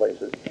in some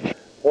places.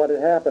 What had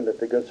happened at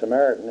the Good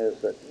Samaritan is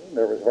that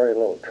there was very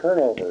little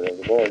turnover of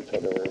the board, so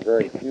there were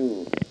very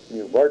few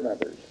new board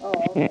members. Oh,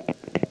 okay.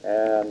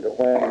 And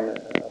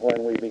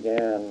when we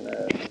began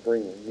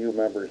bringing new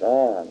members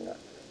on,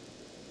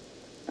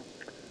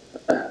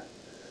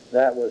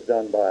 that was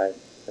done by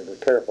a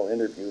careful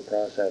interview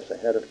process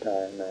ahead of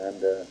time,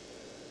 and a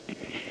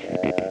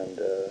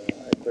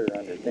clear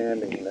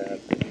understanding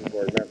that the new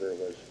board member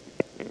was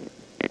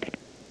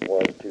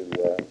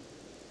to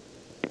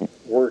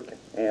work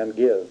and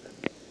give.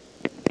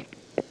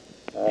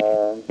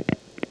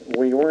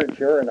 We weren't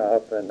sure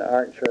enough, and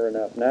aren't sure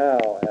enough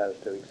now, as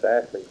to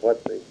exactly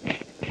what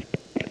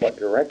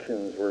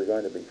directions we're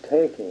going to be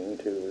taking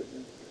to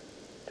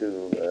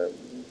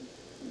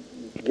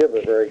give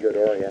a very good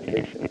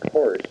orientation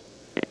course.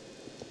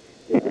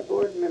 Did the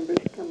board members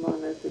come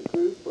on as a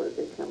group, or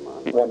they come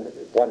on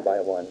one by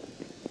one?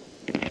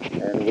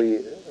 And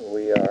we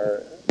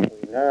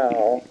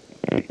now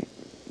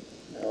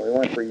we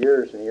went for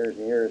years and years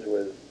and years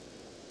with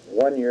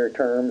 1-year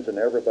terms and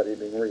everybody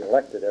being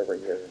reelected every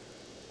year.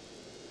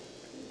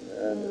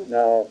 And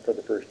now, for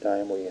the first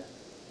time, we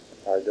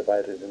are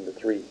divided into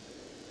 3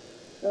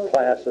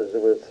 classes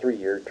with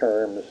 3-year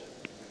terms.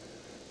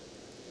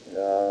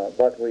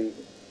 But we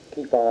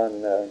keep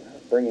on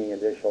bringing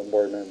additional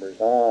board members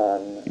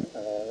on,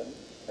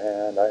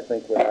 and I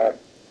think without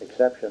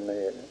exception,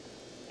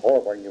 all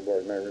of our new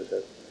board members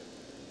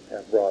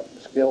have brought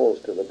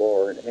skills to the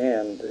board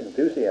and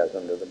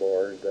enthusiasm to the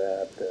board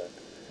that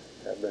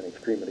have been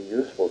extremely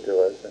useful to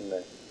us, and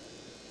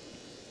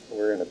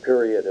we're in a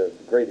period of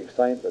great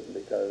excitement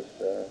because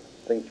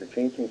things are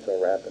changing so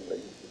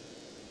rapidly.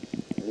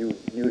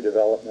 New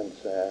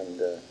developments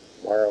and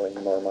borrowing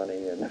more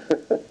money and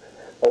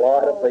a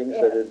lot of things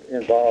that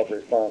involve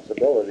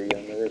responsibility,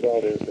 and the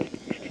result is that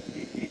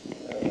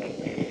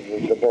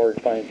the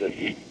board finds it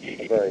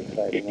a very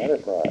exciting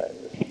enterprise.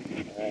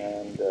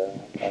 And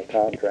I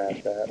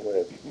contrast that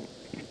with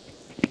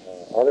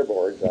other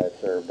boards I've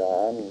served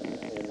on,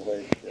 in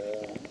which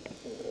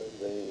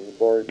the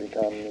board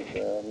becomes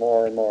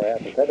more and more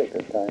apathetic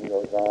as time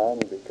goes on,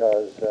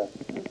 because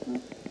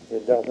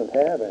it doesn't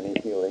have any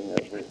feeling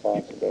of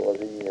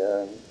responsibility,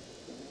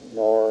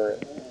 nor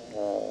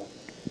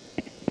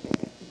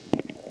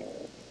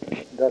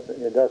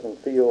it doesn't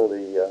feel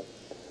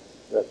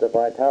that the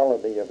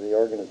vitality of the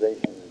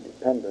organization is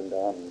dependent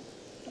on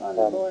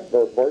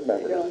those board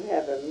members. They don't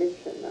have a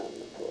mission on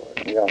the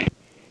board. Yeah.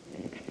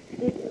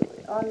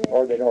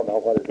 Or they don't know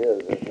what it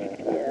is.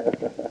 Yeah.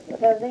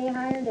 Have they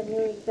hired a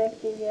new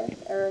executive yet,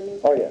 or a new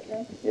Oh,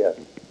 president? yes.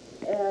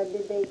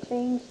 Did they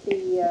change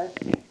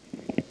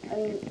I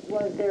mean,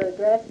 was there a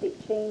drastic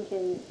change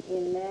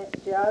in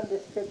that job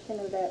description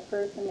of that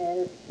person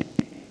as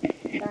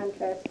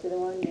contrast to the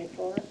one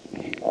before?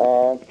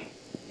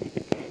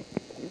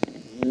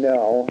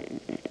 No.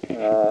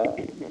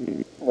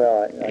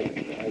 Well,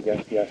 I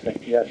guess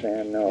yes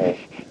and no.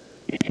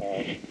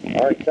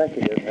 Our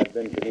executive had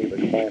been Geneva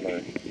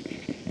Clymer,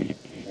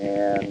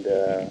 and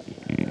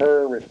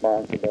her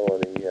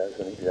responsibility as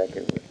an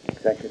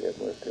executive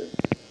was to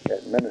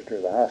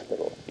administer the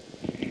hospital.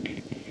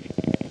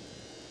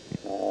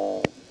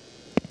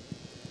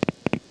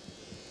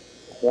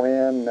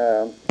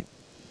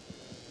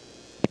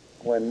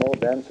 When Mo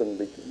Benson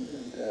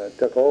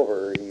took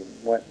over, he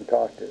went and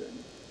talked to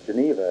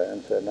Geneva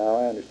and said, "Now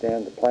I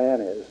understand the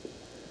plan is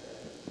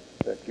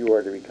that you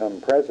are to become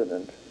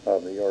president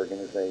of the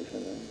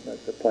organization." And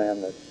that's a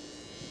plan that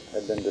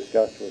had been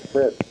discussed with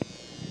Fritz.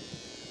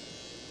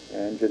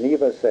 And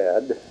Geneva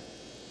said,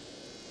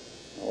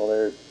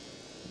 well,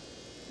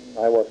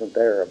 I wasn't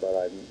there, but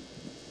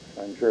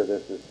I'm sure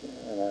this is,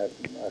 and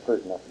I've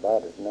heard enough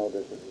about it to know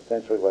this is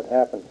essentially what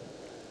happened.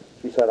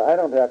 She said, "I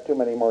don't have too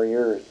many more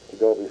years to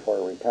go before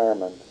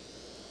retirement."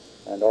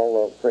 And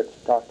although Fritz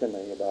talked to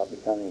me about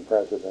becoming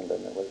president,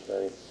 and it was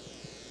very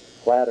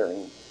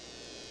flattering,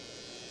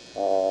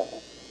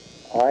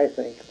 I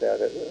think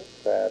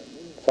that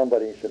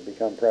somebody should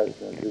become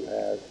president who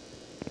has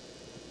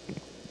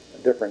a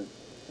different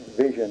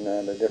vision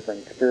and a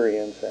different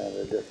experience and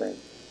a different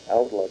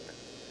outlook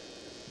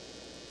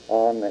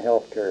on the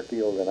healthcare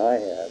field than I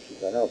have. She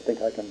said, "I don't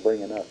think I can bring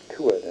enough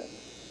to it."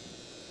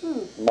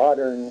 And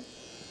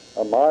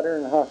a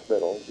modern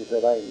hospital, she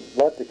said, "I'd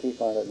love to keep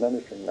on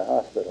administering the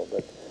hospital,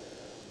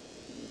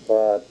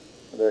 but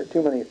there are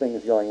too many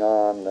things going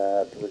on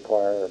that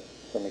require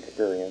some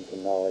experience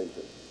and knowledge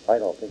that I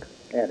don't think,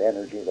 and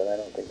energy that I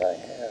don't think I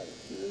have."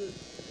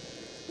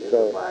 She's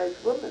a wise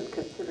woman,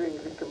 considering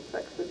the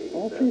complexities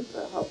of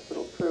the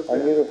hospital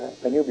program.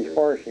 I knew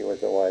before she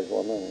was a wise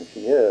woman, and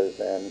she is,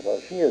 and so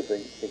she is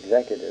the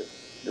executive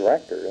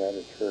director, that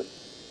is her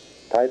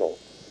title.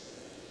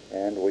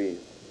 And we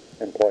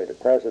employed a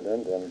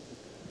president and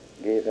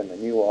gave him a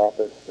new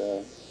office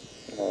a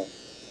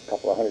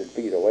couple of 100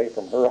 feet away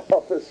from her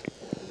office,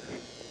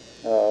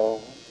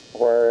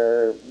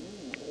 where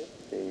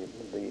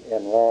the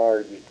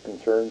enlarged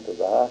concerns of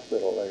the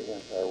hospital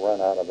are run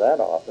out of that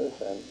office,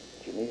 and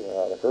Geneva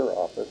out of her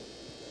office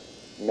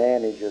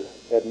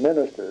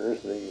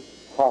administers the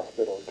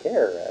hospital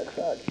care as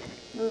such.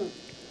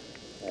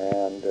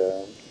 And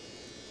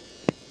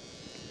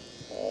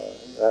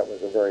that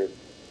was a very,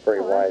 very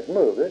wise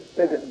move.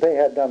 They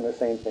had done the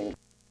same thing.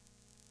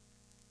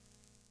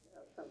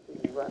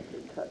 Something you want to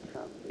touch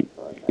on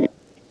before that?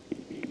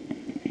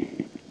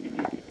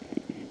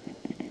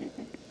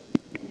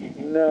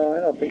 No, I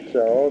don't think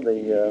so.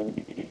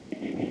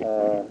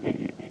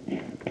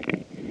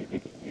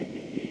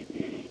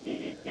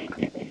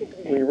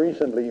 We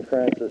recently,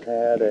 Francis,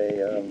 had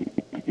a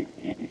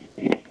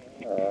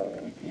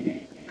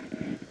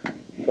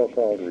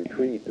so-called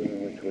retreat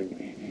in which we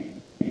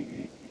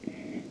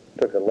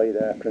took a late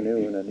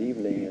afternoon and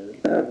evening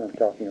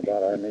talking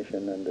about our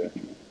mission, and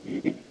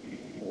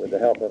with the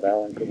help of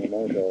Alan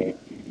Kumamoto,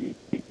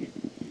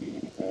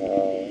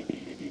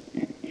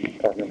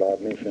 talking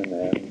about mission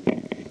and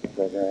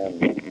program,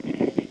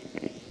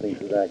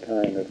 things of that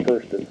kind. At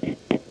first of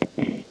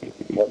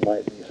what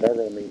might be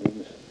several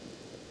meetings.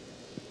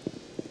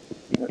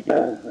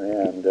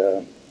 And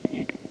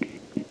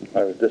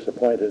I was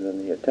disappointed in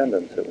the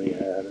attendance that we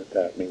had at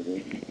that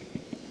meeting.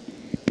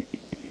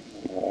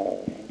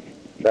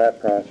 That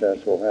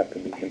process will have to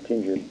be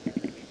continued.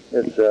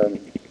 It's,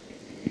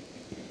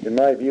 in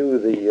my view,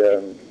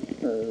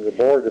 the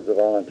board of the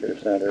Volunteer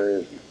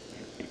Center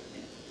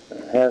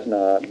has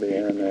not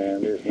been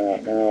and is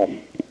not now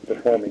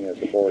performing as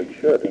the board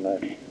should, and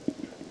I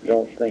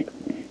don't think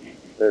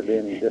there'd be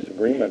any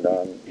disagreement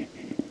on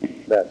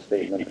that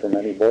statement from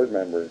any board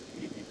member,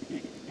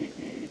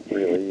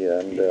 really.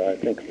 And I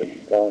think the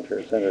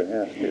Volunteer Center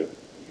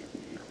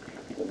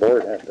the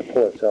board has to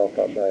pull itself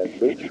up by its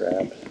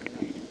bootstraps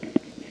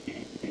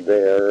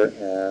there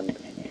and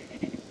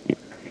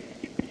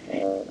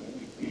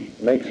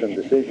make some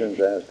decisions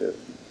as to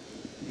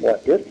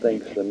what it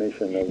thinks the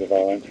mission of the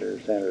Volunteer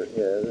Center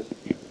is,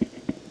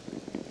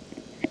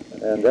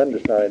 and then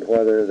decide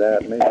whether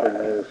that mission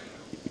is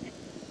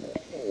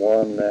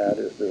one that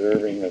is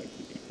deserving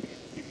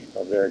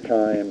of their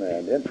time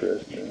and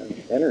interest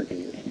and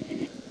energies.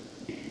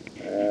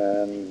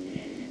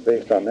 And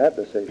based on that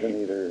decision,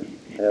 either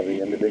have the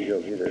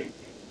individuals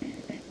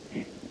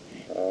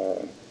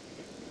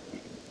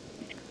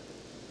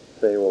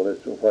say, well,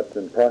 what's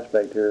in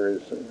prospect here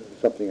is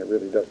something that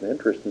really doesn't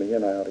interest me,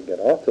 and I ought to get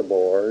off the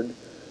board,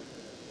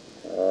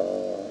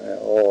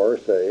 or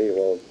say,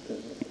 well,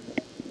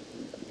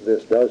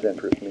 this does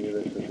interest me,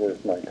 this is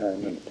worth my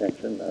time and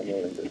attention, I'm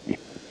willing to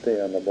stay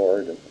on the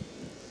board and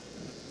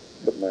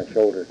put my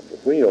shoulder to the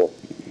wheel.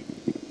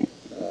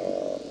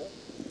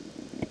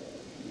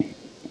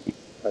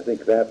 I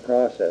think that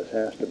process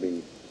has to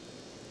be,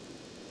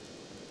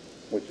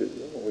 which is,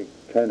 we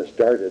kind of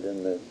started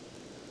in the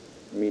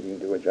meeting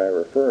to which I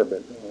refer,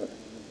 but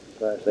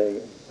as I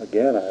say,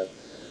 again, I'm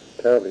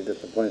terribly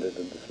disappointed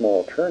in the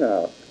small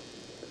turnout.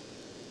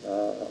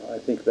 I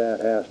think that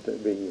has to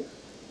be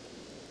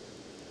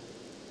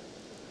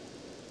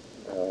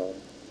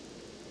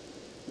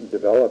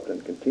developed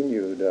and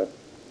continued to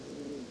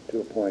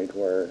a point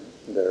where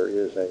there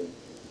is a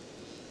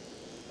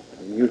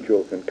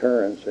mutual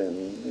concurrence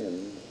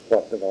in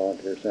what the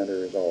Volunteer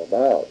Center is all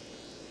about.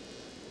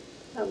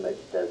 How much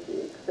does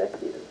the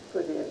executive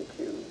put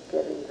into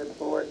getting the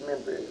board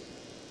members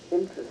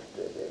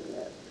interested in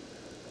this?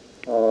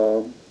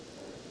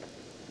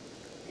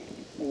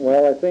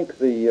 Well, I think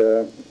the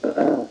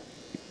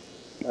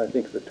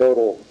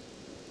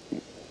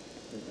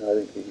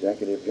the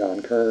executive,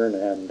 John Kern,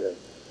 and the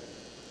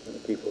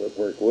people that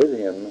work with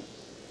him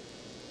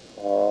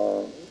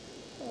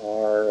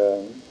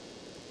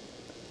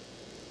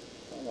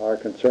are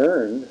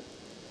concerned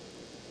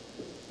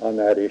on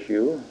that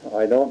issue.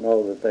 I don't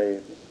know that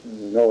they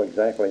know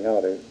exactly how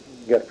to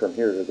get from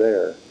here to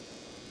there.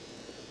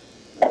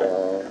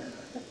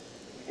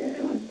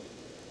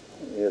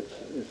 It's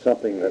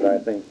something that I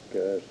think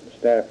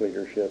staff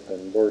leadership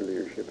and board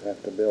leadership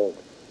have to build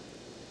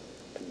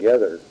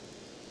together.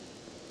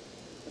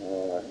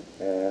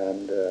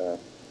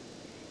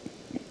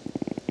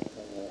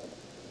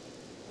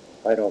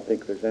 I don't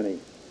think there's any,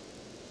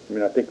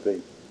 I think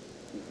the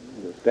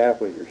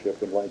staff leadership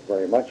would like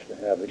very much to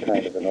have the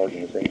kind of an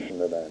organization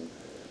that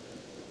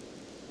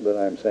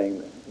I'm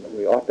saying that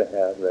we ought to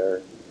have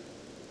there,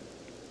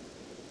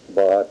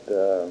 but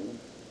I'm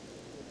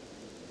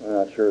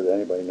not sure that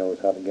anybody knows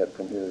how to get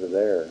from here to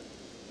there.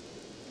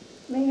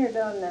 Maynard,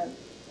 on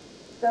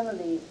some of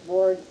these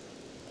boards,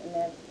 and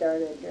that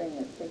started during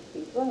the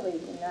 60s, well,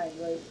 even I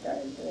really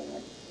started doing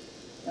it,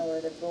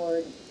 where the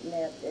board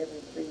met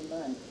every 3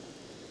 months.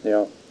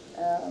 Yeah.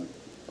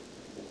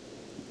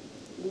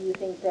 Do you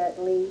think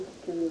that leads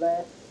to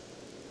less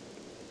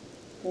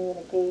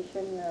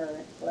communication or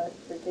less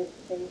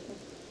participation?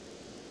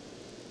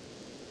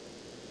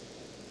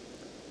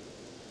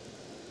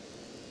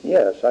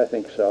 Yes, I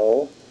think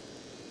so.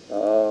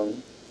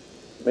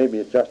 Maybe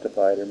it's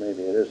justified or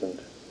maybe it isn't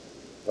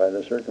by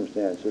the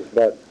circumstances,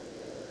 but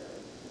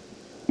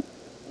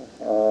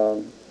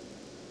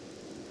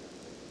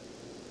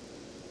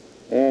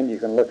and you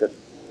can look at,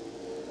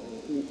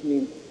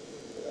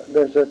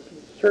 there's a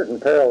certain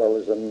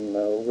parallelism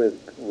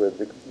with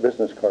the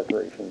business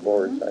corporation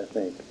boards, mm-hmm. I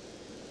think.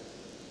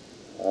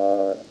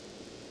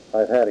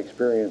 I've had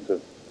experience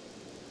of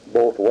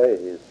both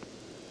ways.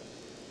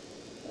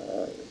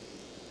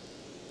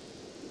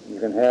 You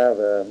can have,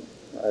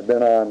 I've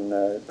been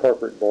on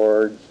corporate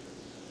boards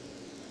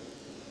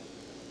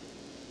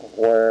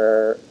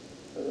where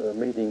the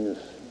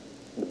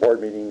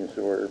board meetings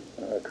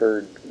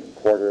occurred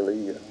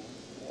quarterly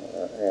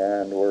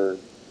and were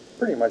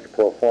pretty much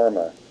pro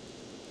forma,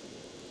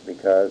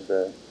 because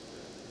a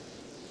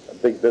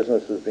big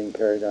business was being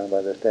carried on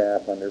by the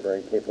staff under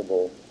very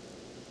capable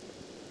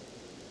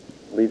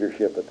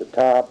leadership at the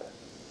top,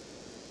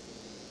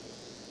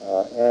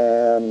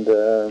 and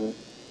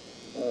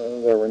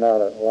there were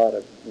not a lot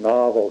of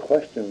novel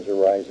questions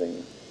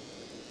arising.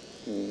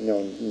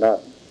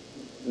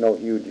 No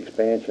huge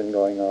expansion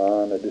going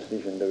on, a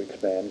decision to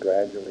expand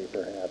gradually,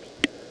 perhaps,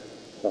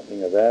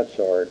 something of that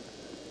sort.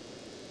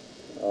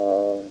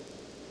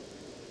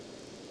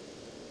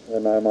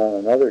 And I am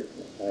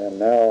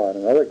now on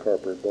another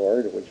corporate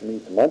board which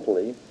meets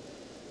monthly,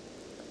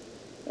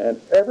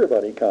 and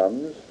everybody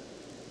comes,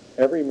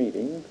 every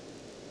meeting,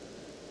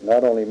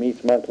 not only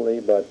meets monthly,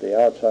 but the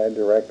outside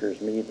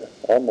directors meet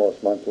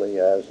almost monthly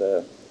as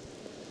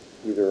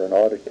either an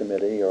audit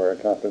committee or a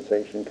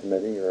compensation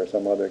committee or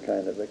some other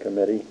kind of a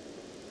committee,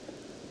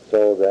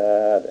 so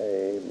that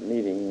a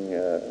meeting,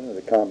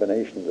 the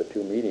combination of the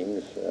two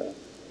meetings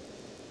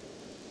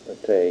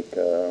would take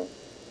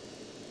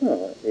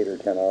 8 or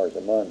 10 hours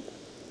a month.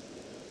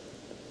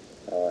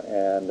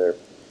 And they're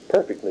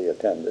perfectly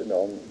attended.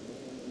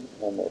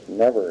 Almost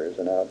never is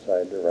an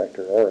outside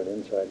director or an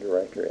inside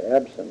director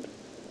absent.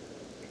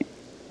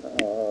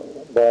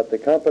 But the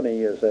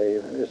company is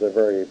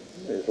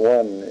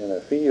one in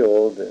a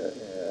field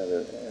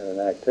and an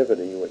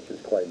activity which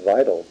is quite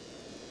vital,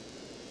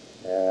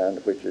 and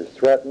which is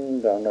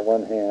threatened on the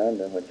one hand,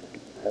 and which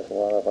has a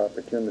lot of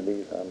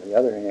opportunities on the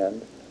other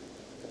hand.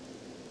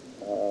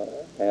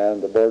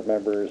 And the board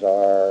members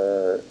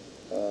are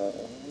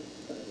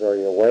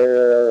very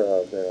aware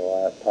of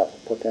their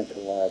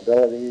potential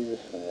liabilities,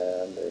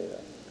 and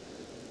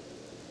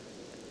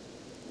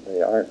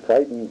they aren't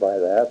frightened by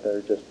that.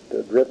 They're just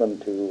driven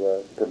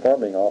to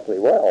performing awfully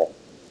well.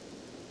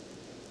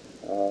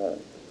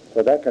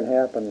 So that can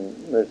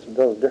happen. There's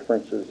those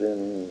differences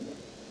in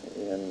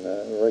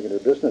a regular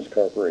business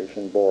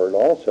corporation board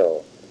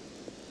also.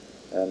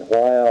 And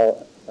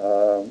while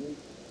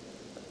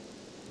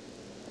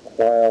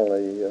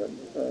the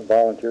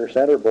volunteer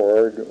center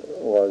board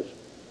was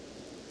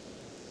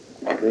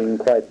being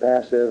quite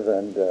passive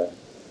and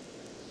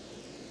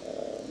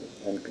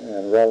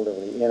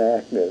relatively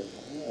inactive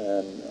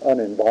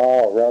and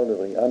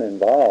relatively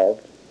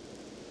uninvolved,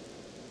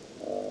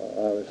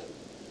 I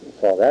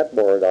saw that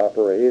board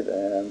operate,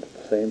 and at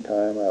the same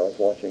time I was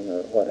watching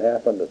what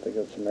happened at the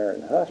Good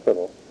Samaritan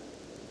Hospital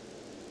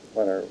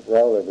when a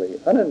relatively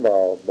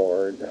uninvolved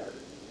board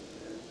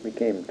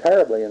became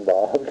terribly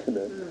involved in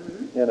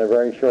a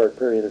very short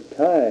period of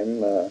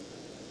time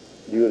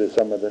due to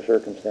some of the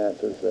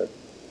circumstances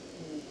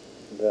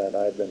that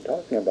I've been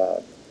talking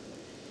about.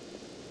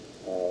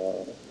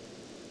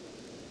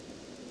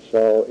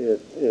 So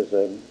it is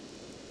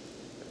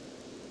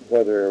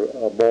whether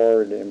a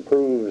board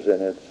improves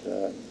in its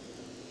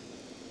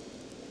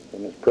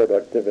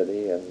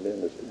productivity and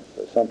in its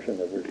assumption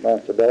of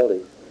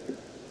responsibility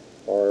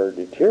or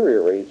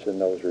deteriorates in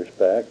those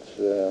respects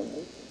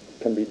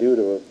can be due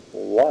to a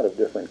lot of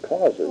different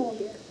causes. Oh,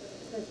 yes.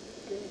 That's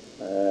good.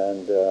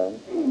 And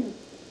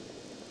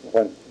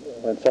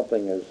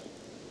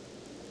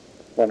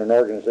when an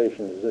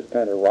organization is just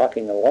kind of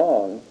rocking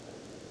along,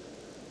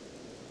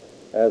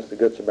 as the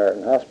Good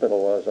Samaritan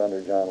Hospital was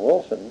under John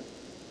Wilson,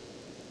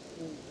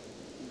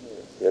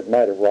 it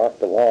might have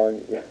rocked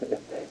along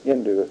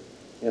into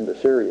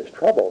serious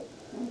trouble.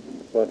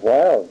 But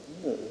while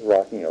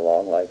rocking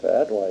along like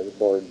that, why the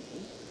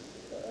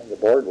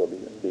board will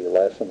be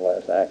less and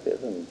less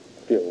active and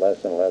feel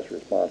less and less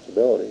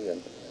responsibility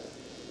and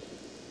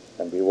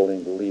be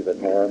willing to leave it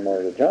more and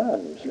more to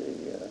John, you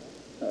see.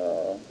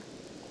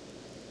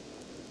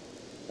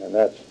 And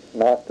that's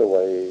not the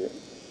way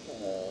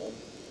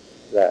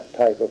that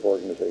type of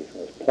organization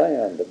was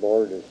planned. The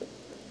board is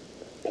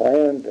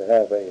planned to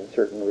have a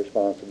certain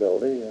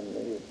responsibility, and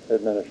the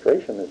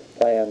administration is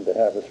planned to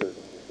have a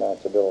certain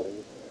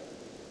responsibility.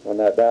 When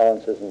that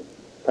balance isn't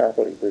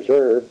properly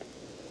preserved,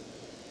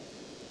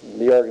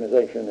 the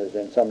organization is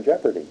in some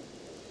jeopardy.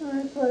 Well,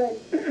 that's what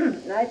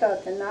I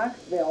thought the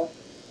Knoxville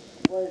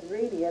was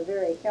really a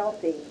very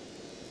healthy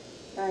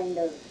kind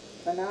of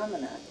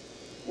phenomena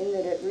in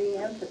that it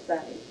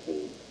re-emphasized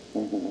the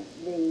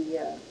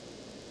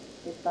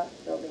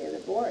responsibility of the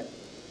board.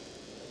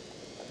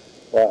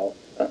 Well,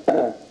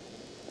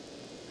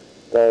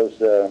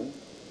 there's a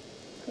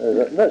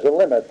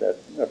limit that,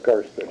 of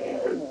course,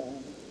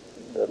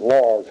 that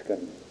laws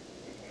can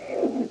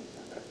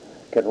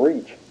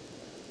reach.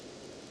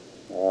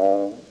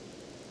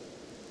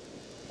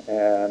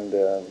 And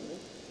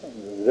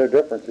the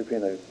difference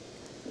between a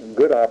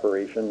good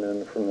operation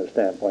and from the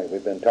standpoint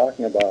we've been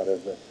talking about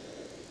of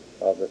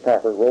the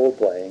proper role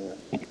playing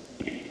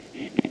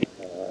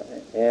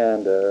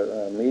and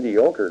a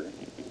mediocre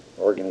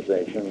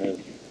organization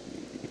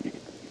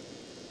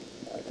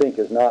I think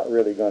is not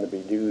really going to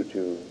be due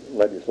to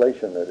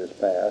legislation that is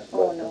passed,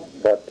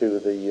 but to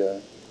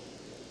the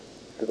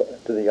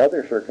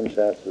other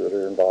circumstances that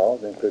are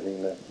involved,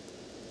 including the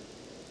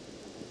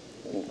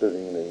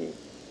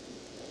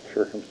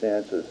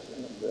circumstances,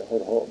 the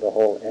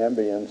whole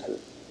ambience,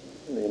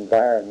 the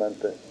environment,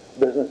 the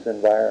business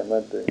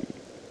environment, the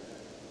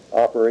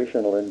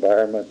operational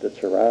environment that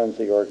surrounds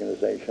the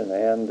organization,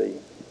 and the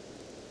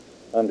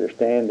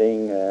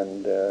understanding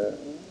and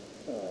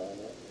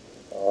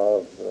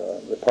of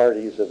the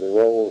parties of the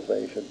roles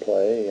they should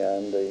play,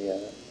 and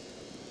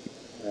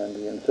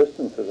the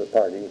insistence of the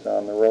parties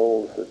on the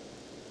roles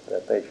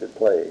that they should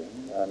play,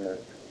 on their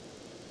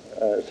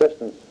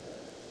assistance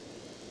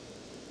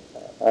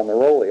on the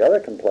role the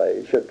other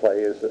should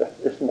play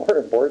is more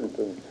important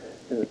than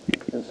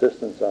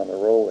insistence on the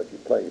role that you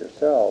play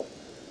yourself.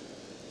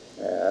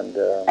 And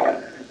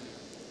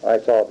I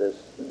saw this,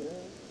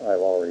 I've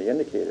already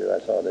indicated, I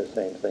saw this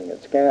same thing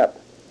at SCAP.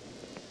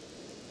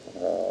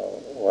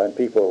 When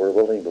people were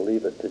willing to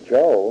leave it to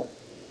Joe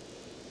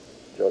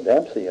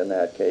Dempsey in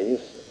that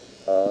case,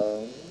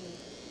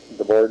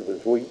 the board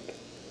was weak,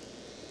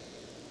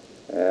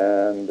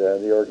 and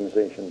the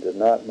organization did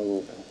not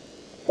move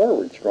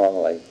forward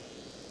strongly,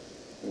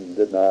 and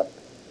did not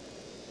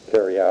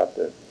carry out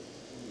the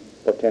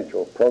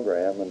potential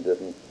program, and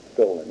didn't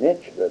fill the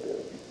niche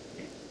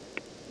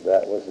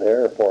that was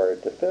there for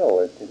it to fill.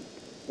 It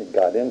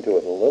got into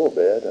it a little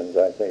bit, and as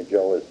I say,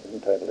 Joe is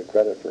entitled to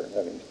credit for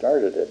having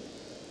started it,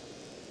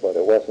 but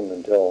it wasn't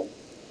until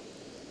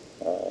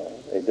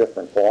a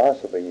different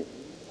philosophy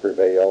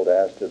prevailed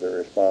as to the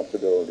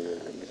responsibility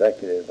of the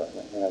executive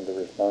and the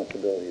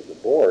responsibility of the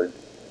board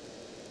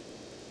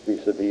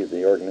vis-a-vis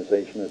the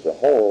organization as a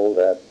whole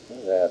that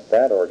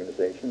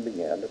organization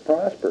began to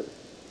prosper,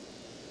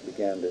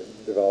 began to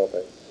develop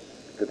a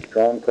good,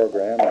 strong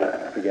program,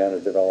 began to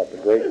develop a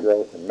great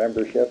growth in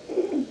membership,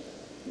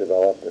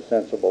 developed a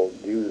sensible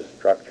dues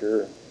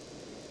structure,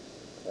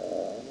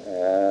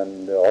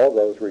 and all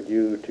those were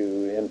due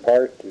to, in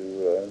part, to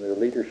the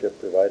leadership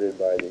provided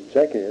by the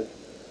executive.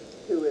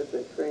 Who is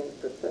a trained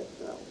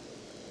professional.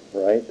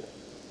 Right,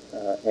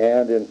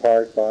 and in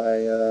part by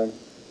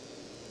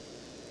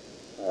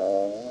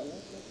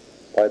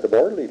the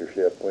board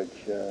leadership, which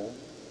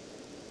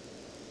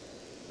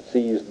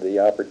seized the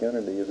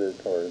opportunity that,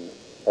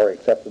 or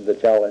accepted the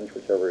challenge,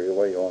 whichever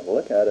way you want to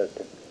look at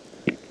it,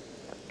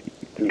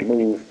 to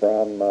move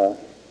from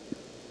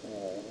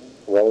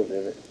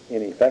relative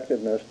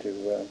ineffectiveness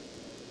to a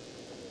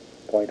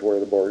point where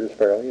the board is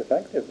fairly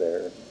effective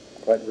there,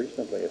 quite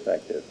reasonably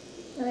effective.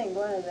 I think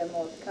one of the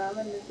most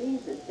common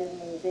diseases in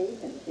these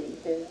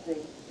agencies is the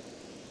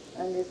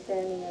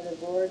understanding of the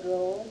board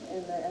role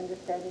and the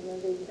understanding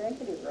of the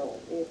executive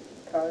role. It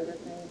causes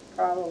me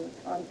problems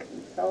on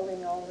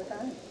consulting all the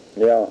time.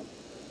 Yeah,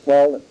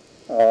 well,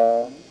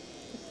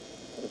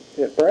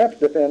 it perhaps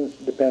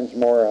depends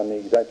more on the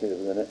executive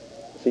than it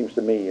seems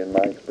to me, in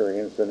my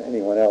experience, than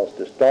anyone else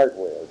to start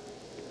with,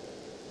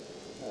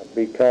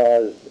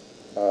 because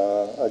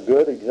a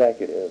good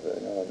executive,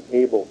 an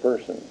able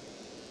person,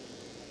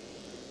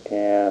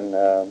 can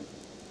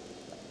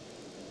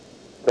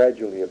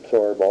gradually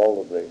absorb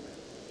all of the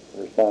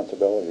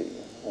responsibility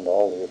and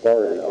all the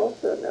authority. It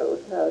also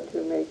knows how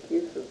to make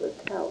use of the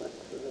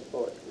talents of the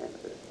board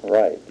members.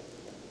 Right.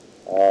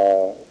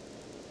 Well,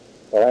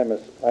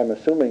 I'm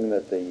assuming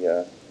that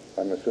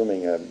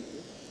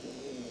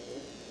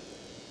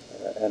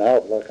an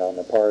outlook on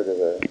the part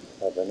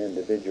of an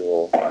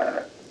individual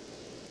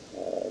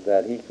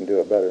that he can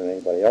do it better than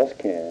anybody else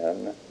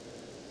can.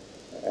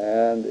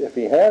 And if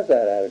he has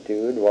that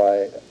attitude,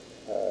 why,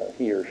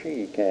 he or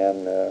she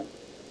can,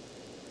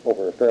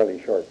 over a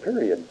fairly short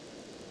period,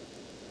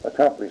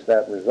 accomplish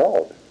that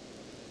result.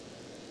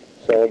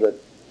 So that,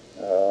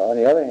 on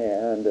the other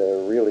hand,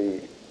 a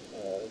really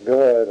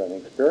good and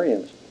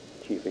experienced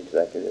chief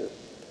executive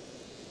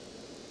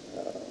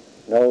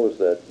knows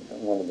that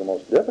one of the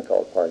most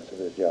difficult parts of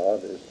his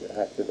job is to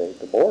activate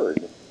the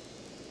board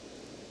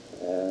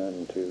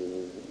and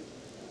to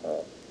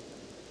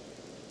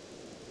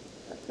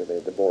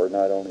activate the board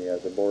not only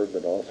as a board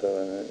but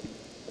also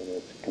in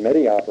its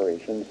committee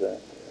operations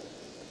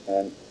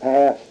and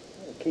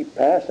keep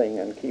passing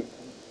and keep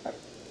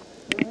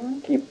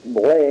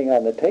laying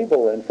on the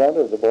table in front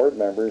of the board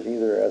members,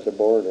 either as a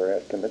board or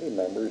as committee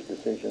members,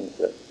 decisions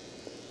that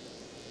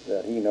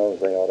he knows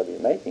they ought to be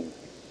making,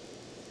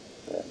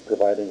 and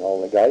providing all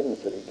the guidance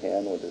that he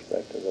can with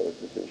respect to those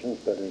decisions,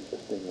 but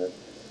insisting that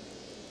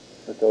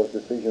those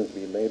decisions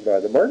be made by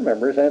the board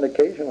members, and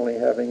occasionally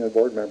having the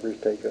board members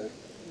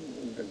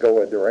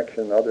go a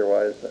direction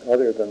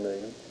other than the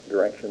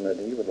direction that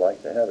he would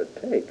like to have it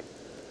take.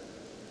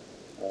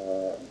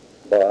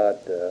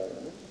 But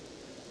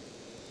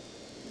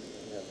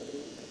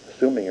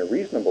assuming a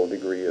reasonable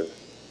degree of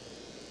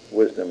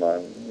wisdom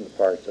on the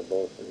parts of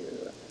both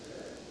the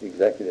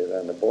executive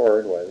and the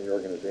board, why the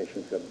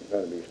organization's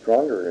going to be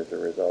stronger as a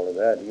result of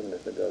that, even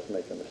if it does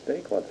make a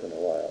mistake once in a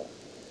while.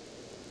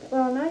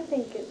 Well, and I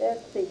think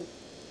that's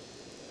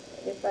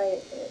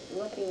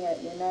looking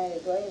at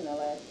United Way in the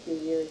last few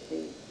years,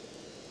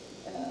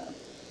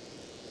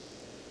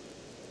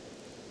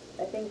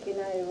 I think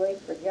United Way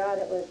forgot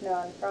it was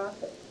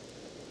non-profit.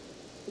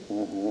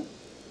 Mm-hmm.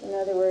 In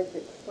other words,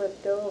 it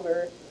slipped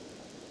over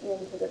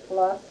into the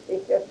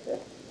philosophy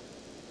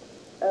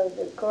of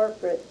the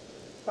corporate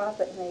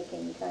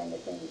profit-making kind of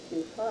thing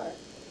too far.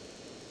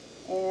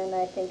 And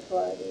I think a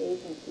lot of the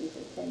agencies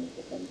have tended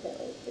to think that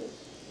way too.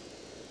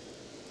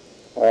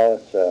 Well,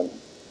 it's,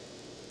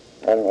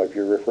 I don't know if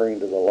you're referring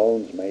to the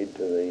loans made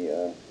to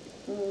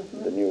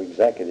the new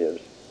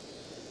executives.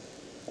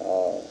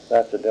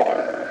 That's a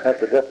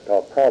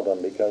difficult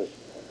problem because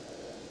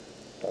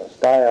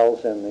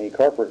styles in the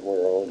corporate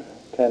world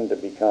tend to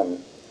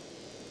become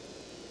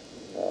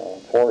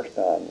forced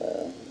on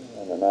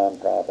the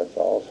nonprofits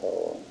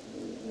also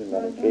in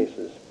many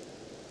cases.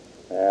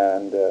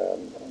 And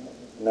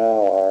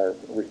now our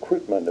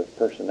recruitment of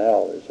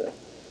personnel is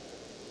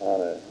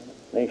on a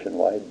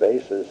nationwide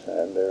basis,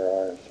 and there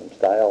are some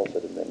styles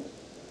that have been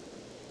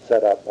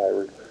set up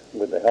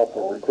with the help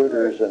of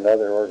recruiters and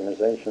other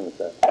organizations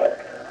that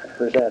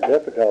present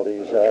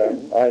difficulties.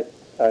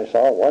 I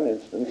saw one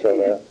instance of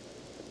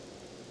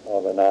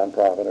a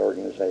nonprofit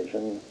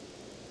organization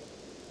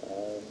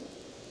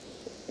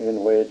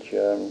in which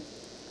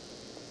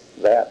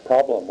that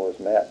problem was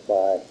met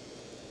by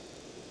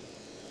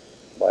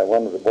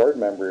one of the board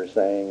members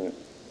saying,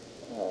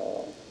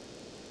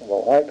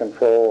 well, I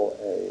control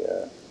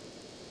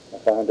a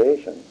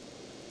foundation,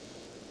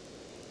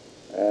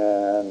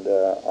 and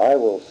I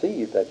will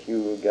see that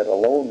you get a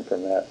loan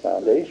from that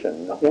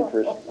foundation,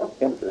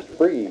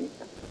 interest-free,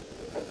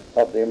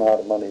 of the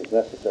amount of money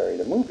necessary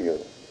to move you.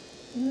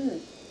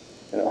 You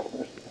know.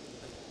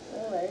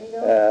 Well, there you go.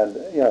 And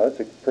it's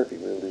a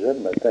perfectly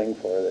legitimate thing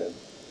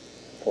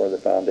for the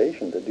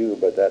foundation to do,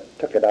 but that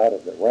took it out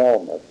of the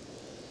realm of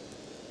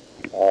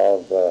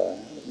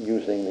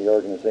using the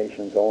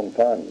organization's own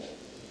funds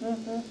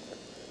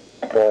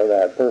for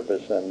that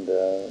purpose, and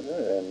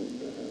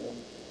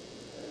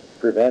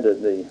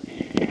prevented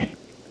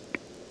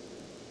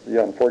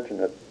the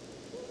unfortunate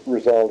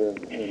result in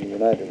the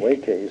United Way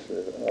case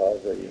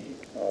of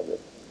the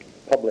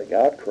public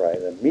outcry,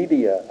 the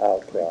media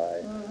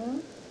outcry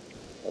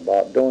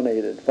about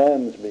donated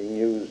funds being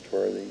used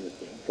for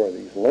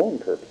these loan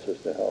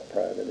purposes to help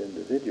private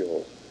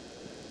individuals.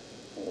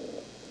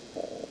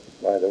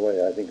 By the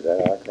way, I think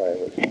that outcry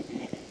was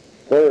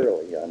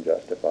thoroughly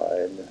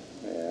unjustified,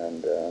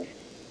 and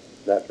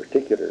that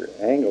particular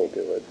angle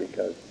to it,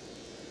 because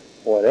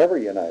whatever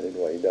United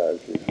Way does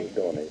is with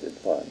donated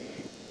funds.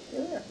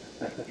 Sure.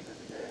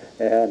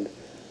 And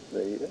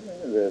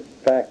the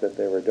fact that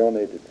they were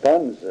donated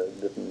funds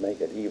didn't make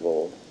it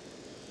evil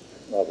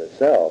of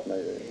itself.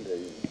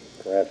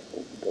 Perhaps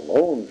the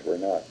loans were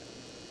not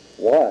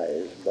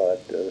wise,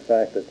 but the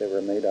fact that they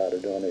were made out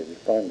of donated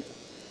funds,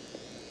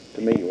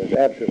 to me, was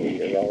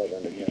absolutely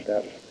irrelevant, and yet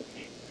that was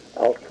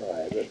the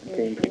outcry that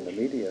came from the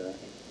media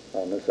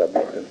on the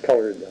subject and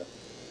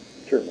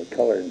certainly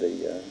colored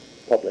the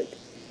public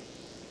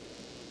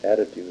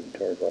attitude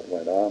toward what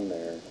went on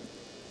there.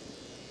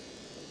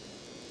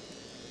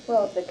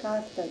 Well, it's a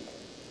constant,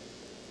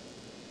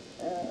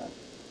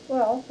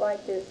 well,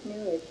 like this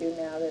new issue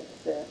now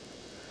that's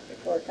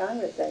before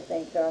Congress, I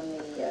think, on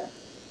the,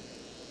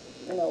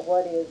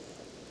 what is,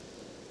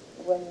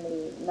 when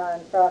the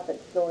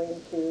nonprofits go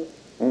into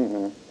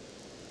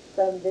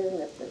some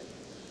businesses,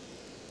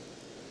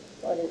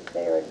 what is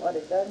fair and what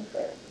is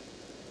unfair.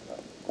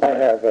 I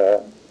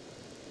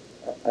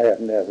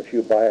happen to have a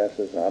few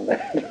biases on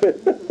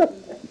that.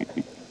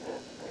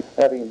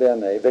 Having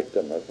been a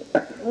victim of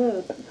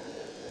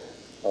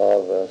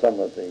some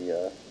of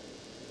the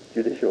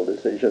judicial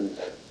decisions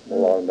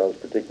along those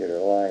particular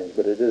lines,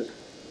 but it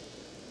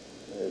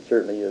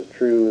certainly is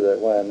true that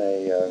when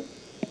a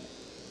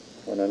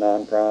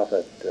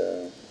nonprofit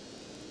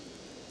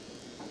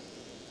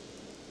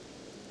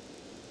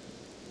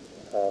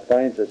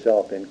finds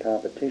itself in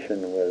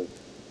competition with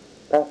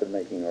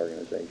profit-making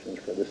organizations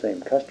for the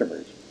same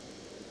customers,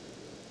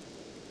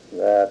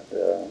 that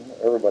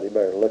everybody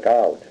better look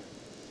out.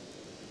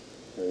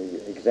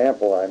 The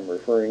example I'm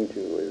referring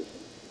to is,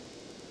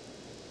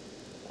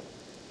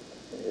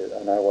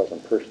 and I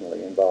wasn't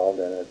personally involved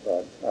in it,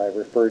 but I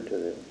referred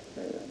to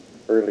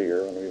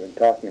earlier when we've been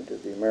talking to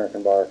the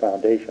American Bar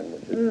Foundation,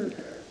 which is a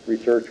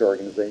research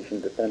organization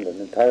dependent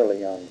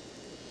entirely on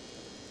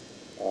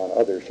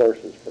other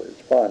sources for its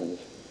funds.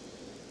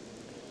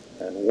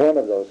 And one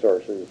of those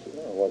sources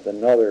was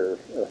another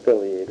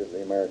affiliate of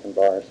the American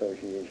Bar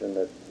Association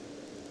that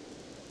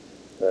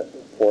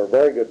for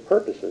very good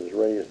purposes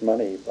raised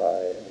money by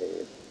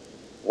a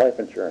life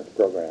insurance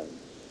program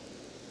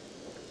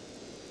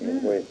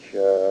in which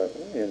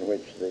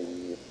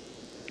the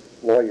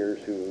lawyers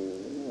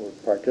who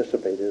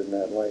participated in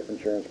that life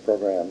insurance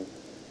program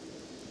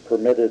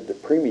permitted the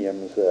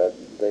premiums that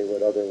they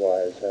would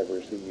otherwise have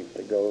received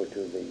to go to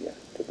the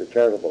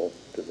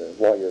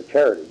lawyer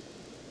charity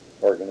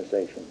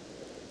organization.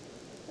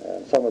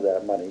 And some of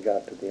that money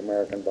got to the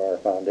American Bar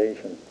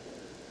Foundation.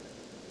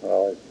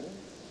 Well,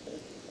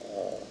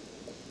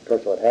 of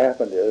course, what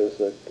happened is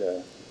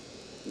that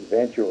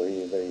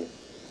eventually the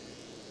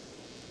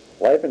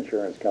life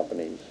insurance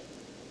companies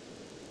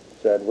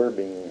said, we're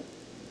being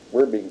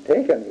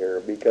taken here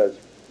because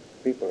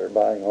people are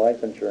buying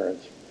life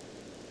insurance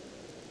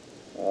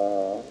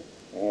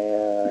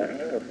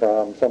and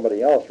from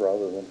somebody else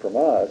rather than from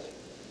us,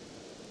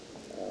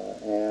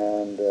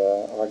 and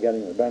are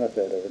getting the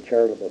benefit of a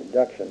charitable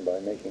deduction by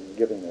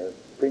giving their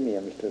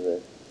premiums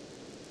to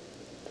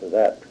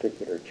that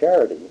particular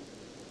charity,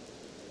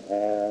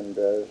 and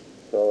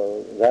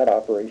so that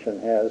operation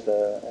has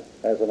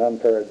an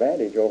unfair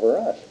advantage over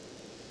us.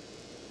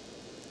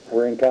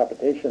 We're in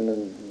competition,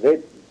 and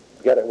they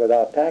get it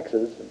without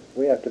taxes, and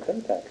we have to pay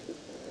taxes.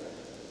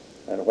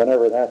 And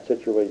whenever that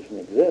situation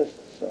exists,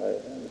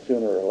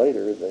 sooner or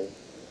later,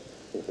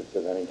 if it's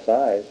of any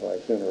size, why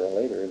sooner or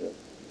later,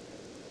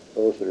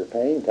 those that are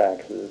paying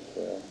taxes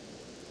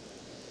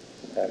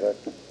have a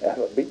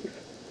beef.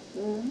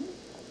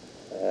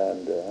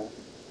 And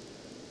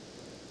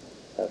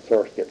that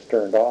source gets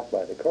turned off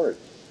by the courts.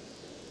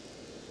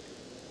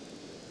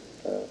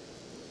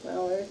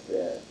 Well,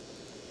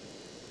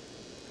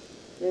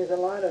 there's a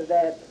lot of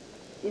that,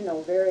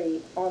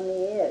 very on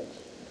the edge.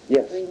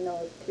 Yes. Between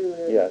those two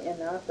Yes.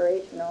 in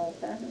operation all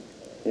the time.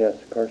 Yes,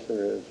 of course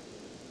there is.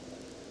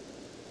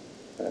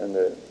 And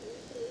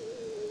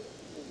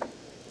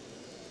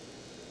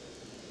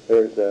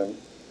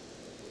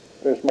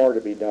there's more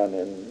to be done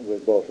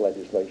with both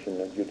legislation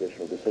and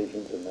judicial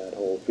decisions in that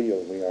whole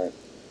field. We aren't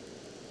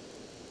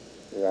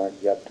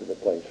yet to the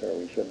place where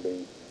we should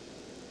be.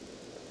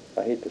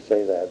 I hate to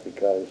say that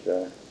because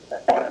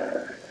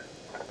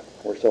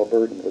we're so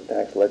burdened with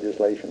tax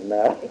legislation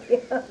now.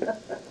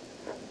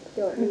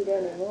 Don't need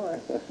any more.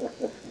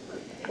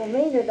 Well,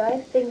 Maynard,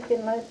 I think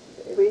unless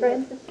We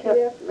Francis,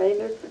 kept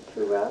Maynard for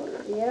 2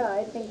 hours. yeah,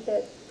 I think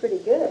that's pretty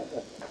good.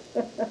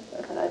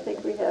 And I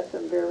think we have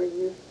some very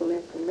useful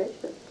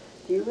information.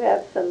 Do you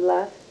have some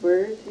last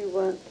words you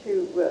want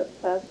to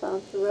pass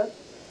on to us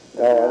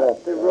No, I about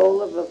don't. the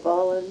role of a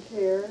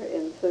volunteer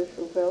in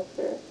social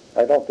welfare?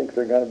 I don't think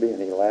there are going to be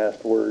any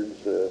last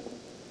words.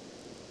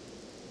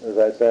 As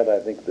I said, I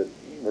think that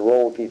the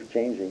role keeps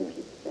changing.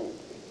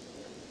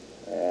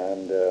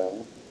 And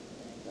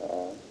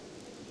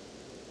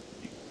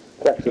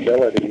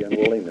flexibility and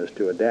willingness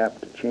to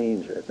adapt to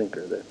change, I think,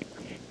 are the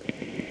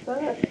Well,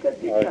 that's good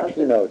because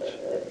keynotes.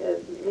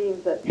 it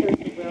means that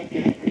social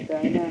welfare is a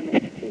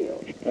dynamic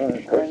field.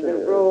 Of course And it the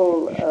is.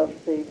 role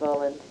of the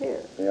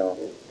volunteer Yeah.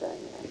 is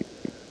dynamic.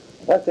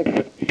 Well, I think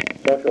that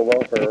social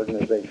welfare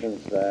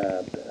organizations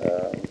that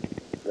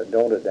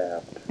don't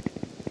adapt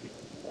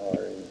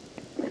are,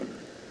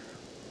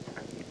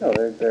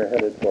 they're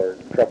headed for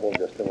trouble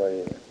just the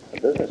way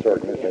a business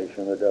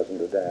organization that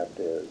doesn't adapt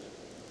is.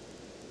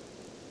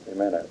 They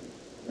may not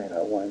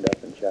wind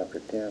up in Chapter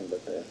 10,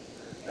 but they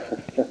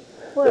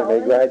may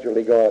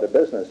gradually go out of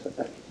business.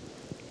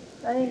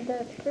 I think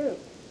that's true.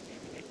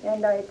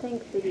 And I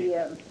think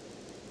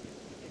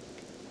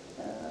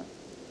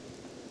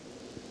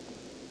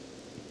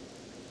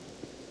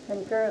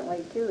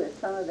concurrently, too, is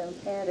some of them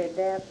can't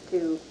adapt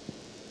to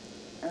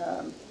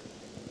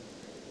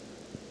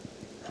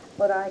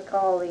what I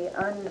call the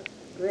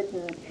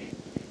unwritten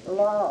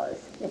laws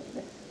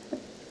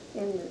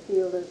in the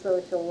field of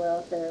social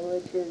welfare,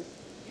 which is,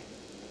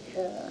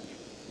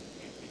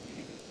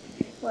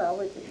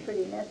 which is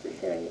pretty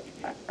necessary.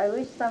 I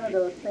wish some of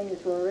those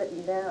things were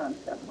written down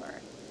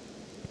somewhere,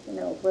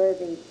 where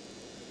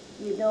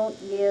you don't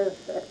give,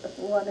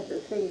 one of the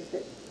things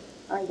that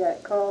I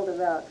got called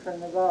about from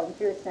the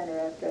volunteer center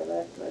after I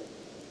left was,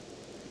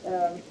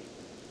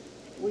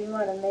 we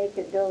want to make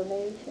a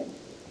donation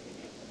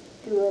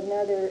to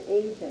another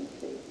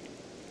agency.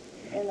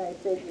 And I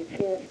said, you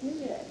can't do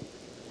that.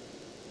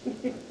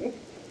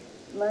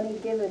 Money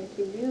given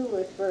to you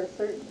was for a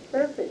certain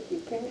purpose.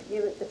 You can't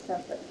give it to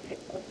somebody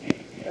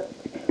else.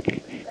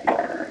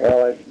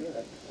 Well,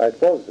 I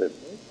suppose that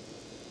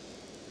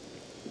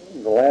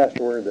the last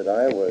word that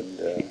I would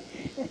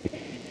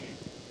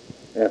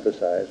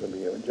emphasize would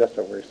be just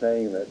what we're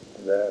saying, that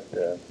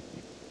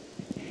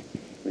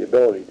the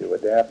ability to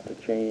adapt to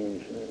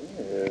change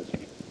is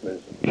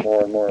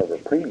more and more of a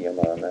premium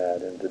on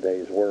that in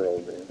today's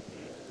world.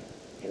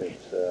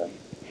 It's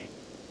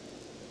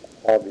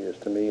obvious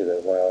to me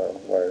that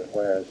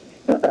whereas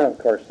of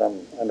course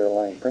some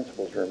underlying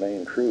principles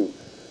remain true,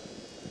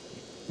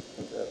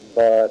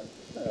 but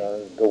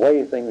the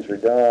way things are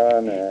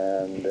done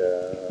and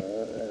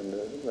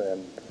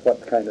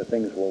what kind of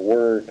things will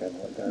work and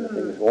what kind of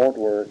things won't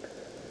work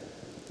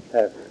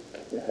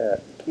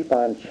keep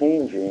on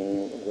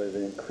changing with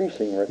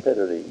increasing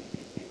rapidity,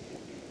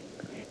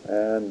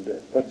 and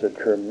puts a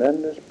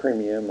tremendous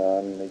premium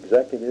on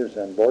executives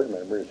and board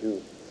members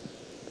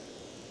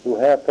who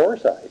have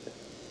foresight.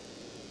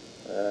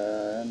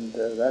 And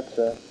that's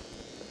a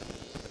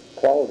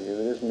quality that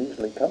isn't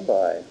easily come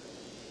by.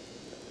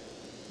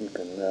 You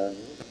can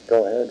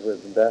go ahead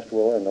with the best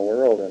will in the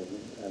world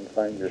and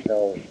find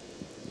yourself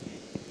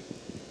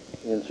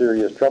in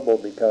serious trouble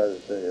because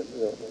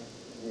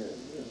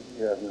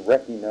you haven't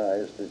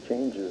recognized the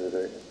changes that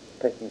are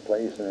taking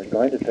place and are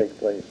going to take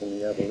place in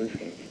the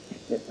evolution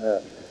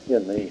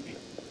in the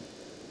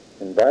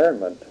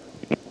environment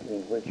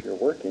in which you're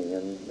working.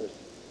 And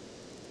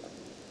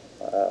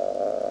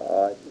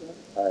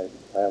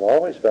I've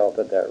always felt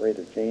that rate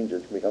of change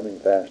is becoming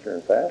faster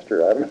and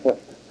faster. I don't know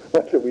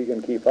whether we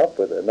can keep up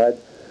with it. And I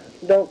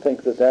don't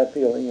think that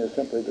feeling is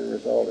simply the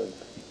result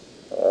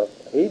of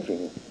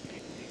aging.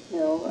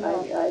 No,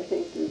 I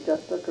think you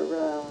just look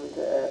around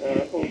at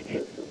our whole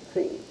social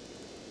scene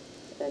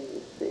and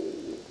you see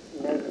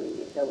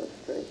many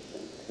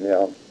illustrations.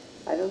 Yeah.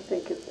 I don't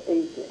think it's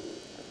aging.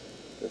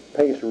 The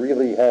pace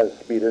really has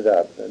speeded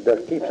up. It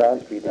just keeps on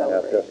speeding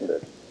up, doesn't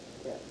it?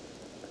 Yes.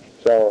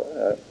 So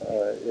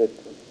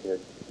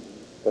it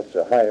puts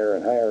a higher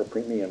and higher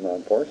premium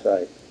on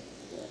foresight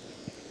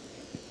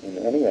in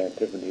any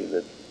activity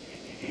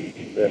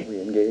that we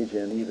engage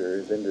in, either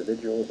as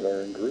individuals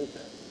or in groups.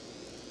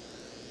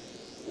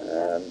 And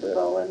that's the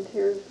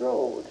volunteer's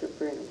role, to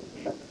bring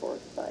some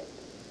foresight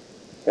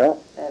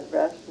and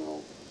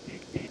rational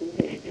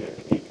behavior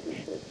into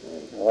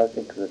situations. Well, I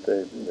think that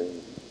the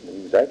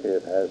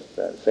executive has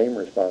that same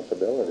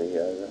responsibility.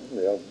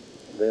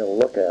 They'll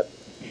look at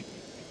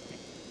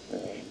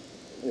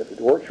if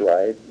it works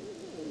right.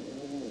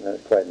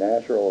 That's quite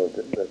natural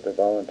that the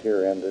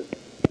volunteer and the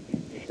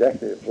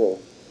executive will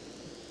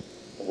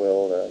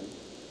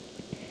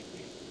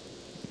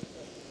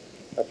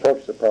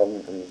approach the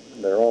problem from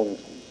their own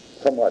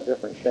somewhat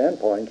different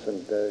standpoints,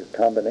 and the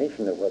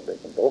combination of what they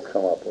can both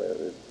come up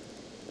with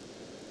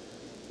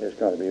is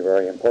going to be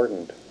very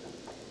important.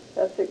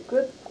 That's a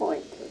good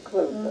point to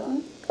close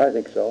on. I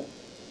think so.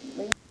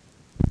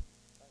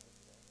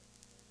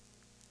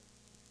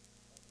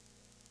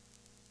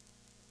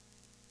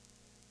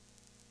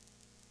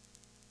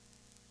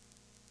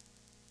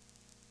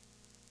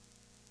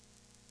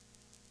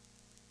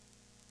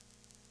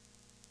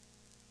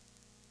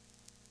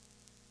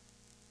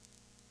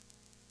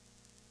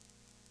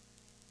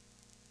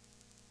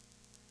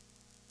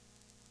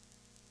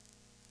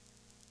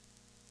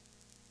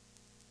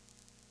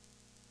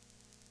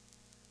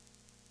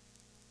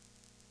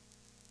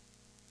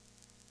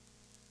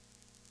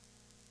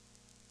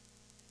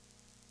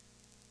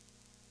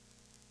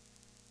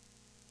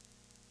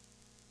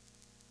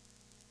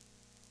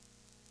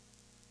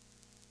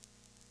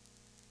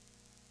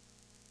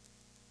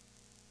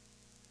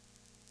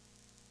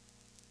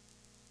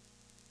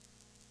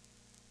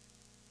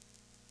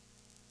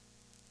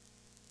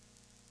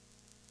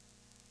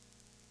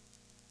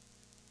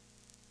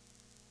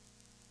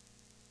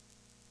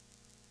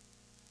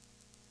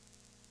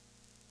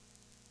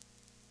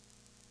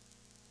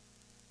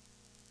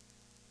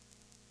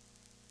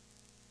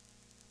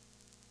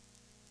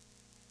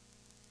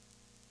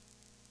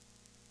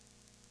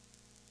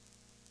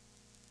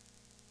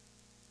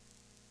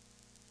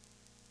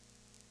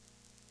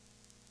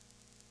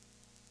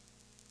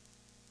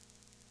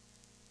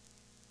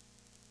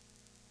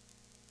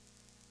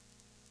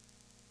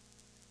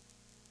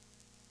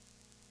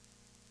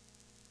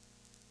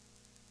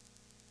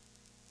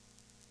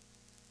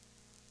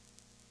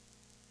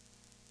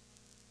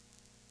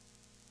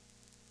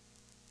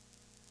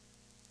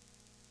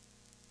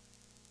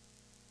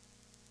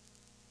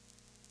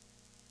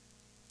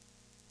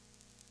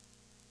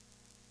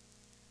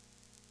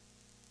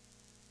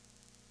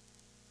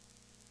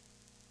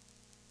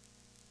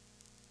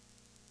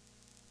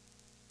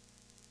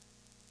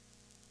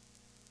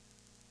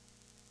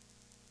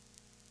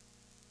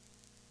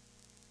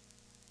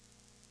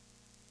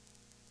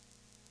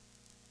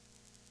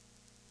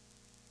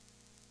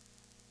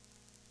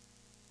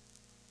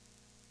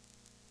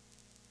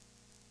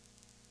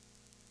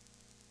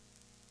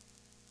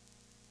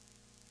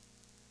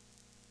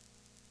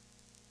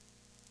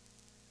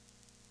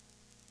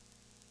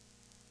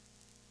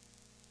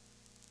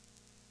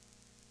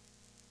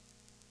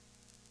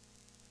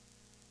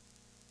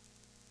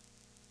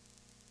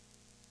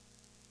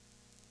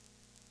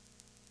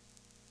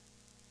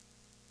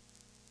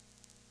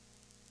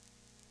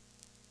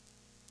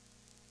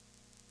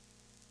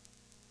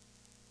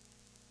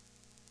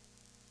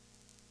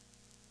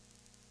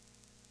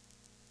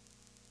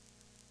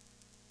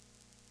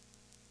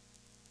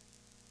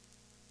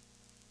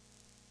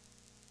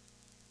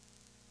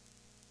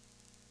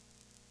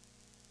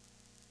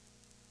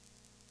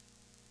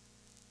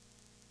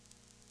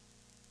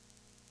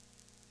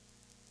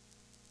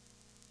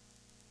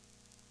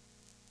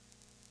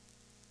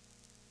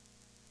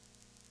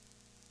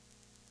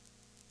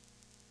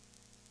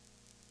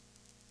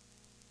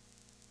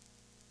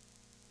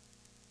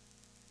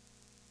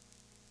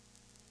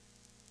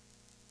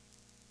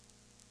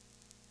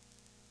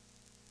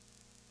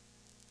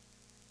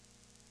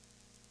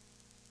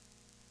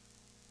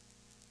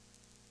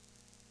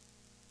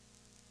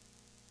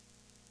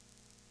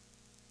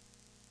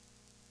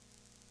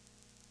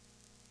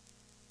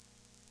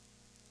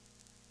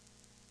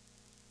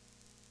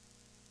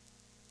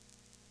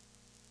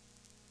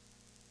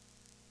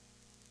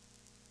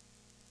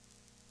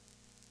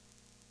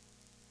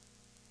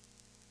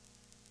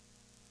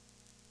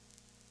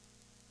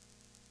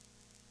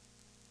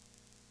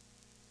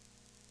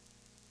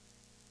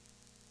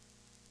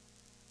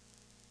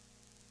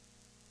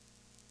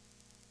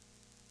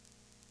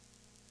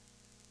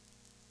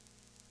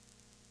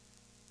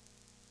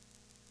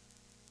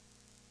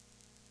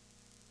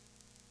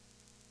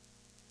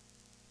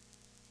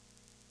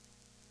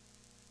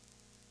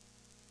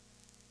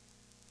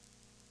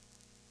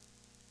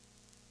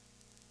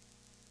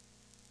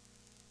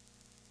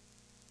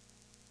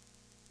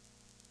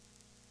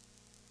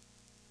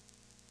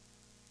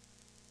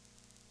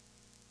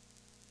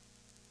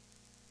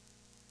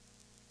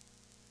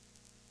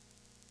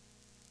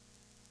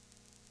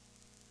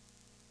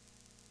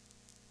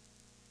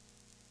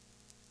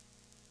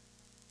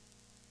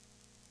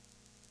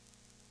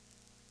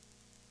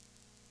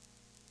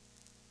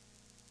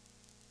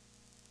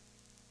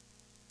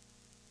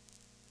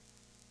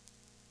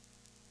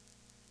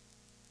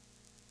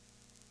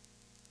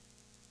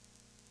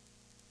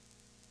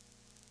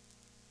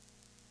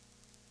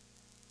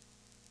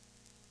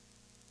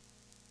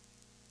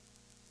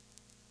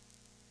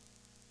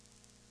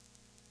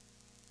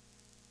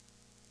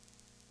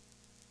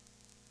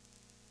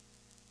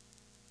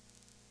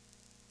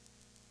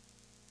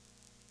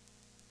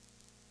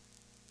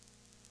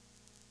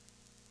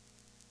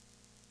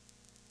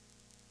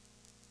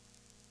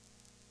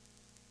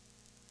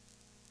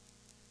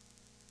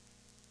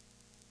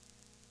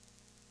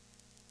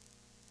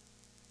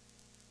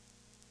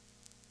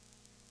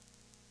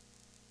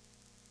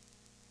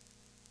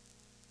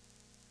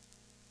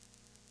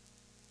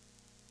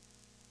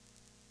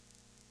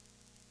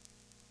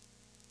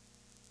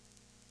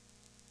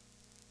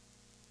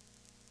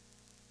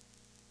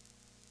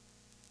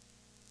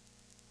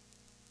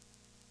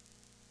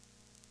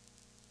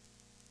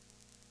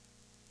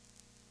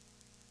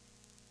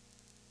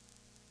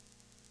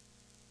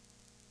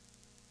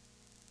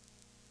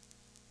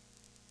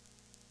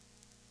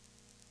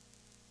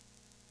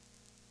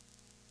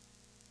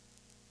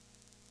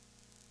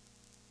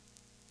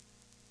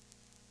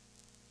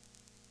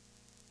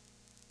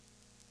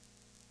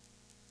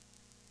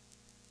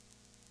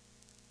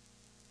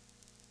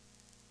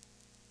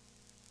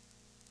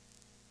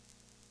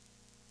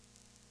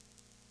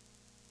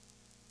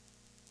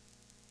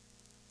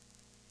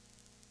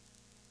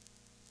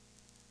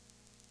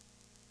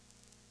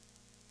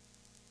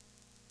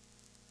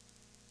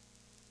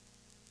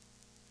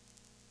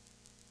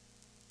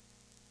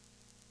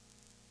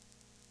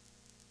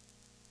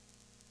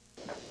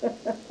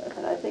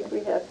 And I think we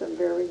have some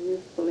very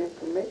useful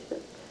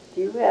information.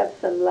 Do you have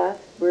some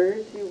last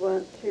words you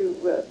want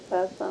to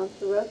pass on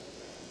to us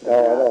No, I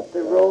about don't.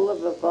 the role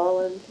of a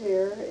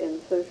volunteer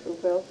in social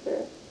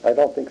welfare? I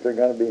don't think there are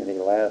going to be any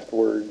last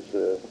words.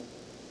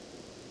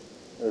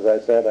 As I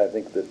said, I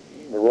think that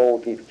the role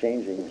keeps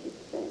changing,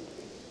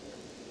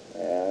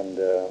 and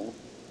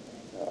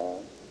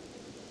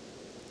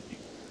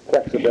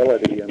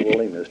flexibility and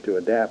willingness to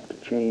adapt to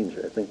change,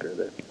 I think, are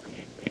the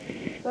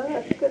Well,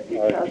 that's good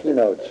because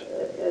keynotes.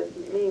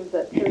 it means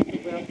that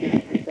social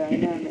welfare is a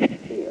dynamic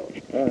field.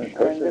 Of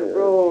course And it the is.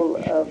 role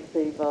of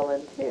the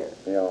volunteer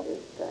Yeah.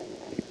 is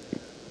dynamic.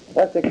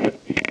 Well, I think that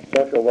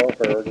social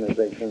welfare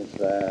organizations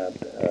that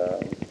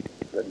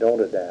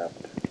don't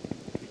adapt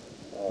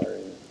are,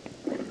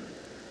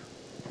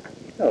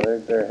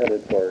 they're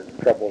headed for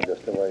trouble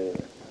just the way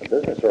a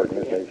business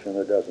organization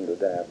that doesn't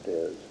adapt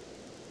is.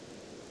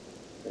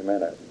 They may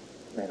not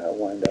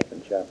wind up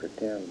in Chapter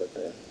 10, but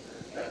they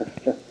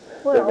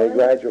may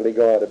gradually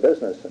go out of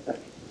business.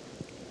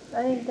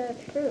 I think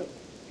that's true.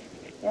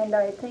 And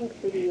I think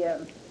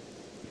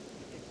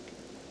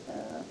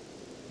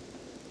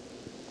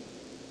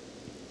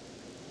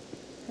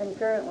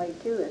concurrently,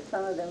 too, is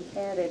some of them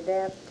can't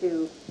adapt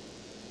to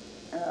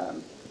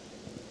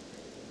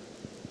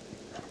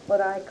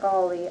what I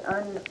call the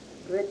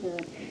unwritten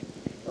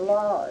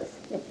laws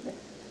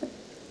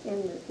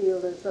in the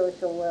field of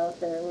social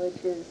welfare,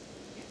 which is,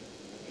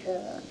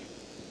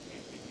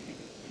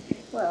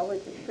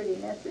 which is pretty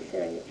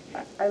necessary.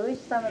 I wish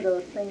some of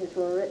those things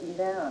were written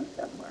down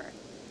somewhere,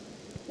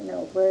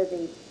 where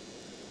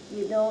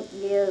you don't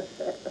give,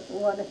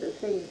 one of the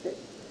things that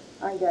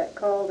I got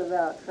called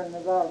about from the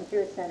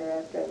volunteer center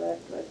after I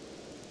left was,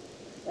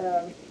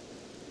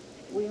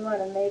 we want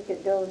to make a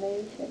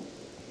donation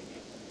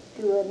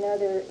to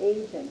another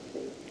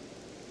agency.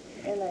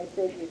 And I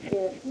said, you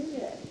can't do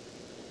that.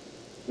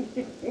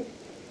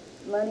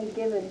 Money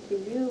given to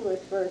you was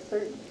for a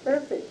certain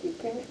purpose. You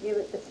can't give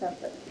it to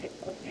somebody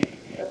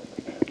else.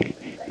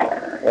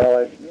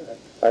 Well,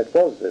 I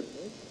suppose that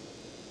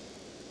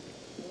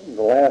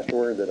the last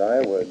word that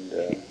I would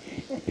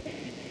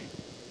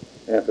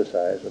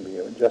emphasize would be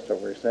just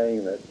what we're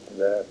saying, that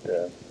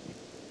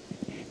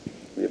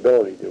the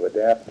ability to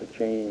adapt to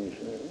change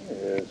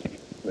is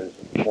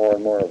more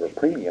and more of a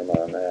premium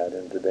on that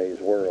in today's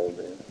world.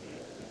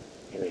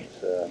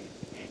 It's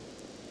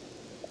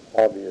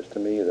obvious to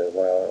me that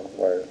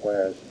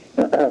whereas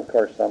of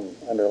course some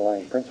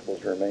underlying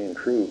principles remain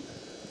true,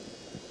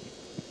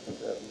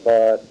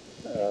 but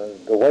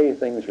the way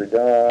things are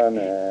done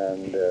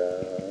and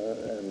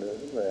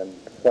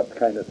what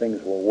kind of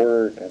things will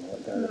work and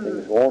what kind of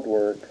things won't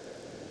work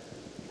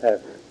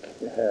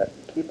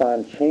keep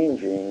on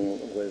changing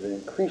with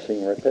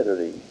increasing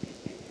rapidity,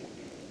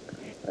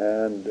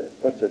 and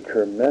puts a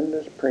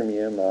tremendous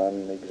premium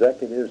on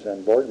executives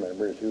and board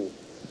members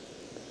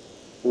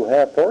who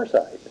have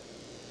foresight.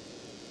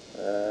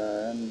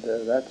 And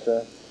that's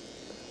a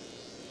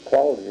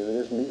quality that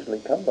isn't easily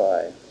come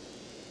by.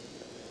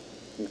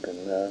 You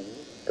can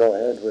go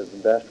ahead with the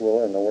best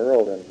will in the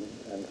world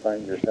and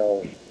find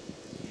yourself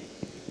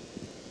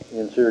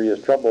in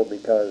serious trouble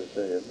because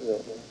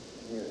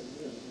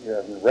you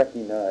haven't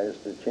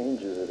recognized the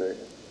changes that are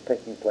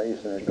taking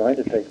place and are going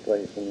to take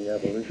place in the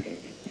evolution,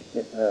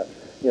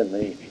 in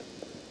the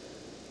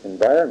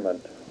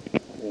environment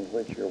in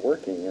which you're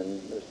working.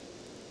 And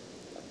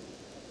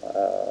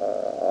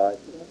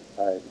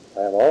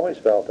I've always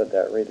felt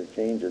that rate of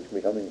change is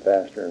becoming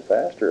faster and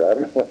faster. I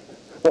don't know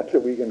whether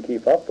we can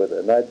keep up with it.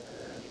 And I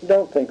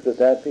don't think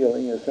that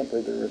feeling is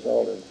simply the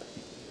result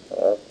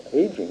of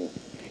aging.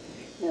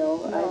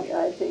 No,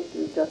 I think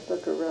you just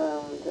look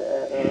around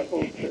at our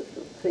whole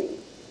social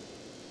scene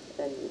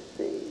and you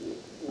see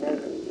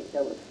many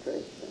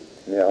illustrations.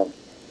 Yeah.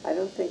 I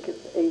don't think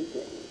it's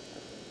aging.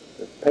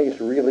 The pace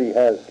really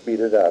has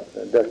speeded up.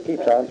 It just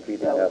keeps on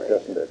speeding up,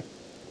 doesn't it?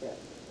 Yes.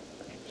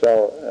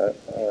 So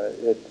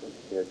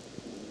it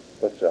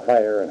puts a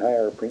higher and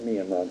higher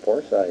premium on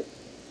foresight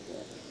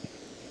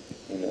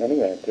in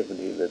any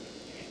activity that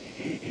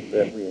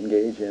we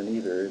engage in,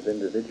 either as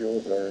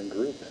individuals or in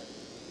groups.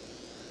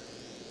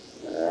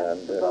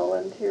 And the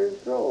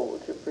volunteer's role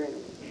to bring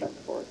some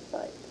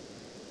foresight.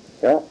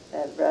 Yeah.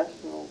 And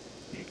rational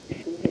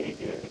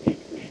behavior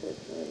into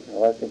situation.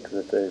 Well, I think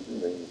that the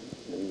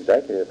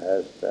executive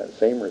has that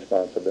same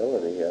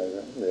responsibility.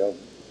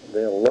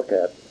 They'll look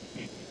at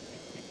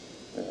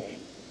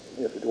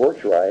if it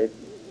works right.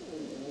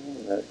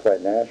 That's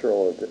quite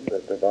natural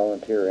that the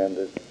volunteer and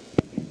the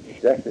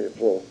executive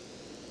will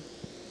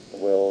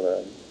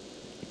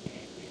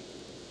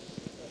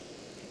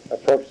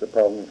approach the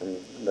problem from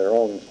their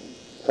own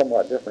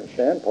somewhat different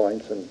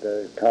standpoints, and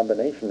the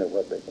combination of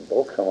what they can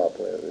both come up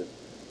with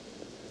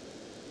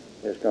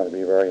is going to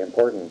be very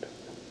important.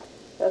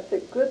 That's a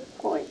good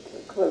point to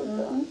close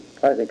on.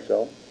 I think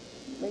so.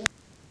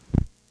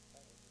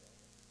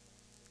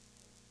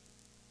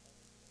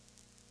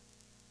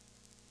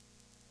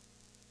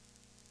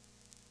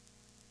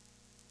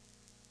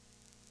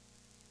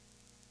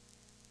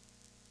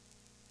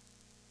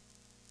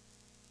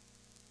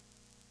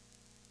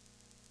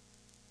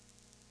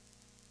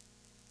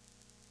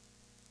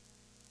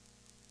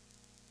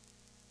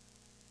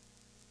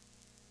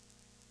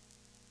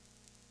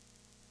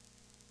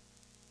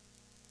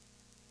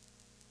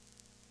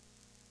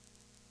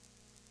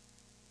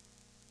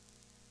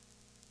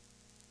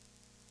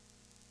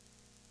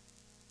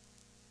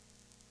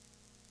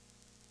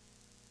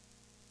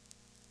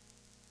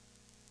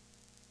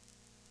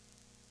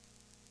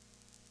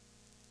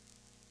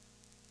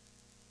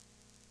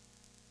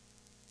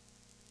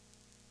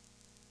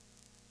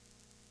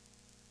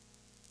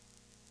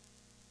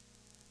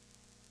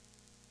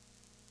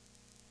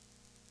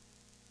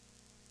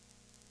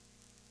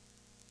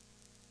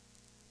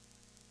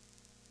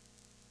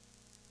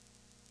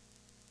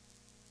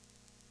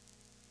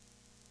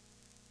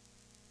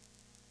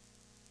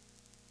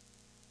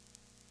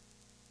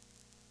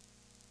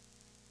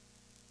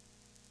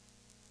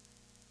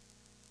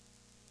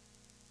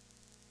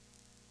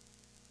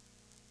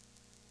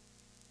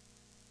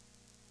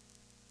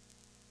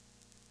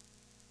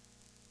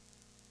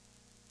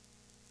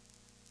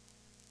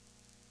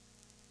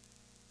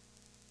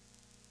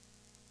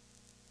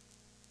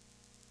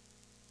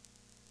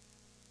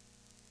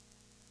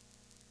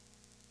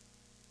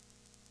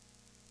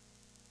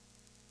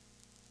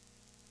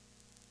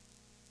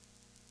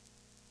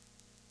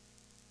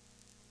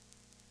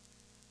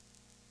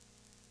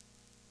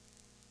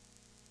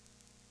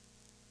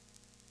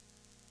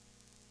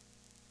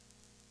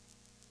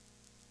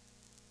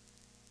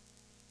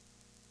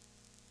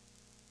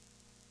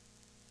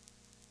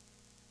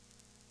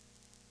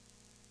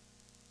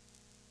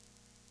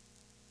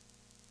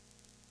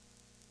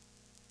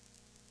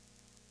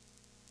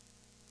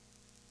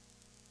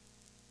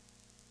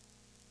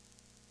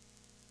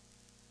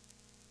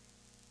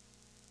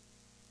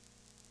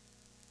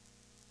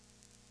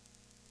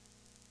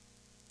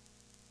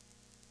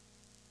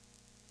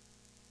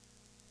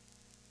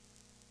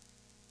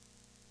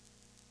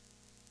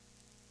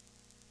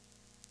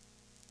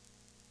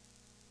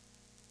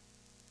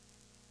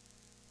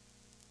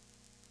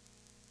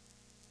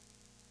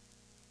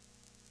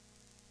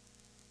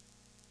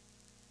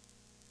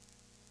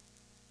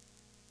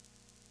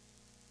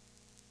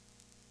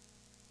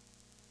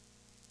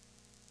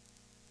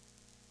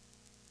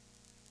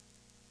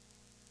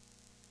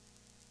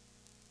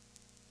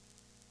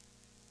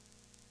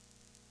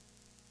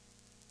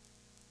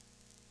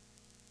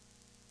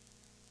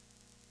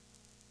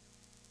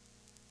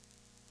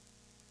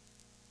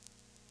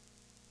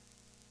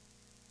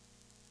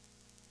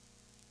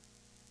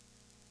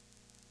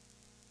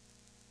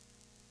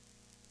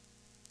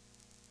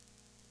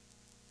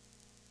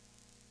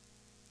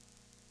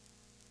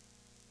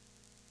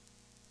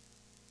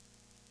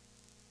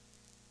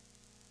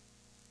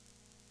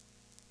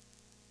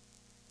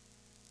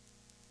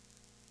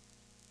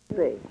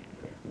 see.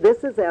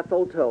 This is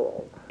Ethel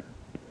Toll,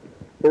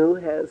 who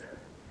has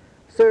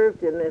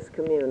served in this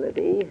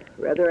community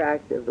rather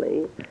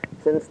actively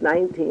since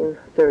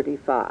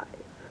 1935.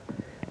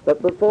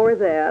 But before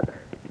that,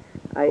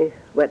 I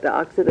went to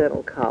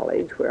Occidental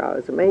College, where I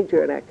was a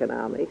major in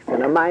economics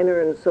and a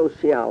minor in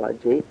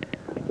sociology,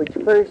 which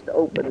first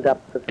opened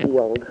up the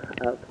field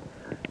of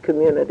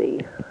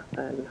community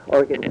and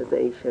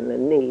organization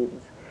and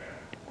needs.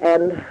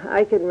 And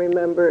I can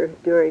remember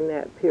during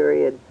that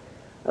period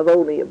of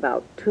only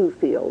about 2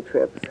 field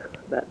trips,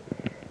 but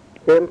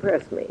they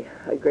impressed me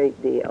a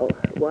great deal.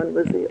 One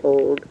was the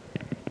old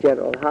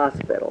General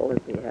Hospital,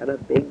 and we had a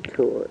big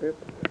tour.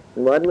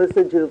 And one was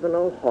the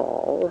Juvenile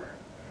Hall,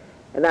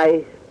 and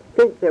I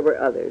think there were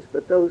others,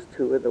 but those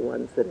 2 were the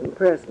ones that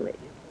impressed me.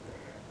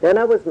 Then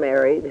I was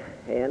married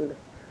and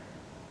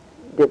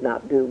did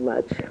not do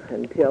much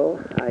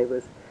until I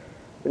was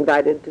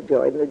invited to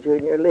join the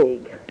Junior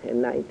League in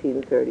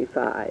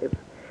 1935.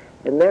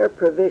 And their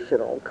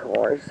provisional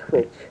course,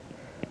 which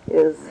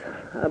is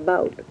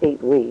about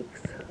 8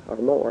 weeks or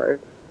more,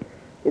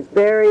 is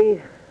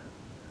very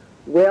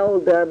well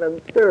done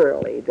and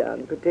thoroughly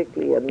done,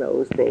 particularly in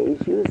those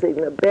days, using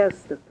the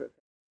best of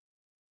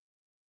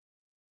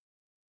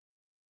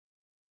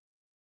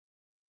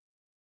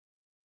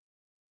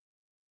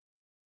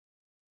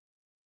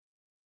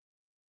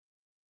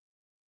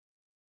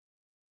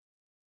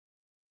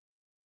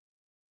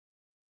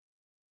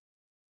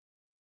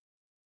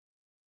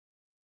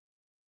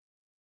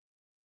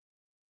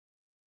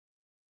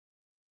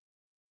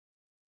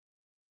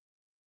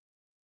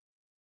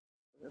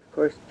of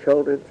course,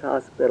 Children's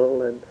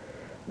Hospital and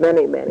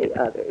many, many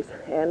others.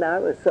 And I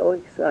was so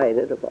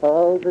excited of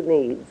all the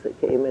needs that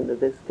came into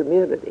this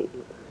community.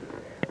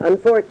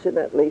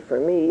 Unfortunately for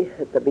me,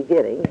 at the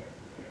beginning,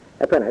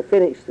 when I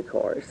finished the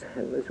course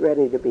and was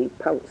ready to be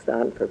pounced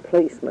on for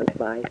placement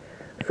by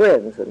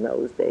friends in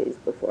those days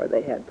before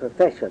they had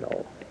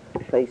professional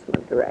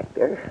placement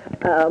director,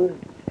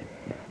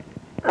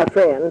 a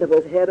friend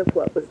was head of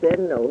what was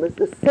then known as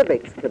the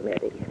Civics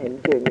Committee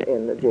in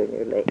the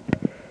Junior League.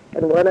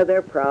 And one of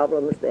their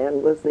problems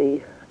then was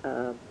the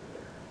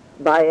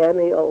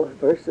biennial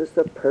versus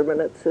the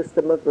permanent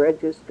system of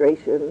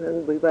registration,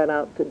 and we went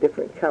out to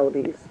different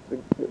counties,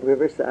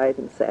 Riverside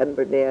and San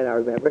Bernardino, I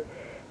remember.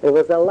 It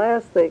was the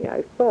last thing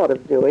I thought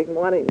of doing,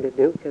 wanting to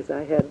do, because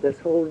I had this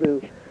whole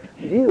new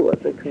view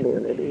of the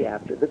community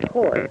after the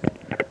course.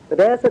 But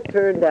as it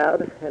turned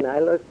out, and I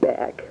look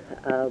back,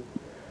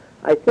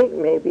 I think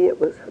maybe it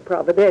was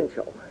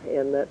providential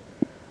in that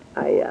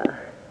I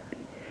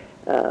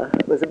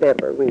was a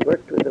member. We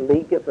worked with the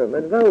League of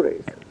Women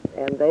Voters,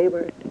 and they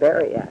were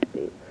very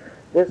active.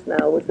 This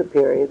now was the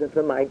period of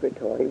the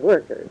migratory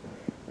worker,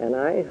 and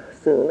I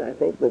soon, I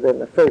think within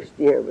the first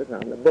year, was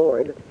on the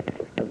board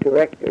of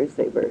directors.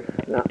 They were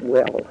not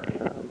well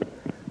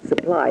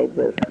supplied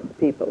with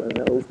people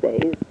in those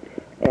days,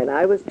 and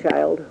I was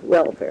child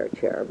welfare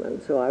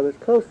chairman, so I was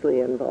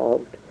closely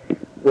involved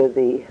with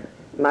the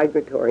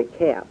migratory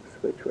camps,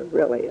 which were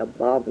really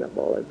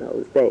abominable in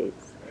those days.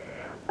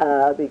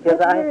 Because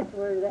What years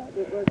were that?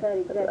 Was that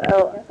exactly?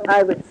 Well,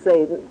 I would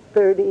say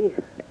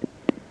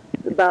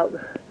about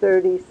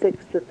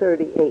 36 to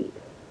 38.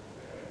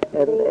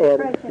 And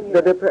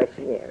the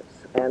Depression years.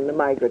 And the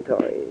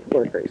migratory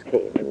workers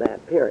came in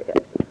that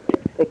period.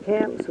 The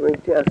camps were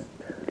just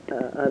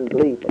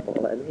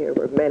unbelievable, and here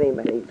were many,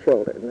 many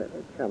children that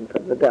had come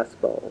from the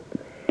Dust Bowl.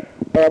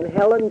 And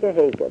Helen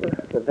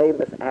Gahagan, the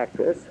famous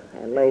actress,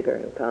 and later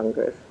in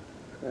Congress,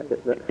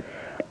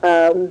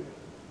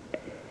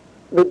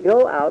 would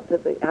go out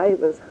to I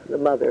was the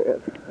mother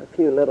of a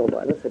few little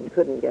ones and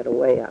couldn't get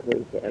away on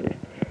weekends.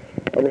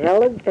 And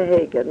Helen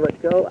Gahagan would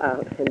go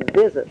out and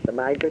visit the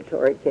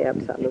migratory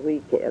camps on the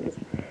weekends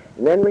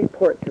and then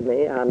report to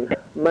me on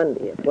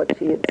Monday of what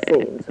she had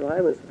seen. So I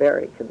was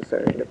very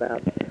concerned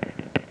about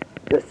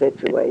the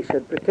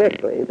situation,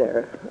 particularly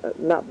their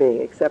not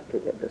being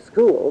accepted into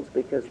schools,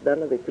 because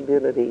none of the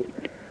community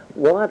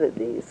wanted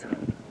these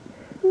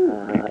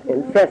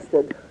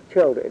infested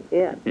children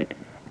in.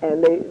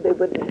 And they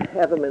wouldn't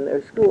have them in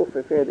their school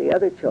for fear the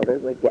other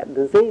children would get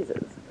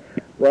diseases.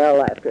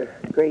 Well, after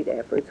great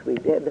efforts, we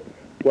did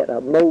get a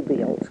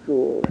mobile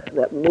school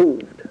that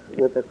moved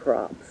with the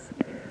crops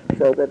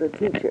so that a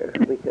teacher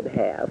we could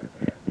have.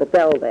 But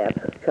all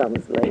that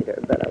comes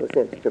later, but I was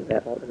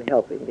instrumental in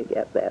helping to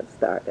get that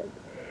started.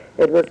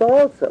 It was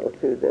also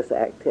through this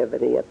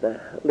activity at the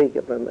League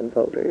of Women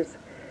Voters,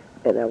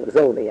 and I was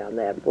only on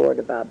that board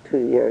about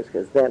 2 years,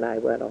 because then I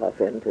went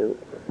off into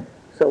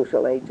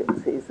social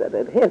agencies that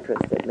had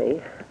interested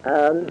me.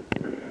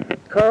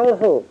 Carl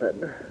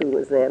Holton, who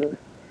was then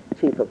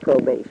chief of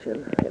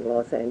probation in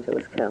Los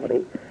Angeles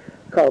County,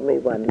 called me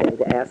one day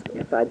to ask me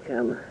if I'd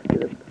come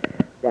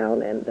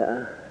down and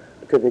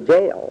to the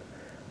jail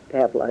to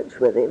have lunch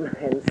with him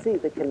and see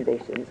the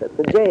conditions at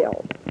the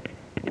jail.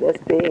 This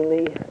being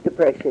the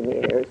Depression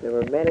years, there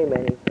were many,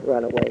 many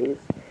runaways,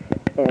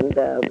 and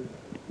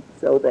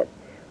so that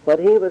what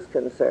he was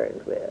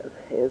concerned with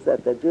is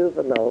that the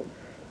juvenile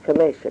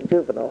commission,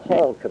 juvenile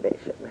hall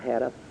commission,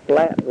 had a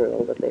flat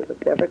rule that they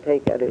would never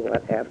take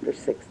anyone after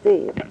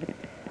 16.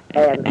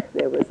 And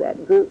there was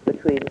that group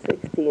between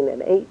 16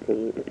 and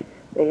 18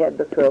 they had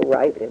to throw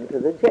right into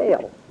the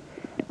jail,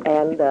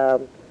 and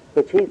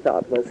which he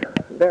thought was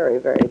very,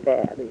 very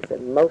bad. He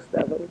said most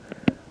of them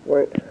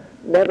were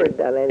never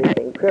done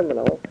anything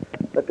criminal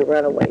but to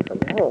run away from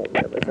home.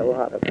 There was a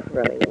lot of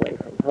running away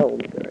from home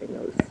during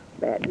those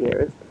bad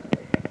years.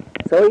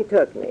 So he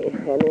took me,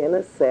 and in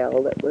a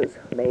cell that was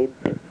made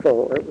for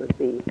 4 would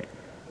be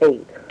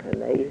 8,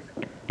 and these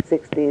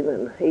 16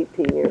 and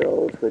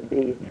 18-year-olds would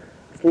be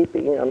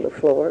sleeping on the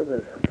floor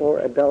with 4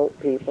 adult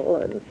people,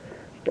 and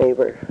they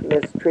were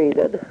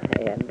mistreated,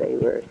 and they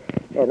were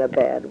in a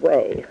bad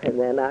way. And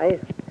then I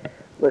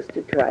was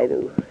to try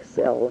to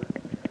sell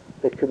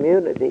the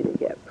community to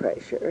get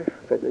pressure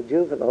for the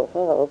juvenile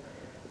hall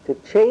to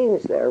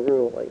change their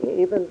ruling,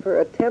 even for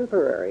a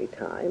temporary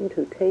time,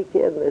 to take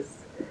in this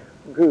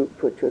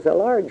group, which was a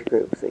large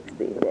group,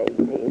 16 to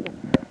 18,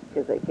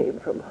 because they came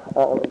from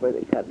all over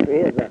the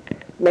country, and the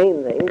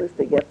main thing was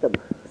to get them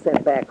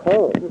sent back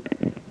home,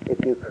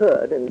 if you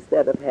could,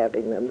 instead of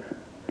having them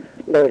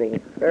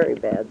learning very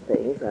bad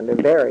things under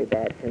very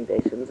bad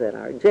conditions in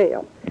our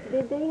jail.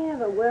 Did they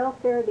have a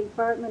welfare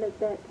department at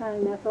that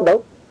time, Ethel?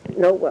 Nope,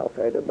 no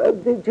welfare.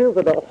 The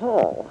juvenile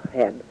hall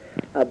had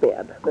a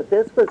bed, but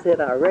this was in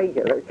our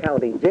regular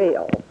county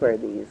jail where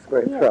these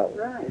were thrown.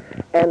 Right.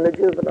 And the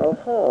juvenile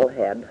hall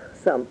had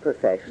some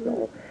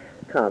professional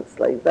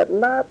counseling, but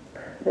not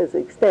as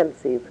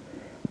extensive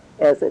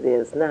as it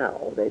is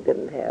now. They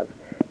didn't have.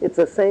 It's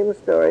the same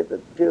story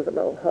that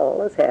juvenile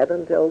hall has had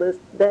until this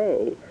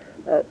day.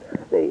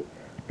 They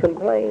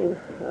complain,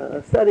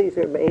 studies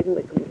are made and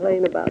they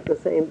complain about the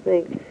same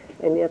thing,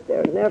 and yet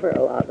they're never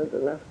allotted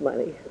enough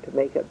money to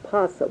make it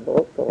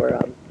possible for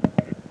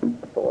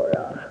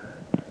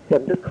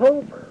them to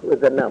cope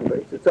with the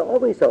numbers. It's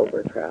always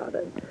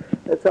overcrowded.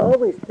 It's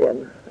always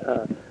been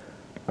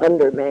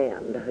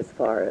undermanned as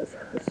far as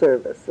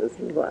services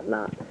and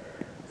whatnot.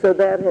 So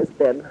that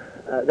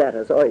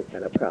has always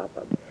been a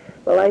problem.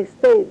 Well, I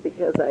stayed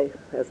because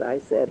as I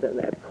said in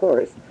that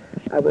course,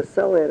 I was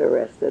so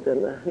interested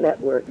in the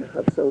network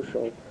of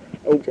social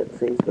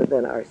agencies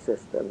within our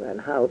system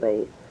and how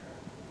they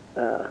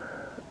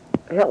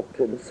helped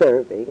in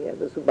serving. It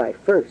was my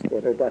first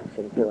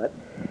introduction to it.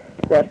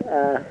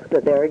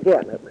 But there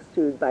again, it was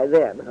through by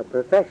then a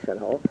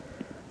professional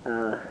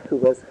who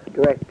was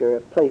director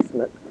of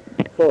placement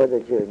for the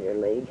Junior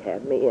League,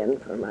 had me in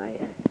for my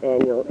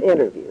annual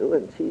interview,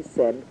 and she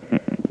said,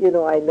 you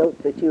know, I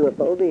note that you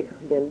have only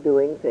been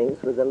doing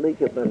things with the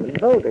League of Women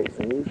Voters,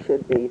 and you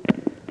should be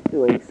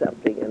doing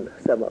something in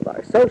some of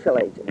our social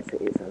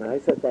agencies. And I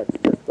said, that's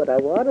just what I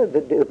wanted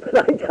to do, but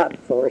I got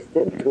forced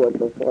into it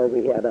before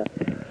we had a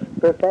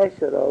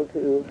professional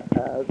to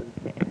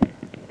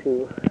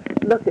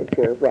look at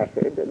your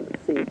record and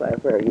see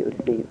where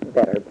you'd be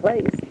better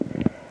placed.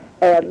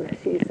 And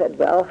she said,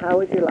 well, how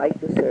would you like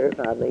to serve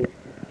on the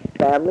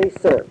Family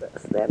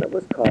Service? Then it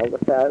was called the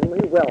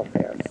Family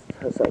Welfare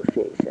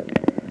Association.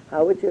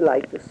 How would you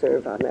like to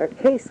serve on their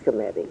case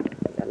committee?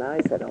 And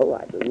I said, oh,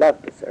 I'd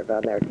love to serve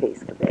on their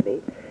case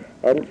committee.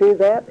 And through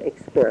that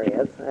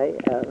experience,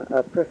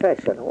 a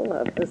professional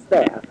of the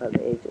staff of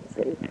the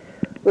agency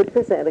would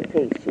present a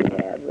case she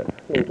had, with,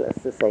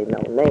 needless to say,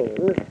 no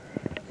names.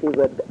 She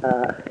would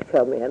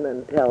come in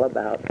and tell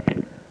about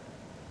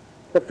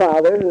the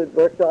father who'd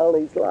worked all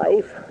his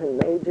life and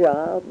no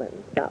job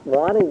and not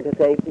wanting to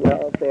take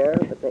welfare,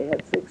 but they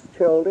had 6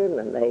 children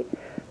and they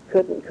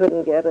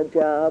couldn't get a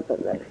job,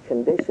 and the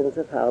conditions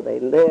of how they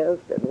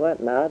lived and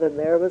whatnot. And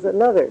there was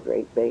another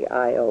great big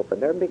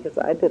eye-opener, because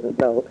I didn't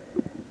know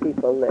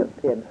people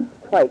lived in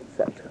quite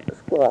such a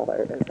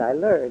squalor as I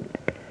learned.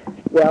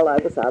 Well, I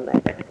was on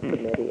that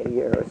committee a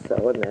year or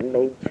so and then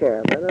made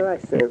chairman, and I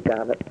served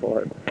on it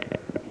for,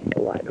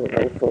 I don't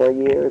know, 4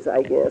 years,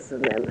 I guess,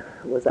 and then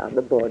was on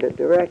the board of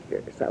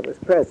directors. I was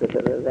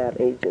president of that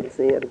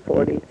agency in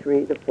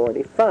 43 to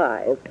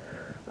 45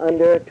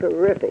 under a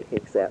terrific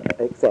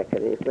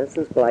executive,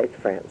 Mrs. Blythe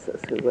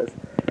Francis, who was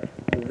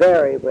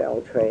very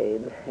well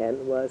trained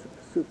and was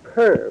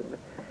superb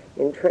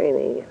in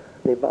training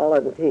the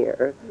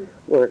volunteer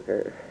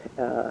worker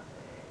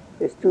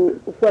as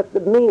to what the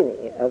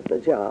meaning of the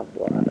job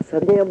was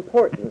and the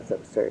importance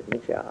of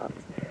certain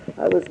jobs.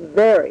 I was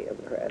very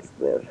impressed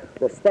with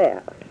the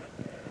staff.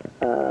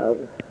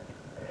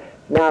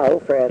 Now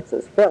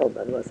Frances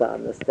Feldman was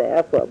on the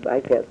staff. Well, I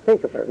can't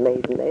think of her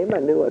maiden name. I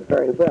knew it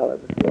very well.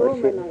 It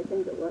was Woman, I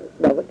think it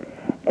was.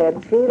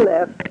 And she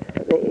left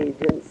the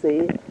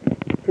agency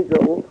to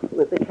go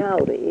with the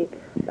county.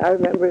 I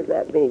remember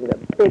that being the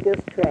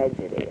biggest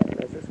tragedy, and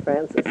Mrs.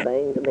 Francis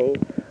saying to me,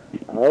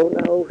 oh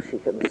no, she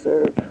can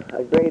serve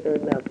a greater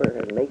number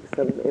and make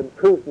some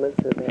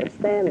improvements in their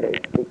standards,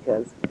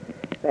 because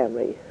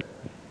family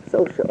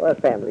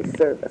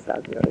service,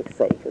 I'm going to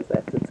say, because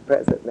that's its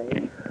present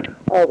name,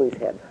 always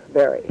had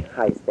very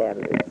high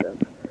standards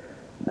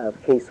of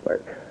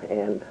casework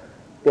and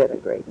did a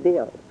great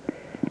deal.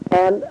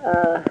 And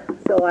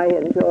so I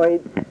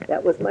enjoyed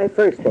That was my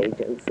first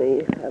agency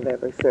of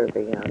ever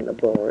serving on the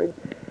board,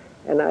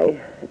 and I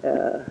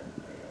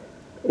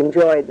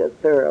enjoyed it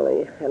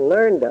thoroughly and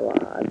learned a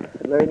lot.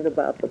 I learned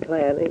about the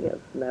planning of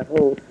that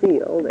whole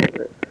field. There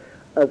were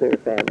other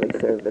family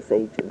service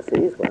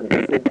agencies. One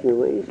was the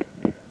Jewish,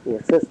 the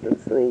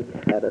Assistance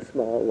League had a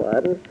small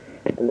one,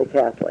 and the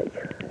Catholic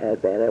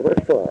had that. There were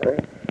four.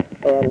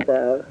 And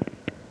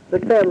the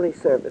family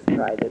service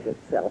prided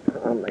itself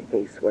on the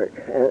casework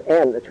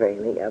and the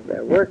training of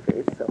their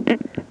workers so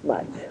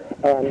much.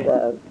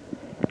 And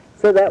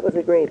so that was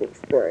a great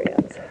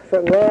experience.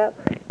 From that,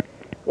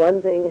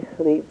 one thing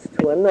leads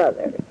to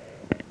another.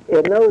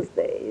 In those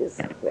days,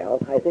 well,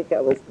 I think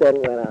I was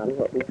then went on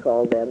what we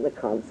call then the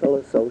Council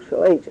of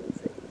Social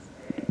Agencies.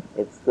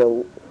 It's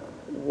the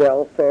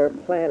Welfare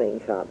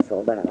Planning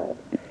Council now.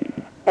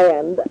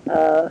 And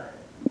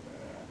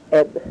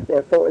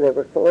therefore there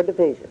were four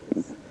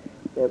divisions.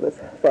 There was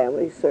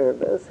family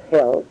service,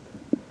 health,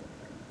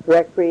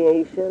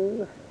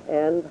 recreation,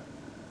 and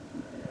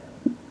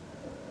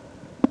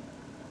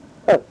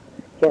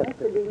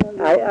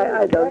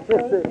I don't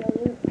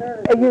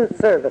just youth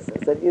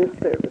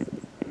services.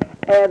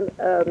 And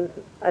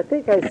I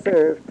think I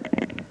served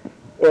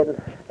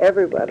in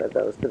every one of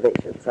those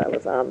divisions. I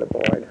was on the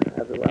board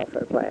of the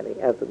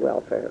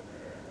Welfare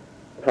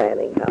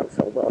Planning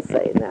Council, we'll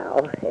say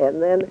now.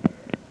 And then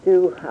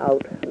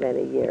throughout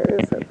many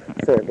years of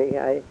serving,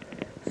 I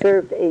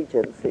served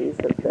agencies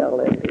that fell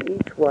into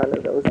each one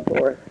of those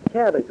four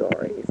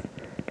categories.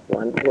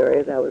 One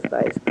period I was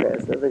vice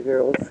president of the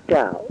Girl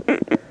Scouts.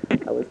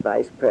 I was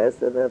vice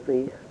president of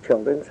the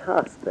Children's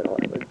Hospital.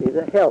 I would be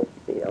the health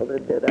field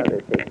and did other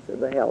things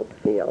in the health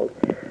field.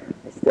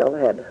 I still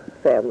had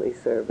family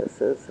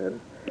services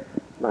and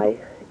my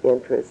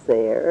interest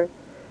there.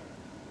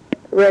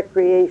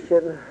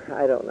 Recreation,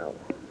 I don't know.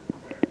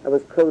 I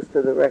was close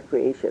to the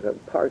Recreation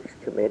and Parks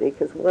Committee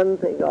because one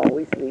thing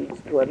always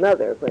leads to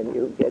another when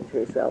you get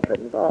yourself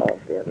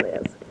involved in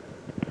this.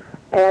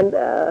 And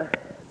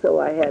so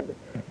I had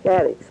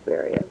that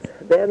experience.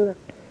 Then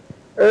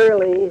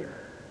early,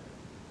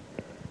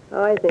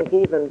 I think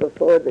even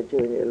before the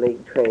junior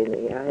league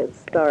training, I had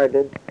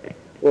started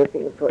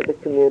working for the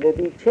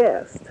community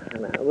chest,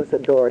 and I was a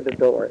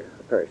door-to-door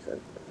person.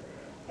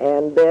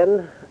 And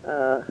then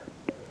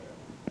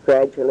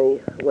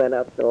gradually went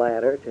up the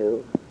ladder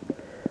to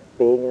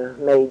being a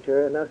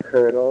major and a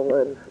colonel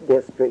and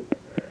district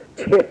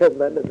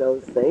chairman and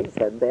those things,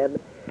 and then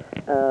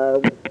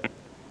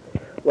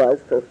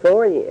was for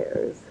 4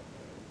 years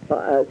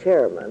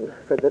chairman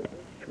for the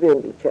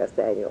community chest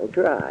annual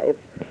drive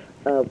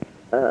of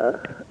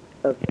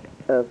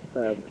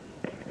the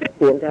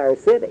entire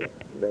city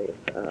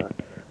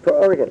for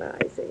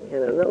organizing.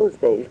 And in those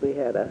days we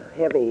had a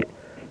heavy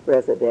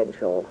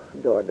residential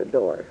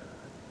door-to-door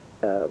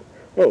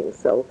thing.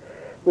 So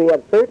we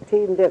had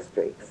 13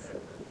 districts,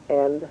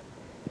 and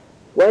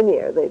one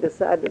year they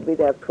decided we'd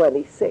have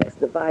 26,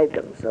 divide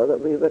them so that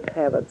we would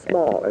have it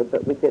smaller,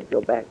 but we did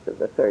go back to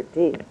the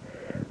 13.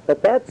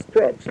 But that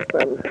stretched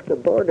from the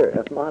border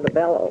of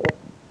Montebello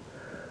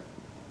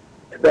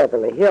to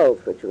Beverly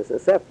Hills, which was a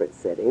separate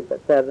city,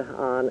 but then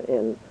on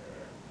in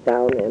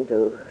down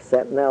into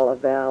Centinela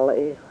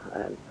Valley,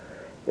 and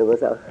it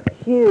was a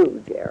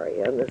huge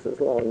area, and this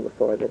was long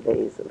before the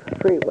days of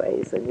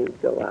freeways, and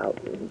you'd go out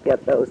and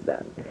get those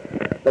done.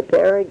 But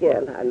there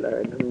again, I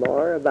learned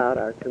more about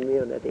our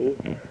community,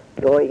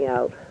 going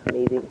out,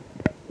 meeting,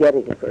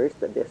 getting first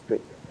the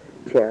district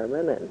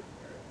chairman, and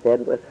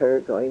then with her,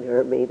 going to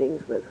her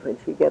meetings with when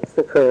she gets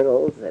the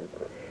colonels, and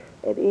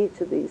each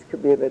of these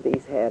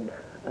communities had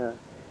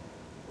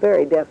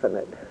very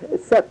definite,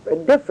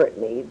 separate, different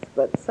needs,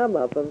 but some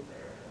of them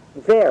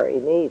very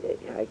needy.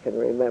 I can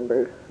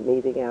remember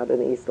meeting out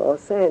in East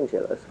Los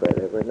Angeles where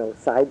there were no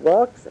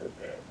sidewalks, and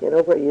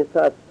where you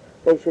thought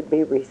they should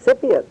be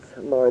recipients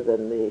more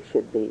than they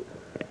should be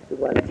the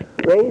ones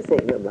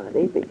raising the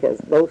money,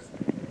 because most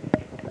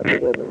of the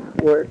women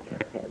worked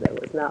and there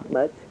was not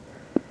much.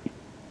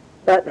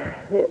 But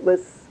it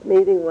was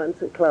meeting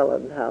once at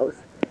Cleland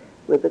House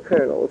with the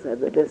colonels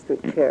and the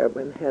district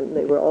chairman, and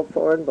they were all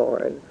foreign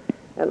born.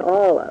 And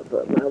all of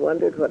them, I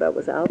wondered what I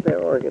was out there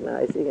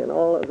organizing, and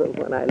all of them,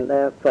 when I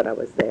left, when I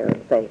was there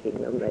and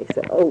thanking them, they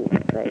said, "Oh,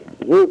 thank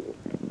you,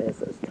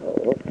 Mrs.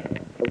 Toll.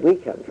 We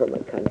come from a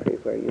country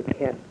where you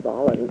can't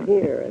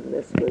volunteer," and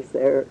this was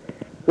their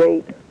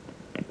great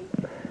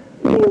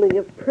feeling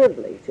of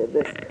privilege in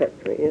this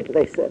country. And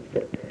they said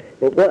that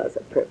it was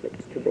a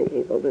privilege to be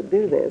able to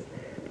do this.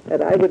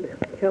 And I would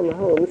come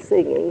home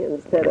singing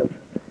instead of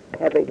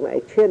having my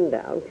chin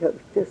down,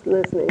 just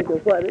listening to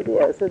what it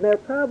is. And there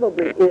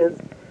probably is,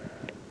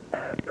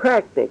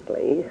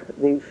 practically,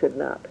 you should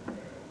not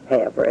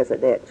have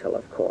residential,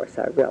 of course.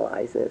 I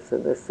realize this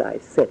in this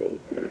size city,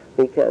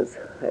 because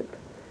at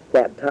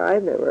that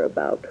time there were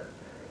about,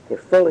 if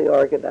fully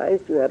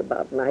organized, you had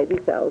about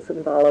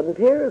 90,000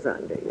 volunteers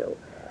under you.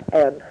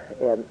 And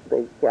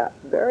they got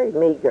very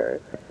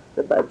meager.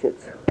 The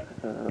budgets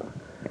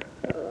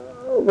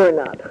were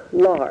not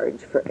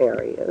large for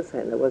areas,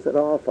 and there was an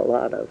awful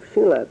lot of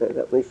shoe leather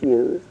that was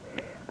used.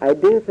 I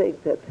do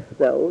think that,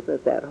 though,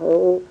 that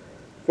whole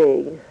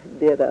thing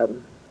did a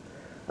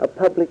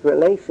public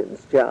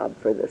relations job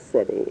for the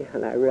city,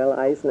 and I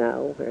realize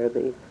now where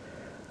the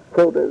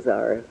quotas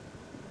are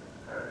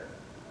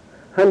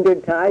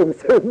 100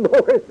 times or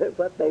more than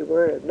what they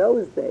were in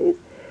those days,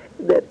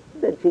 that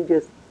you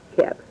just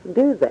can't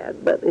do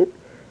that. But it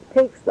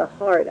takes the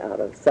heart out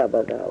of some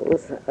of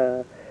those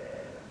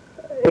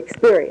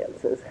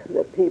experiences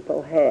that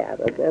people had.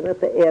 And then at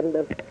the end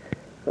of,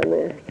 when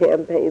the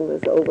campaign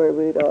was over,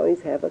 we'd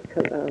always have a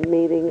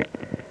meeting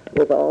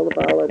with all the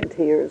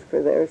volunteers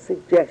for their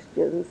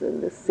suggestions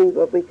and to see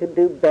what we could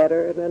do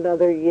better in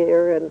another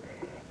year and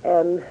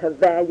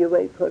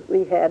evaluate what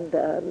we had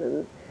done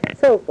and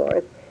so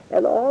forth.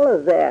 And all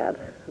of that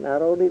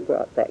not only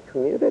brought that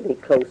community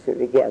closer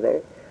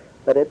together,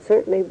 but it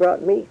certainly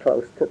brought me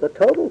close to the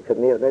total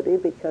community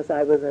because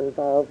I was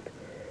involved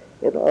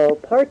in all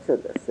parts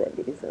of the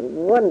cities, and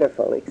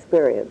wonderful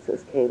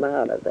experiences came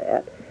out of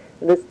that.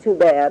 And it's too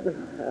bad,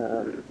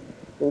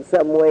 in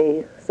some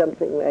way,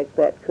 something like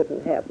that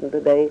couldn't happen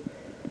today,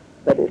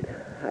 but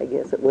I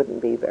guess it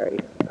wouldn't be very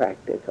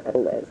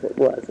practical as it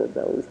was in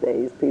those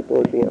days. People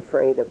would be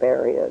afraid of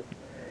areas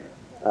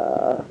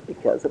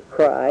because of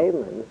crime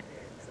and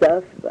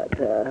stuff, but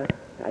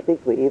I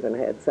think we even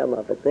had some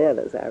of it then,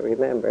 as I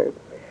remember.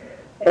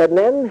 And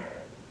then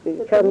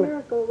But the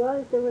miracle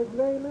was there was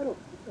very little.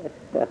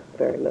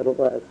 very little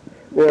was.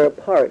 We were a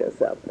part of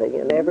something,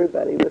 and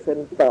everybody was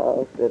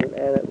involved, and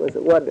it was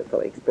a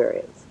wonderful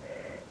experience.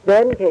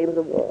 Then came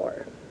the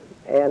war,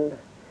 and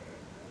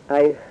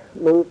I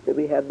moved,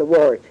 we had the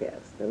war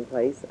chest in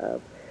place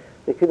of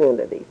the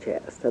community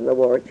chest, and the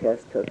war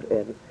chest took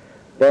in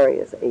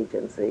various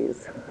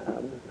agencies,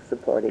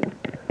 supporting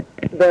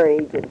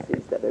various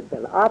agencies that had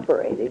been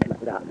operating,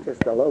 but not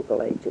just the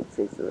local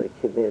agencies of the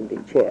community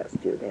chest.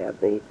 You'd have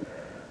the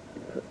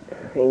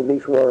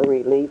English War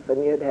Relief,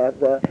 and you'd have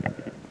the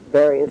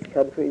various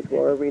countries'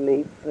 war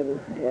relief,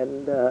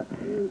 and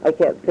I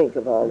can't think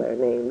of all their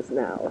names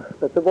now.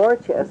 But the war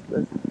chest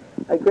was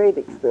a great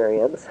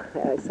experience.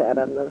 I sat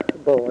on the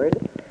board.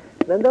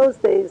 And in those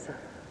days,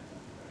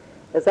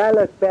 as I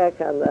look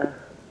back on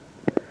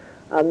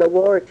the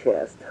war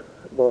chest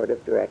board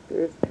of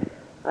directors,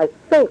 I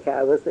think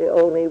I was the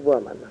only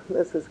woman.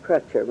 Mrs.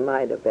 Crutcher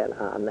might have been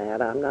on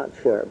that, I'm not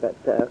sure, but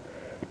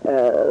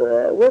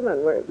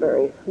women weren't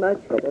very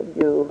much in it.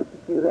 You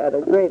had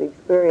a great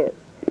experience.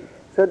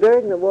 So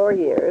during the war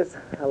years,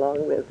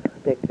 along with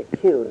Dick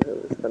McCune, who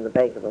was from the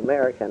Bank of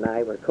America, and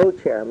I were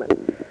co-chairman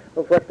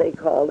of what they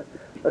called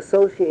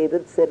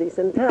Associated Cities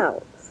and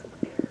Towns.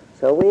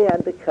 So we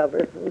had to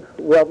cover from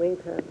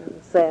Wilmington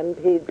and San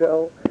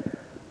Pedro,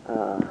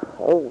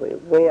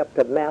 way up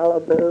to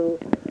Malibu,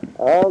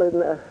 all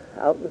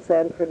out in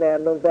San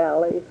Fernando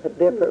Valley, the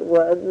different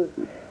ones,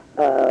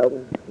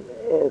 and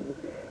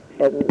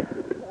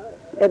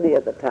any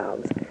of the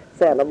towns.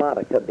 Santa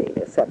Monica being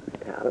a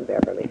separate town, and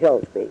Beverly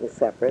Hills being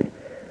separate.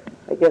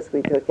 I guess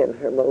we took in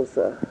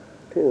Hermosa,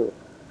 too.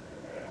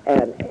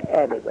 And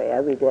anyway,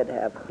 we did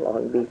have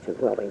Long Beach and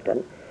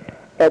Wilmington.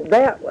 And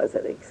that was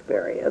an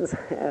experience.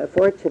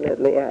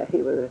 Fortunately,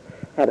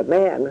 had a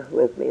man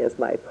with me as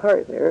my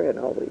partner and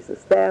always a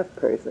staff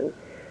person.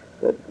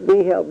 But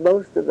we held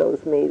most of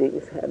those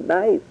meetings at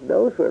night.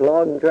 Those were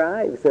long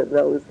drives in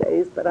those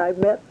days, but I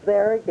met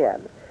there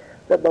again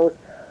the most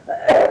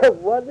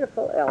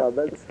wonderful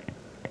elements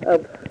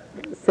of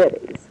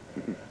cities,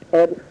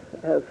 and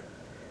of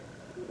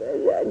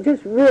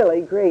just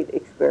really great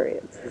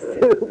experiences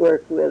to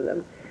work with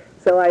them.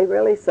 So I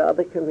really saw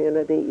the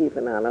community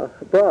even on a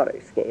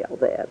broader scale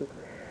then.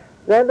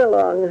 Then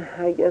along,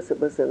 I guess it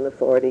was in the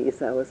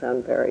 40s, I was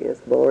on various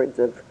boards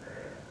of,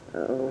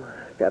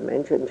 I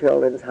mentioned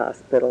Children's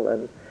Hospital,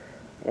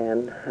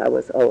 and I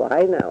was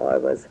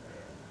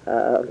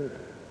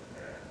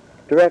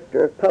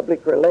director of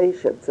public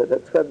relations, and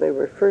it's when they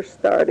were first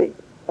starting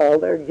all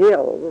their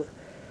guilds,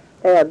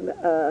 and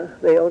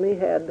they only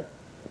had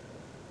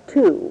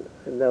two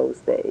in those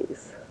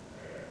days.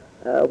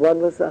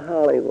 One was the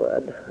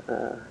Hollywood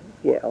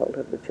Guild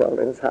of the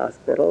Children's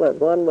Hospital, and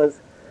one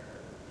was,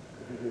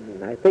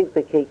 I think,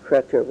 the Kate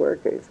Crutcher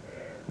Workers.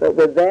 But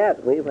with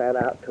that, we went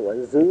out to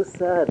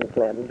Azusa and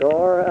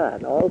Glendora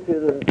and all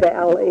through the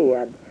valley,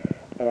 and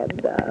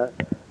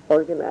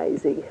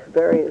organizing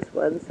various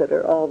ones that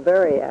are all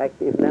very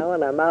active now,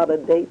 and I'm out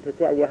of date to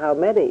tell you how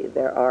many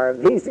there are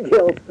of these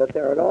guilds, but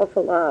there are an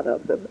awful lot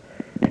of them.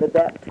 But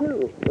that,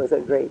 too, was a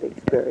great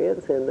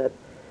experience in that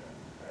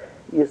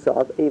you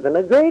saw even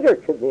a greater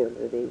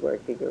community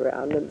working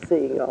around and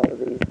seeing all of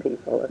these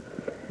people. And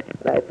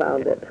I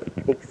found it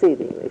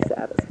exceedingly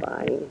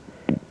satisfying.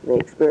 The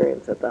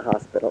experience at the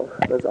hospital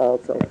was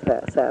also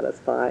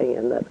satisfying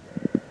in that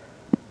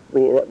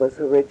it was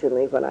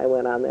originally, when I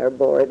went on their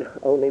board,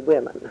 only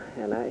women.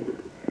 And I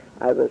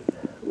was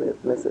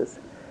with Mrs.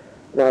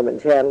 Norman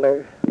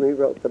Chandler,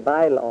 rewrote the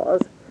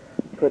bylaws,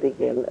 putting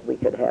in that we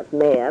could have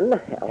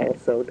men,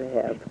 also to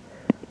have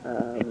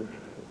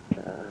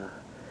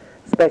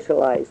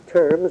specialized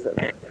terms of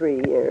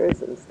 3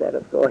 years instead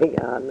of going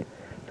on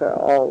for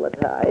all the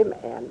time.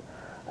 And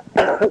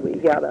we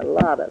got a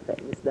lot of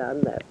things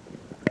done that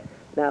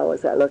now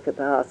as I look at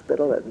the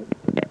hospital and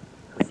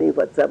see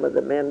what some of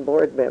the men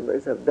board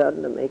members have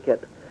done to make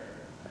it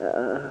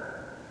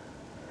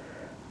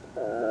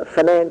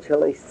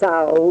financially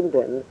sound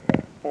and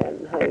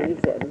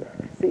things, and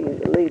seeing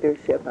the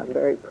leadership, I'm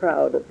very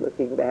proud of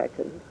looking back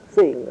and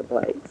seeing the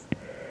place.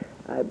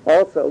 I'm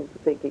also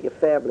thinking of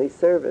family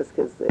service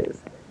because there's,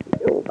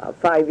 about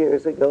 5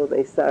 years ago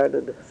they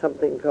started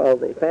something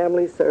called the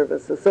Family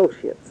Service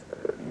Associates,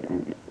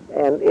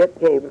 and it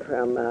came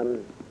from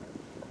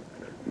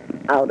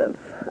out of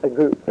a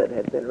group that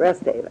had been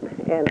Rest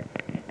Haven. And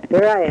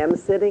here I am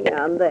sitting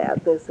on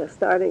that, this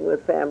starting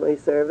with family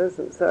service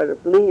and sort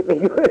of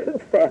leaving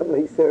with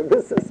Family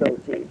Service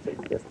Associates.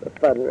 It's just a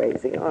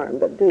fundraising arm,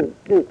 but do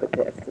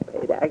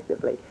participate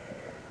actively.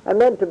 I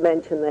meant to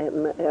mention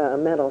the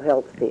mental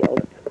health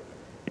field.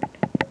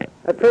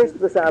 I first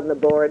was on the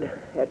board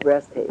at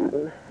Rest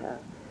Haven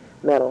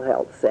Mental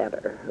Health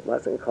Center. It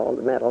wasn't called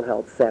the Mental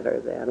Health Center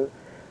then.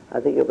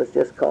 I think it was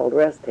just called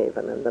Rest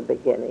Haven in the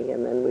beginning,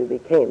 and then we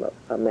became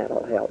a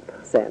mental health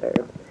center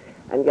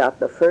and got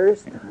the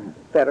first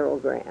federal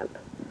grant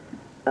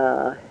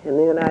in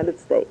the United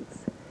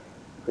States,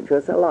 which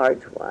was a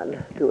large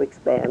one, to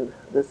expand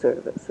the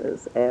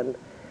services. And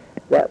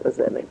that was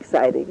an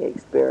exciting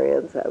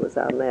experience. I was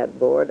on that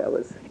board. I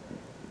was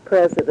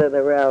president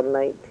around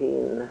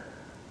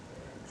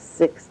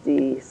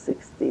 1960,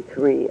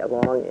 63,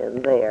 along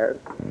in there.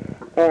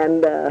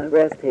 And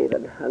Rest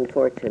Haven,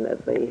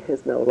 unfortunately,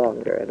 is no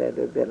longer, and it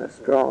had been a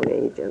strong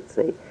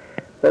agency.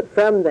 But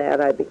from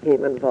that, I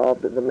became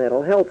involved in the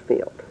mental health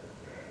field.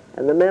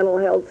 And the mental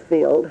health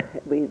field,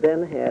 we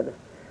then had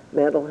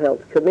Mental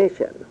Health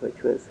Commission,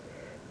 which was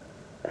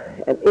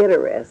an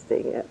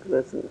interesting, it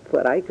wasn't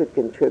what I could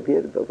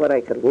contribute, but what I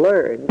could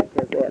learn,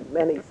 because they had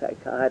many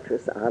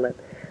psychiatrists on it.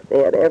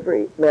 They had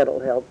every mental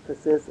health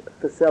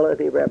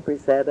facility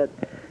represented,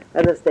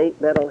 and the state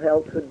mental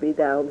health would be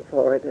down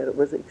for it, and it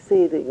was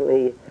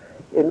exceedingly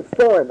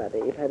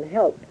informative and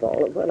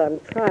helpful. And what I'm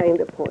trying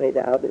to point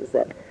out is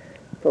that,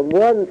 for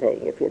one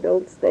thing, if you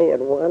don't stay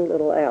in one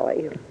little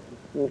alley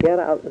and get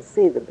out and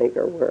see the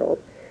bigger world,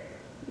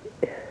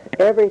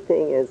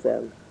 everything is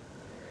a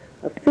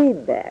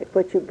feedback.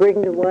 What you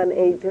bring to one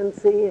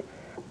agency,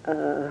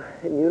 and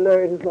you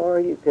learn more,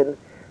 you can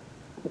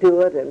do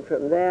it, and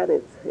from that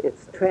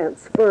it's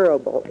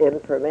transferable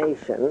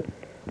information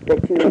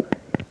that you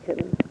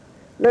can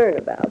learn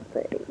about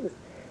things.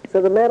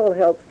 So the mental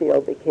health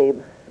field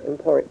became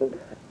important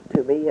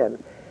to me,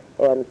 and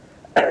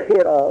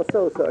it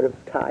also sort of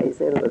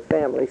ties in with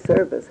family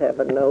service,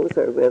 heaven knows,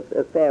 or with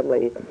the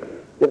family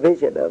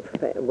division of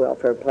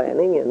welfare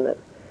planning, in that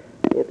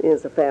it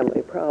is a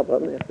family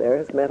problem if there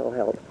is mental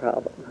health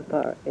problem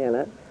in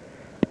it.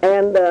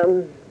 And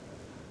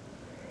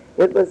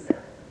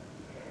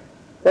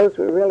those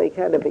were really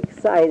kind of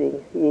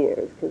exciting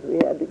years, because we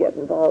had to get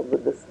involved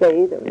with the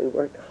state, and we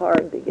worked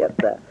hard to get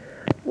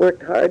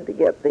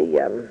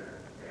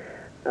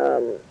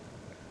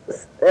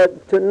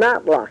to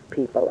not lock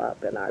people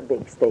up in our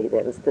big state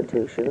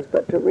institutions,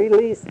 but to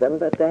release them,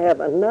 but to have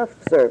enough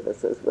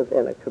services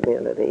within a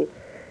community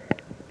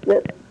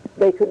that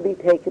they could be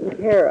taken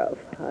care of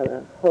on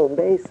a home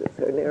basis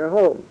or near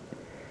home.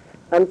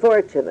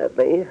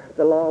 Unfortunately,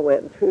 the law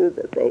went through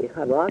that they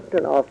unlocked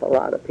an awful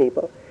lot of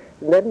people,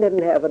 and then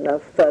didn't have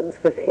enough funds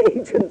for the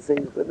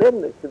agencies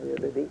within the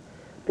community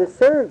to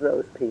serve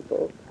those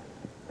people.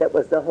 That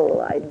was the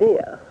whole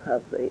idea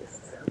of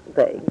this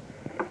thing.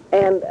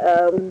 And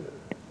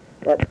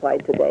that's why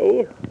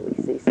today we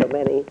see so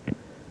many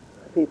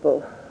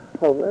people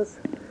homeless,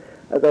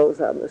 or those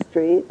on the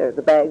street, or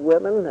the bag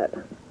women that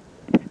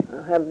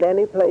haven't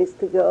any place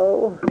to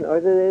go, nor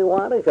do they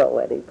want to go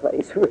any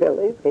place,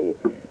 really. They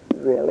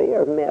really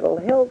are mental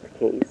health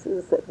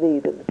cases that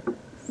needed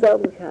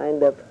some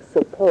kind of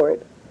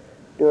support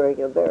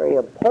during a very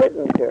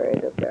important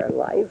period of their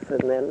life,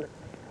 and then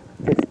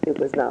just it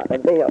was not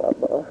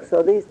available.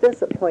 So these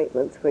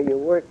disappointments where you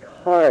work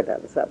hard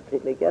on something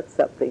to get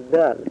something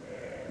done.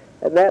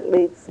 And that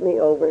leads me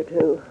over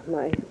to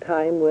my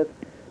time with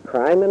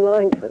crime and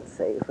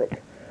delinquency, which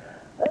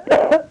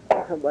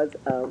was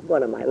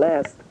one of my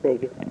last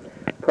big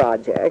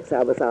projects.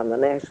 I was on the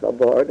national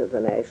board of the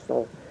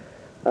National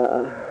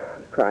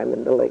Crime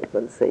and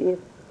Delinquency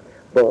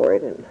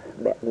Board in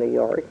New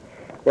York.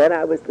 Then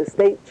I was the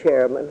state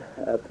chairman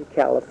of the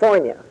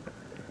California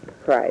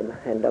Crime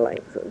and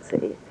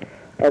Delinquency.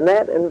 And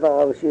that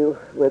involves you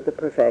with the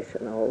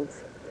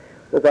professionals,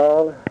 with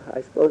all,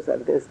 I suppose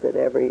I've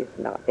visited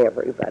not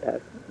every, but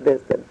I've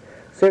visited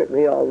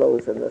certainly all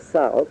those in the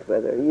South,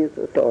 whether Youth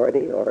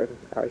Authority or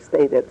our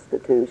state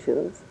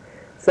institutions,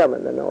 some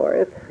in the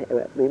North.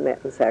 We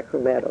met in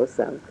Sacramento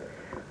some.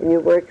 And you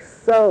work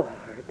so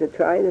hard to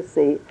try to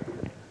see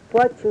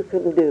what you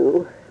can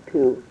do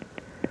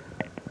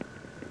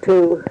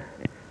to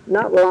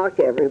not lock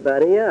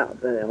everybody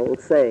up. And the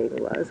old saying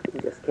was, we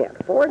just can't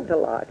afford to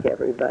lock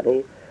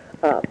everybody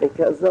up,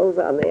 because those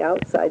on the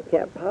outside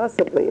can't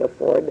possibly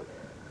afford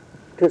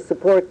to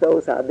support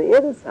those on the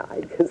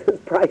inside, because his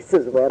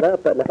prices went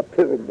up and up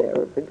and they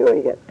were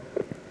doing it.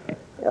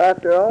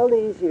 After all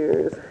these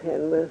years,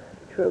 and with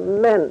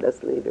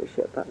tremendous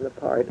leadership on the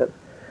part of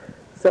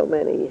so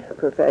many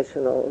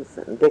professionals,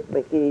 and Dick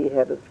McGee,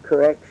 head of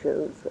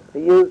corrections,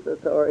 the youth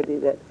authority,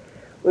 that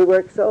we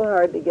worked so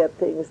hard to get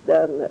things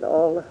done that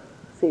all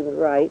seemed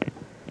right,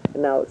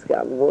 and now it's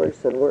gotten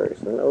worse and worse,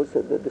 and those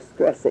are the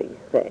distressing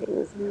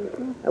things.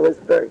 I was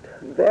worked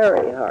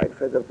very hard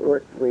for the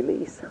work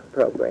release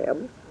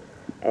program,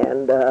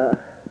 and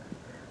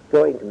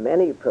going to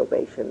many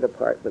probation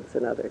departments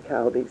in other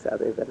counties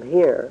other than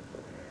here,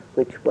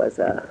 which was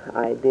an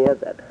idea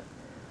that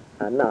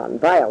a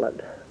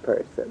nonviolent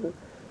person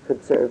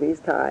could serve his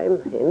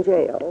time in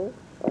jail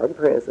or in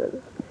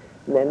prison,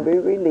 and then be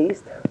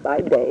released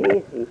by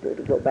day, either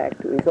to go back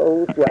to his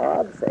old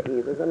job, say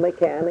he was a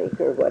mechanic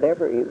or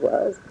whatever he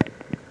was,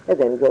 and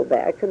then go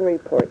back and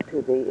report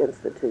to the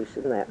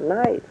institution that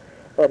night.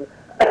 And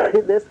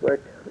this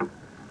worked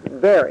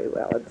very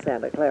well in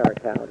Santa Clara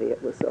County.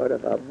 It was sort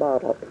of a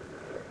model,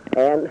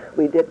 and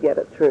we did get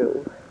it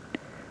through.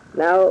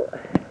 Now,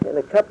 in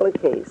a couple of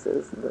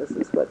cases, and this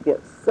is what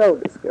gets so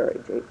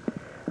discouraging,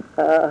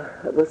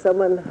 it was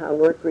someone on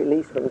work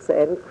release from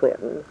San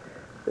Quentin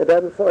that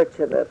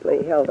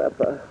unfortunately held up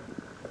a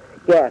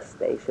gas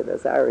station,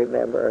 as I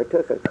remember, or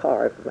took a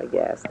car from a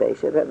gas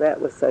station, and that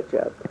was such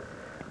a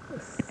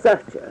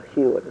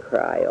hue and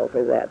cry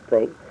over that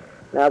thing.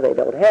 Now they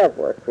don't have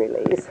work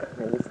release.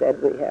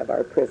 Instead, we have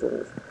our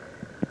prisons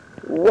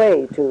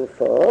way too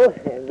full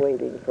and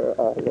waiting for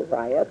all the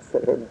riots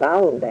that are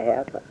bound to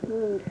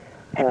happen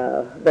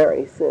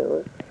very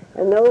soon.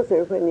 And those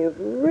are when you've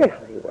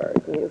really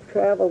worked and you've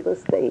traveled the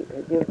state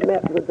and you've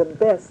met with the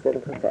best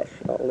in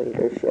professional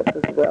leadership,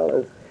 as well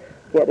as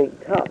getting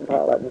top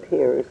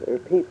volunteers or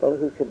people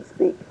who can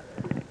speak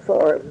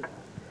for,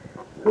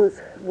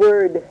 whose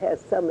word has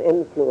some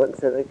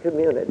influence in the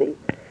community.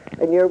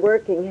 And you're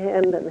working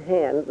hand in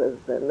hand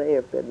with them. They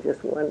have been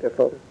just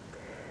wonderful.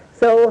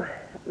 So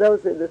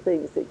those are the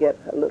things that get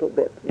a little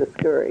bit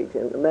discouraged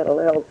in the mental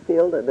health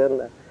field and in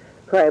the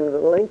crime and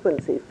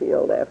delinquency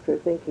field, after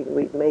thinking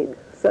we'd made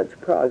such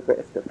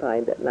progress, to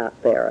find it not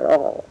there at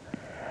all.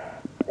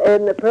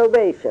 In the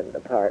probation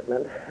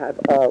department, I've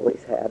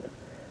always had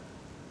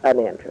an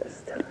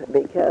interest,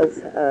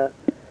 because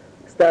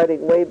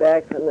starting way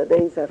back from the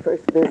days I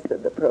first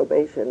visited the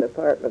probation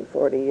department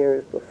 40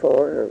 years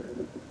before, or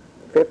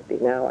 50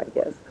 now, I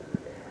guess,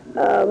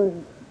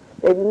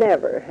 they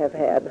never have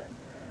had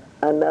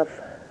enough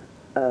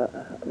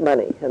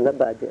money in the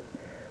budget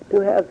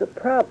to have the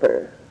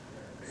proper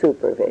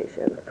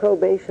supervision.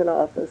 Probation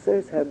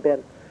officers have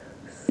been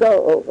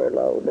so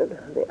overloaded.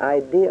 The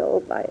ideal,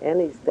 by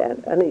any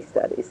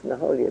studies in the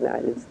whole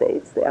United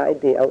States, the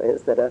ideal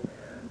is that a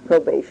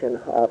probation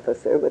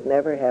officer would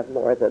never have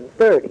more than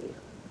 30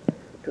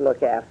 to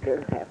look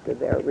after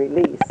they're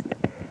released.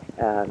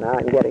 Now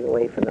I'm getting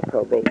away from the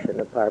probation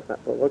department,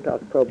 but we'll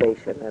talk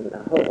probation in the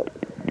whole.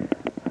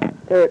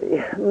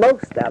 30.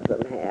 Most of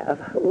them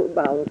have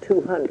about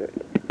 200.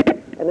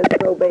 And as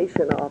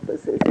probation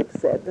officers have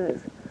said,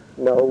 there's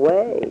no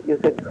way. You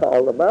could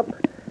call them up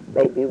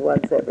maybe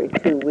once every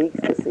 2 weeks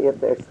to see if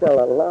they're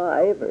still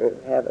alive, or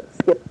have it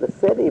skip the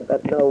city,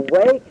 but no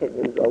way can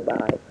you go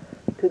by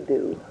to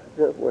do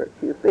the work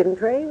you've been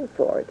trained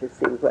for, to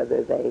see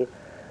whether they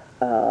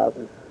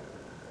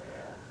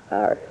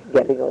are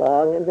getting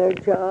along in their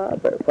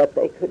job or what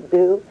they could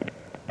do,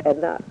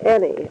 and not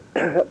any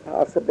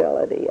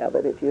possibility of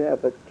it if you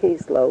have a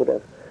caseload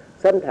of,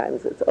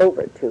 sometimes it's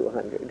over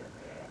 200.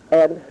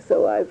 And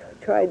so I've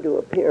tried to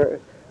appear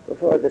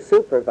before the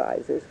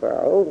supervisors for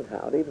our own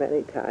county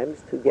many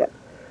times to get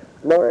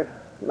more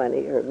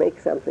money or make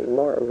something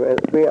more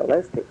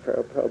realistic for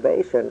a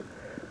probation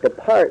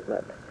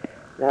department.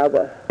 Now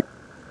the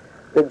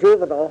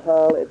juvenile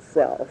hall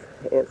itself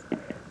has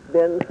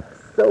been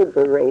so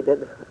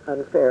berated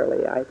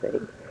unfairly, I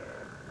think.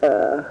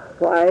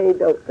 Why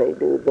don't they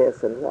do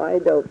this and why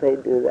don't they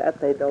do that?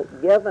 They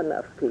don't give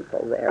enough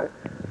people there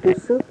to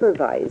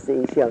supervise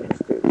these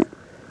youngsters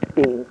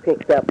being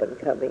picked up and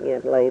coming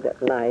in late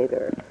at night,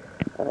 or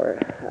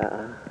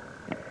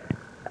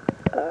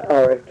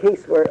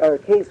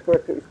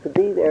caseworkers to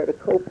be there to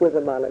cope with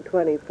them on a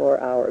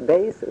 24-hour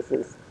basis.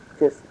 Is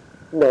just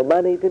no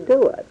money to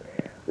do it.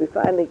 We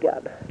finally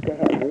got to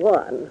have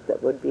one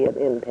that would be an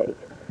intake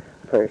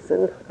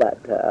person, but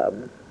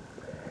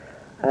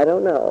I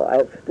don't know.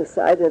 I've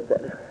decided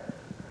that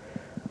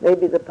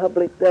maybe the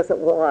public doesn't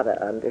want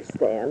to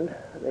understand.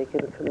 They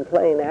can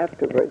complain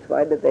afterwards,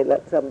 why did they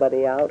let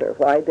somebody out, or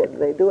why didn't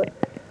they do it?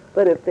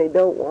 But if they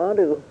don't want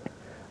to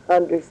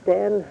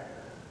understand,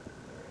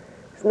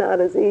 it's not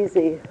as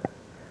easy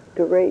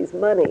to raise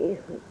money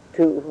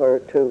or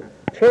to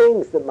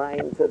change the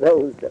minds of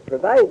those that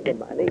provide the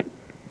money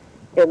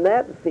in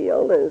that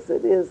field as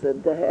it is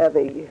into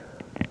having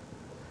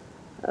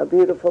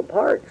beautiful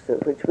parks,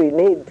 which we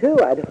need too.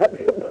 I don't have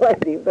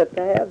complaining, but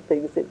to have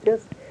things that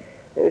just,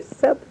 there's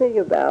something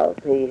about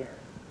the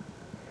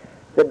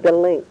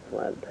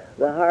delinquent,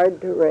 the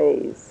hard to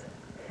raise,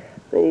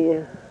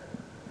 the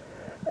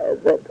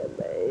that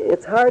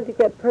it's hard to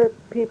get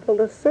people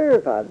to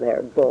serve on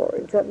their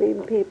boards. I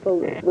mean, people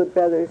would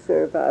rather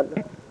serve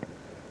on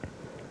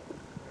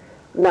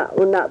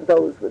not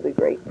those with the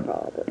great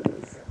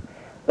problems.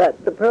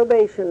 But the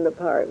probation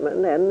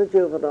department and the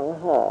juvenile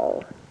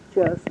hall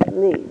just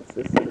needs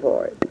the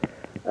support.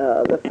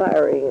 The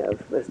firing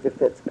of Mr.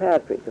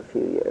 Fitzpatrick a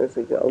few years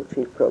ago,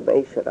 chief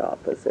probation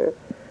officer,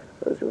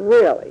 was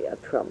really a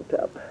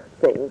trumped-up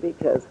thing,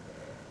 because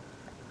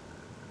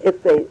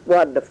if they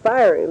wanted to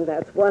fire him,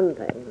 that's one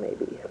thing.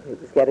 Maybe he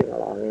was getting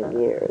along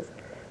in years.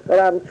 But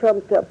on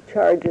trumped-up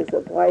charges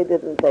of why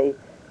didn't they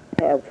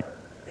have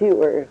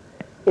fewer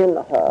in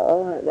the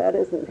hall, and that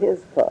isn't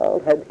his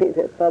fault. I mean,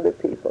 if other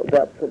people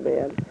dumped them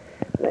in.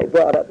 And they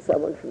brought up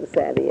someone from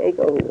San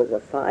Diego who was a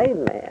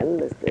fine man.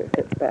 Mr.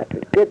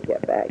 Fitzpatrick did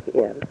get back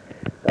in.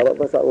 Well, it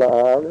was a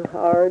long,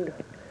 hard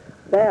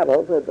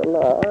battle with the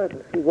law,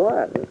 and he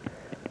won.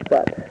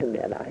 And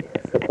then I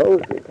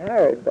suppose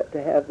retired, but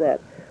to have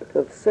that, to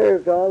have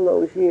served all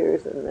those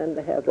years and then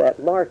to have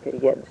that mark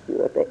against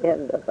you at the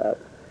end of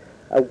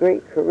a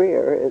great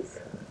career is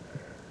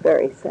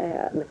very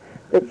sad.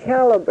 The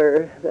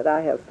caliber that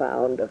I have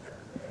found of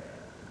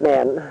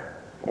men,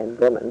 and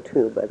women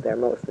too, but they're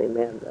mostly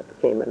men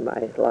that came in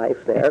my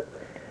life there,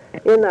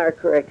 in our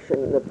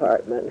correction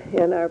department,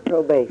 in our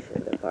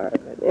probation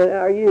department, in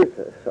our youth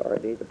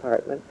authority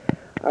department,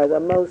 are the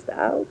most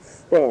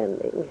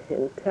outstanding,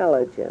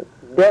 intelligent,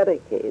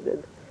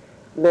 dedicated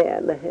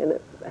men. And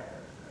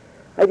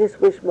I just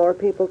wish more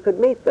people could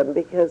meet them,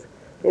 because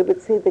they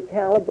would see the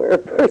caliber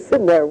of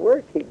person they're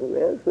working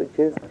with, which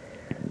is,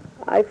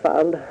 I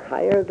found,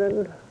 higher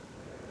than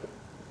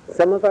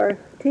some of our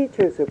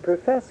teachers or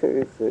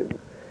professors or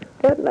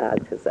whatnot,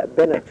 because I've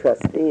been a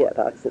trustee at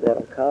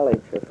Occidental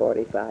College for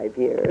 45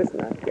 years,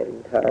 and I'm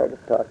getting tired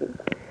of talking.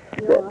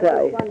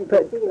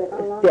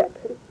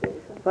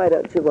 Why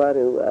don't you want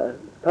to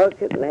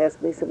poke it and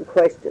ask me some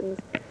questions?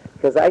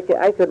 Because I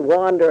could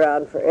wander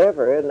on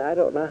forever, and I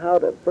don't know how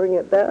to bring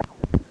it down.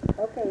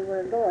 Okay,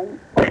 we're going.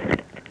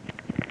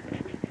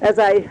 As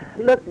I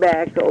look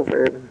back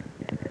over,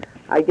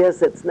 I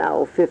guess it's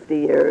now 50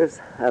 years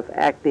of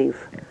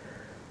active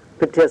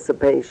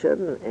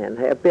participation, and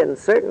have been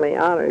certainly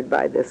honored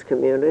by this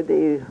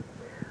community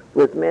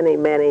with many,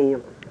 many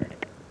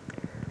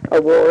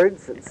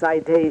awards and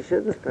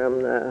citations,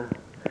 from the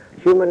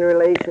Human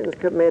Relations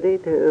Committee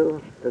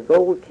to the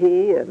Gold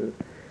Key and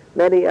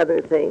many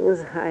other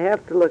things. I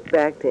have to look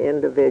back to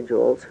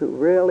individuals who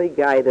really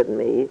guided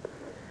me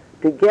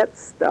to get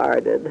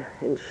started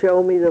and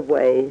show me the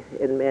way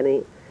in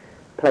many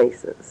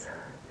places.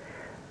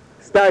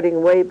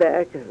 Starting way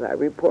back, as I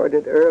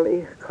reported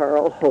early,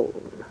 Carl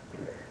Holden,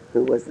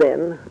 who was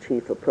then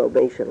chief of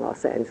probation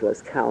Los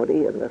Angeles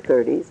County in the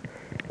 30s,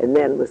 and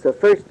then was the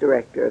first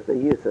director of the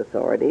Youth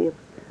Authority,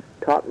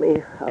 taught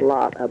me a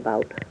lot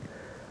about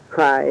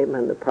crime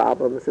and the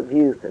problems of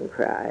youth and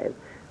crime.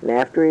 And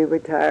after he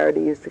retired,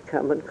 he used to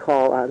come and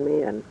call on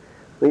me, and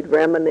we'd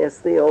reminisce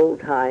the old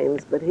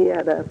times. But he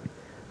had a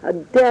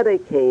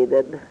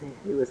dedicated,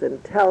 he was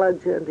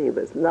intelligent, he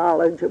was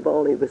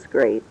knowledgeable, he was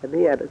great, and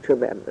he had a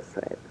tremendous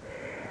thing.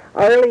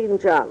 Arlene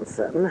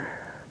Johnson,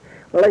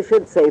 well, I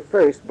should say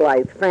first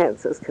Blythe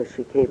Francis, because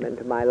she came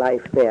into my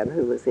life then,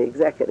 who was the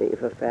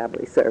executive of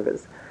Family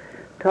Service,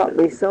 taught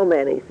me so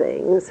many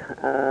things.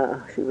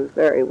 She was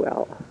very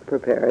well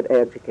prepared,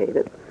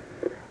 educated,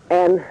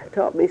 and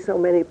taught me so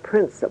many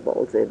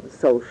principles in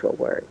social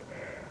work.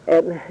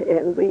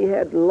 And we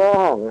had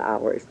long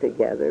hours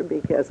together,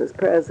 because as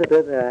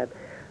president,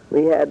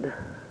 we had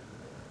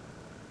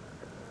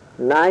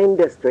 9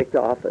 district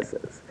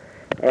offices,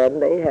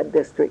 and they had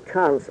district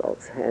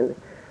consuls, and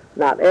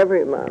not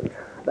every month,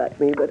 but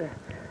we would,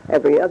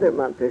 every other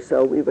month or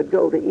so, we would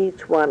go to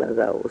each one of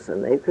those,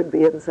 and they could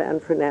be in San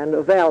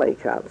Fernando Valley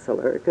Council,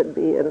 or it could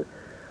be in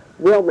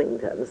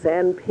Wilmington,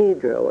 San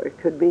Pedro, or it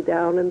could be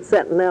down in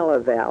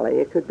Centinela Valley,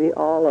 it could be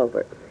all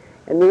over.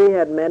 And we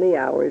had many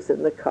hours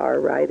in the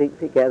car riding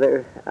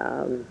together,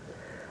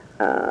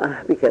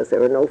 because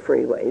there were no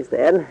freeways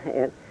then,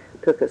 and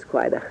it took us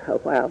quite a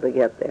while to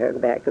get there and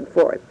back and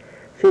forth.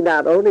 She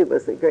not only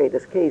was the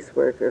greatest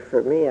caseworker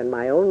for me and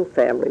my own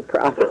family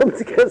problems,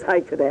 because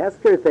I could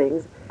ask her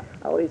things.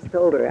 I always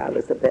told her I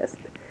was the best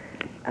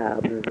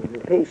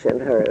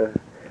patient in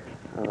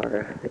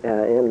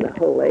the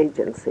whole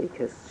agency,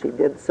 because she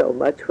did so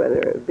much, whether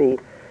it be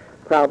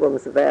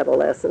problems of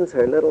adolescents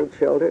or little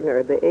children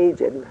or the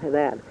aged and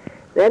that.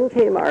 Then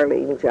came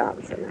Arlene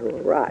Johnson, who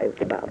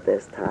arrived about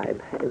this time,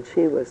 and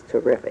she was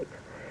terrific.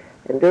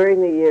 And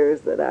during the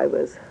years that I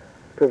was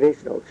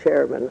provisional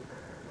chairman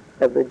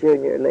of the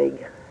Junior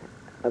League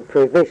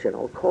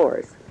provisional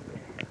course,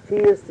 she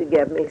used to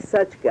give me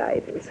such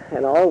guidance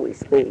and always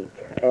speak,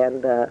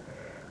 and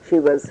she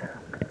was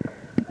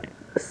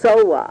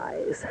so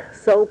wise,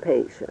 so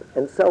patient,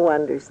 and so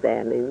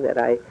understanding that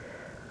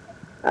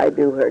I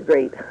do her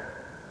great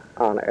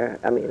honor.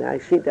 I mean,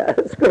 she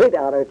does great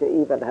honor to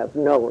even have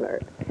known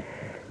her.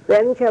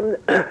 Then come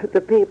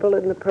the people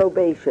in the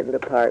probation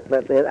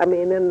department,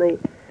 in the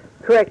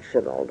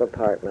correctional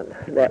department,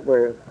 that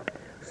were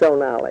so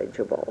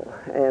knowledgeable.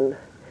 And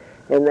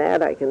in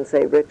that, I can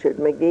say Richard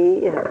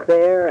McGee up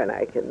there, and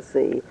I can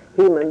see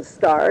Heman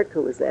Stark,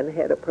 who was then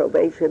head of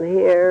probation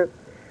here.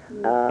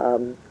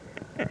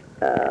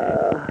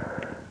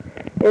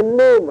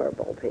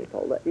 Innumerable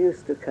people that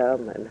used to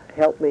come and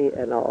help me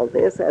in all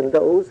this, and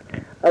those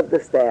of the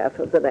staff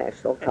of the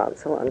National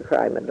Council on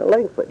Crime and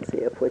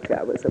Delinquency, of which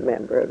I was a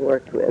member and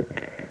worked with.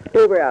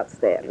 They were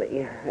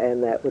outstanding,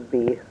 and that would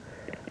be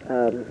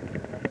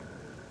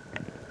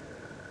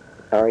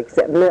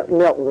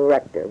Milton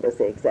Rector was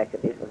the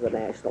executive of the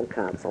National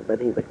Council,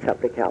 but he would come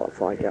to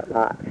California a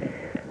lot.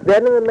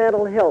 Then in the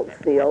mental health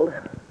field,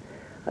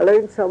 I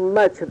learned so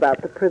much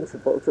about the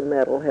principles of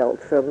mental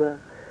health from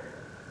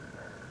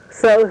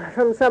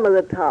some of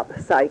the top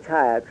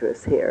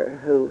psychiatrists here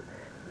who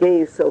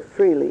gave so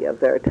freely of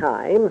their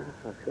time.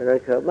 I'm going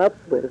to come up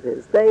with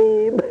his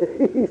name,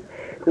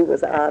 who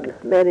was on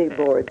many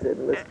boards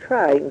and was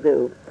trying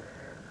to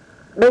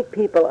make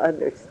people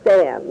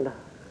understand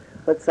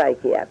what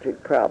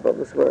psychiatric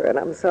problems were. And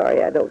I'm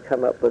sorry I don't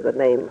come up with a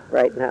name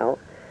right now,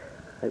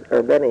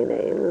 or many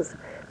names,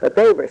 but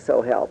they were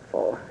so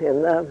helpful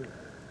in the...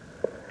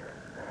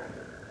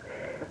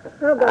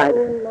 How about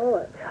Lynn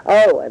Mowat?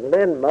 Oh, and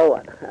Lynn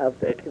Mowat of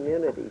the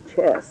Community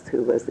Chest,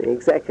 who was the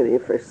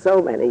executive for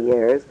so many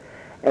years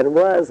and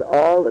was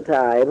all the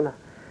time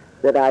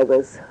that I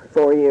was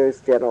 4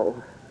 years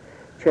general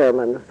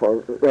chairman for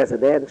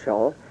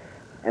residential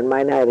and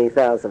my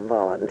 90,000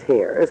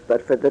 volunteers.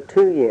 But for the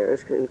 2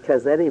 years,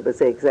 because then he was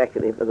the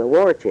executive of the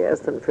War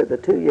Chest, and for the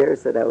 2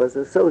 years that I was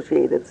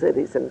Associated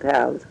Cities and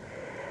Towns,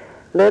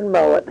 Lynn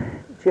Mowat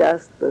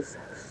just was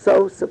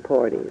so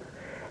supportive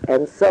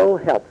and so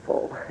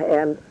helpful.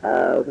 And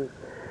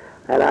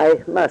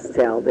I must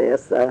tell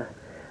this,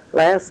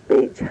 last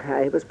speech,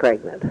 I was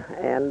pregnant,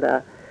 and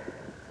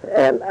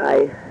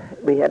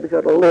we had to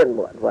go to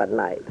Linwood one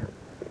night,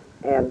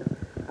 and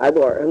I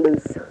wore a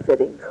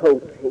loose-fitting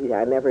coat.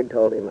 I never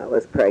told him I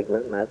was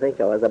pregnant, and I think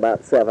I was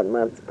about 7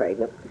 months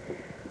pregnant.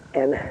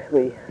 And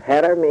we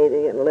had our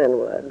meeting in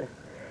Linwood.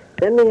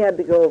 Then we had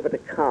to go over to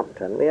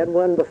Compton. We had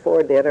one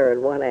before dinner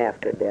and one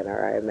after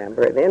dinner, I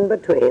remember, and in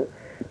between,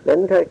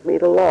 Lynn took me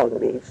to Long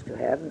Beach to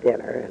have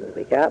dinner, and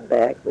we got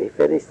back, we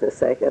finished the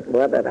second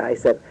one, and I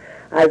said,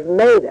 "I've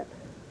made it."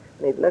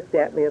 And he looked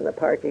at me in the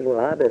parking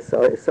lot, and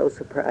so he was so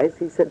surprised.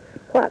 He said,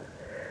 "What?"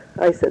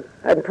 I said,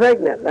 "I'm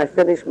pregnant," and I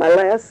finished my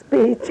last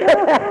speech.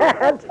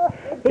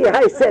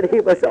 I said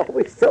he was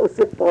always so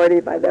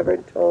supportive. I never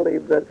told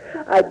him that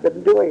I'd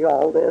been doing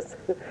all this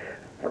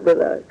with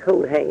a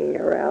coat hanging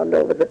around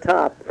over the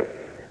top.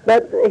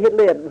 But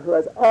Lynn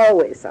was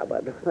always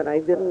someone, when I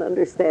didn't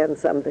understand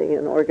something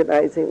in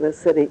organizing the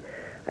city,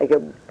 I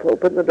could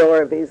open the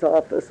door of his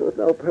office with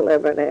no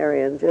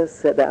preliminary and just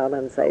sit down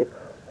and say,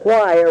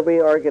 "Why are we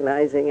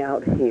organizing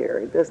out here?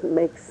 It doesn't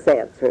make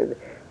sense." And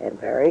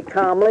very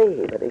calmly,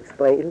 he would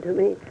explain to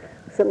me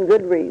some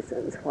good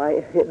reasons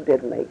why it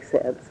did make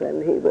sense.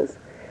 And he was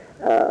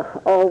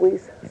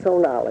always so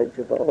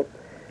knowledgeable.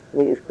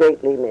 He was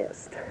greatly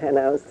missed. And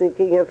I was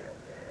thinking of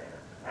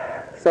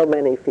so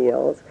many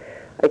fields.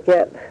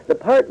 The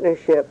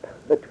partnership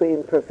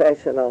between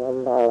professional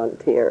and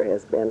volunteer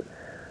has been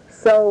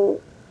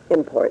so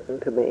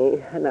important to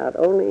me. Not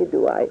only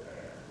do I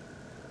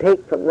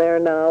take from their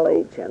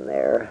knowledge and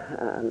their,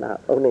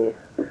 not only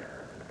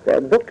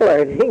their book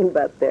learning,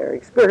 but their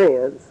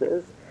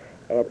experiences,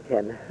 and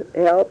can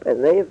help,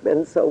 and they've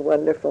been so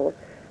wonderful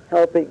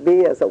helping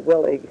me as a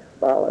willing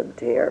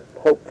volunteer,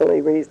 hopefully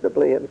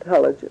reasonably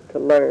intelligent to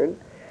learn,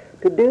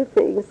 to do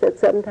things that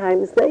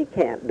sometimes they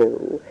can't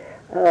do.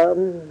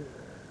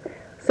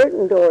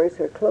 Certain doors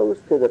are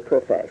closed to the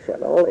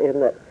professional in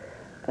that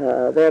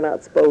they're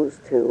not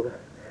supposed to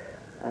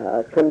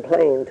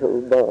complain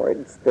to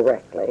boards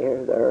directly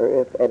or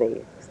if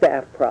any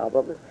staff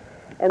problems.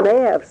 And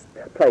they have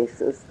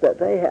places that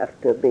they have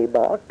to be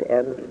balked,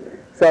 and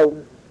so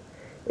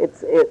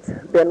it's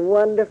been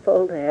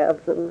wonderful to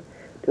have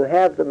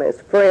them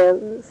as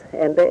friends,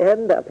 and to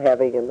end up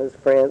having them as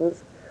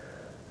friends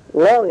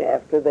long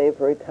after they've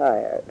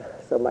retired.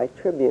 So my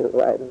tribute,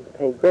 I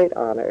pay great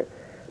honor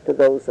to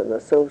those in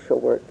the social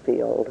work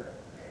field.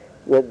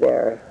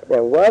 There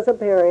was a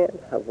period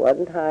of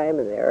one time,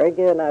 and there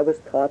again I was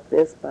taught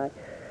this by,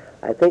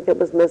 I think it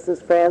was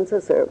Mrs.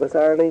 Francis or it was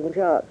Arlene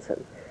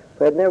Johnson,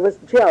 when there was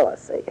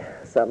jealousy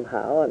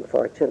somehow,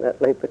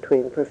 unfortunately,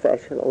 between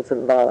professionals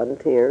and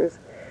volunteers,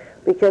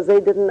 because they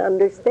didn't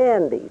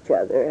understand each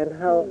other. And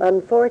how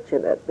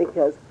unfortunate,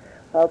 because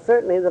while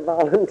certainly the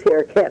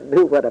volunteer can't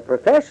do what a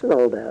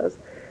professional does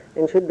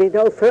and should be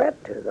no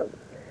threat to them,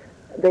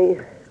 they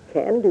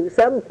can do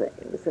some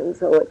things. And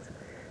so it's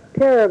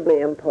terribly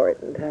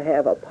important to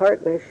have a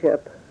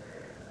partnership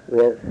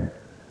with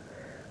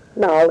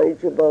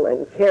knowledgeable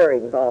and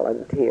caring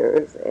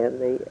volunteers and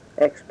the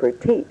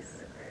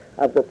expertise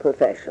of the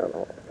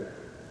professional.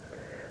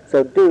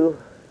 So do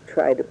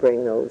try to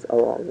bring those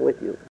along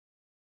with you.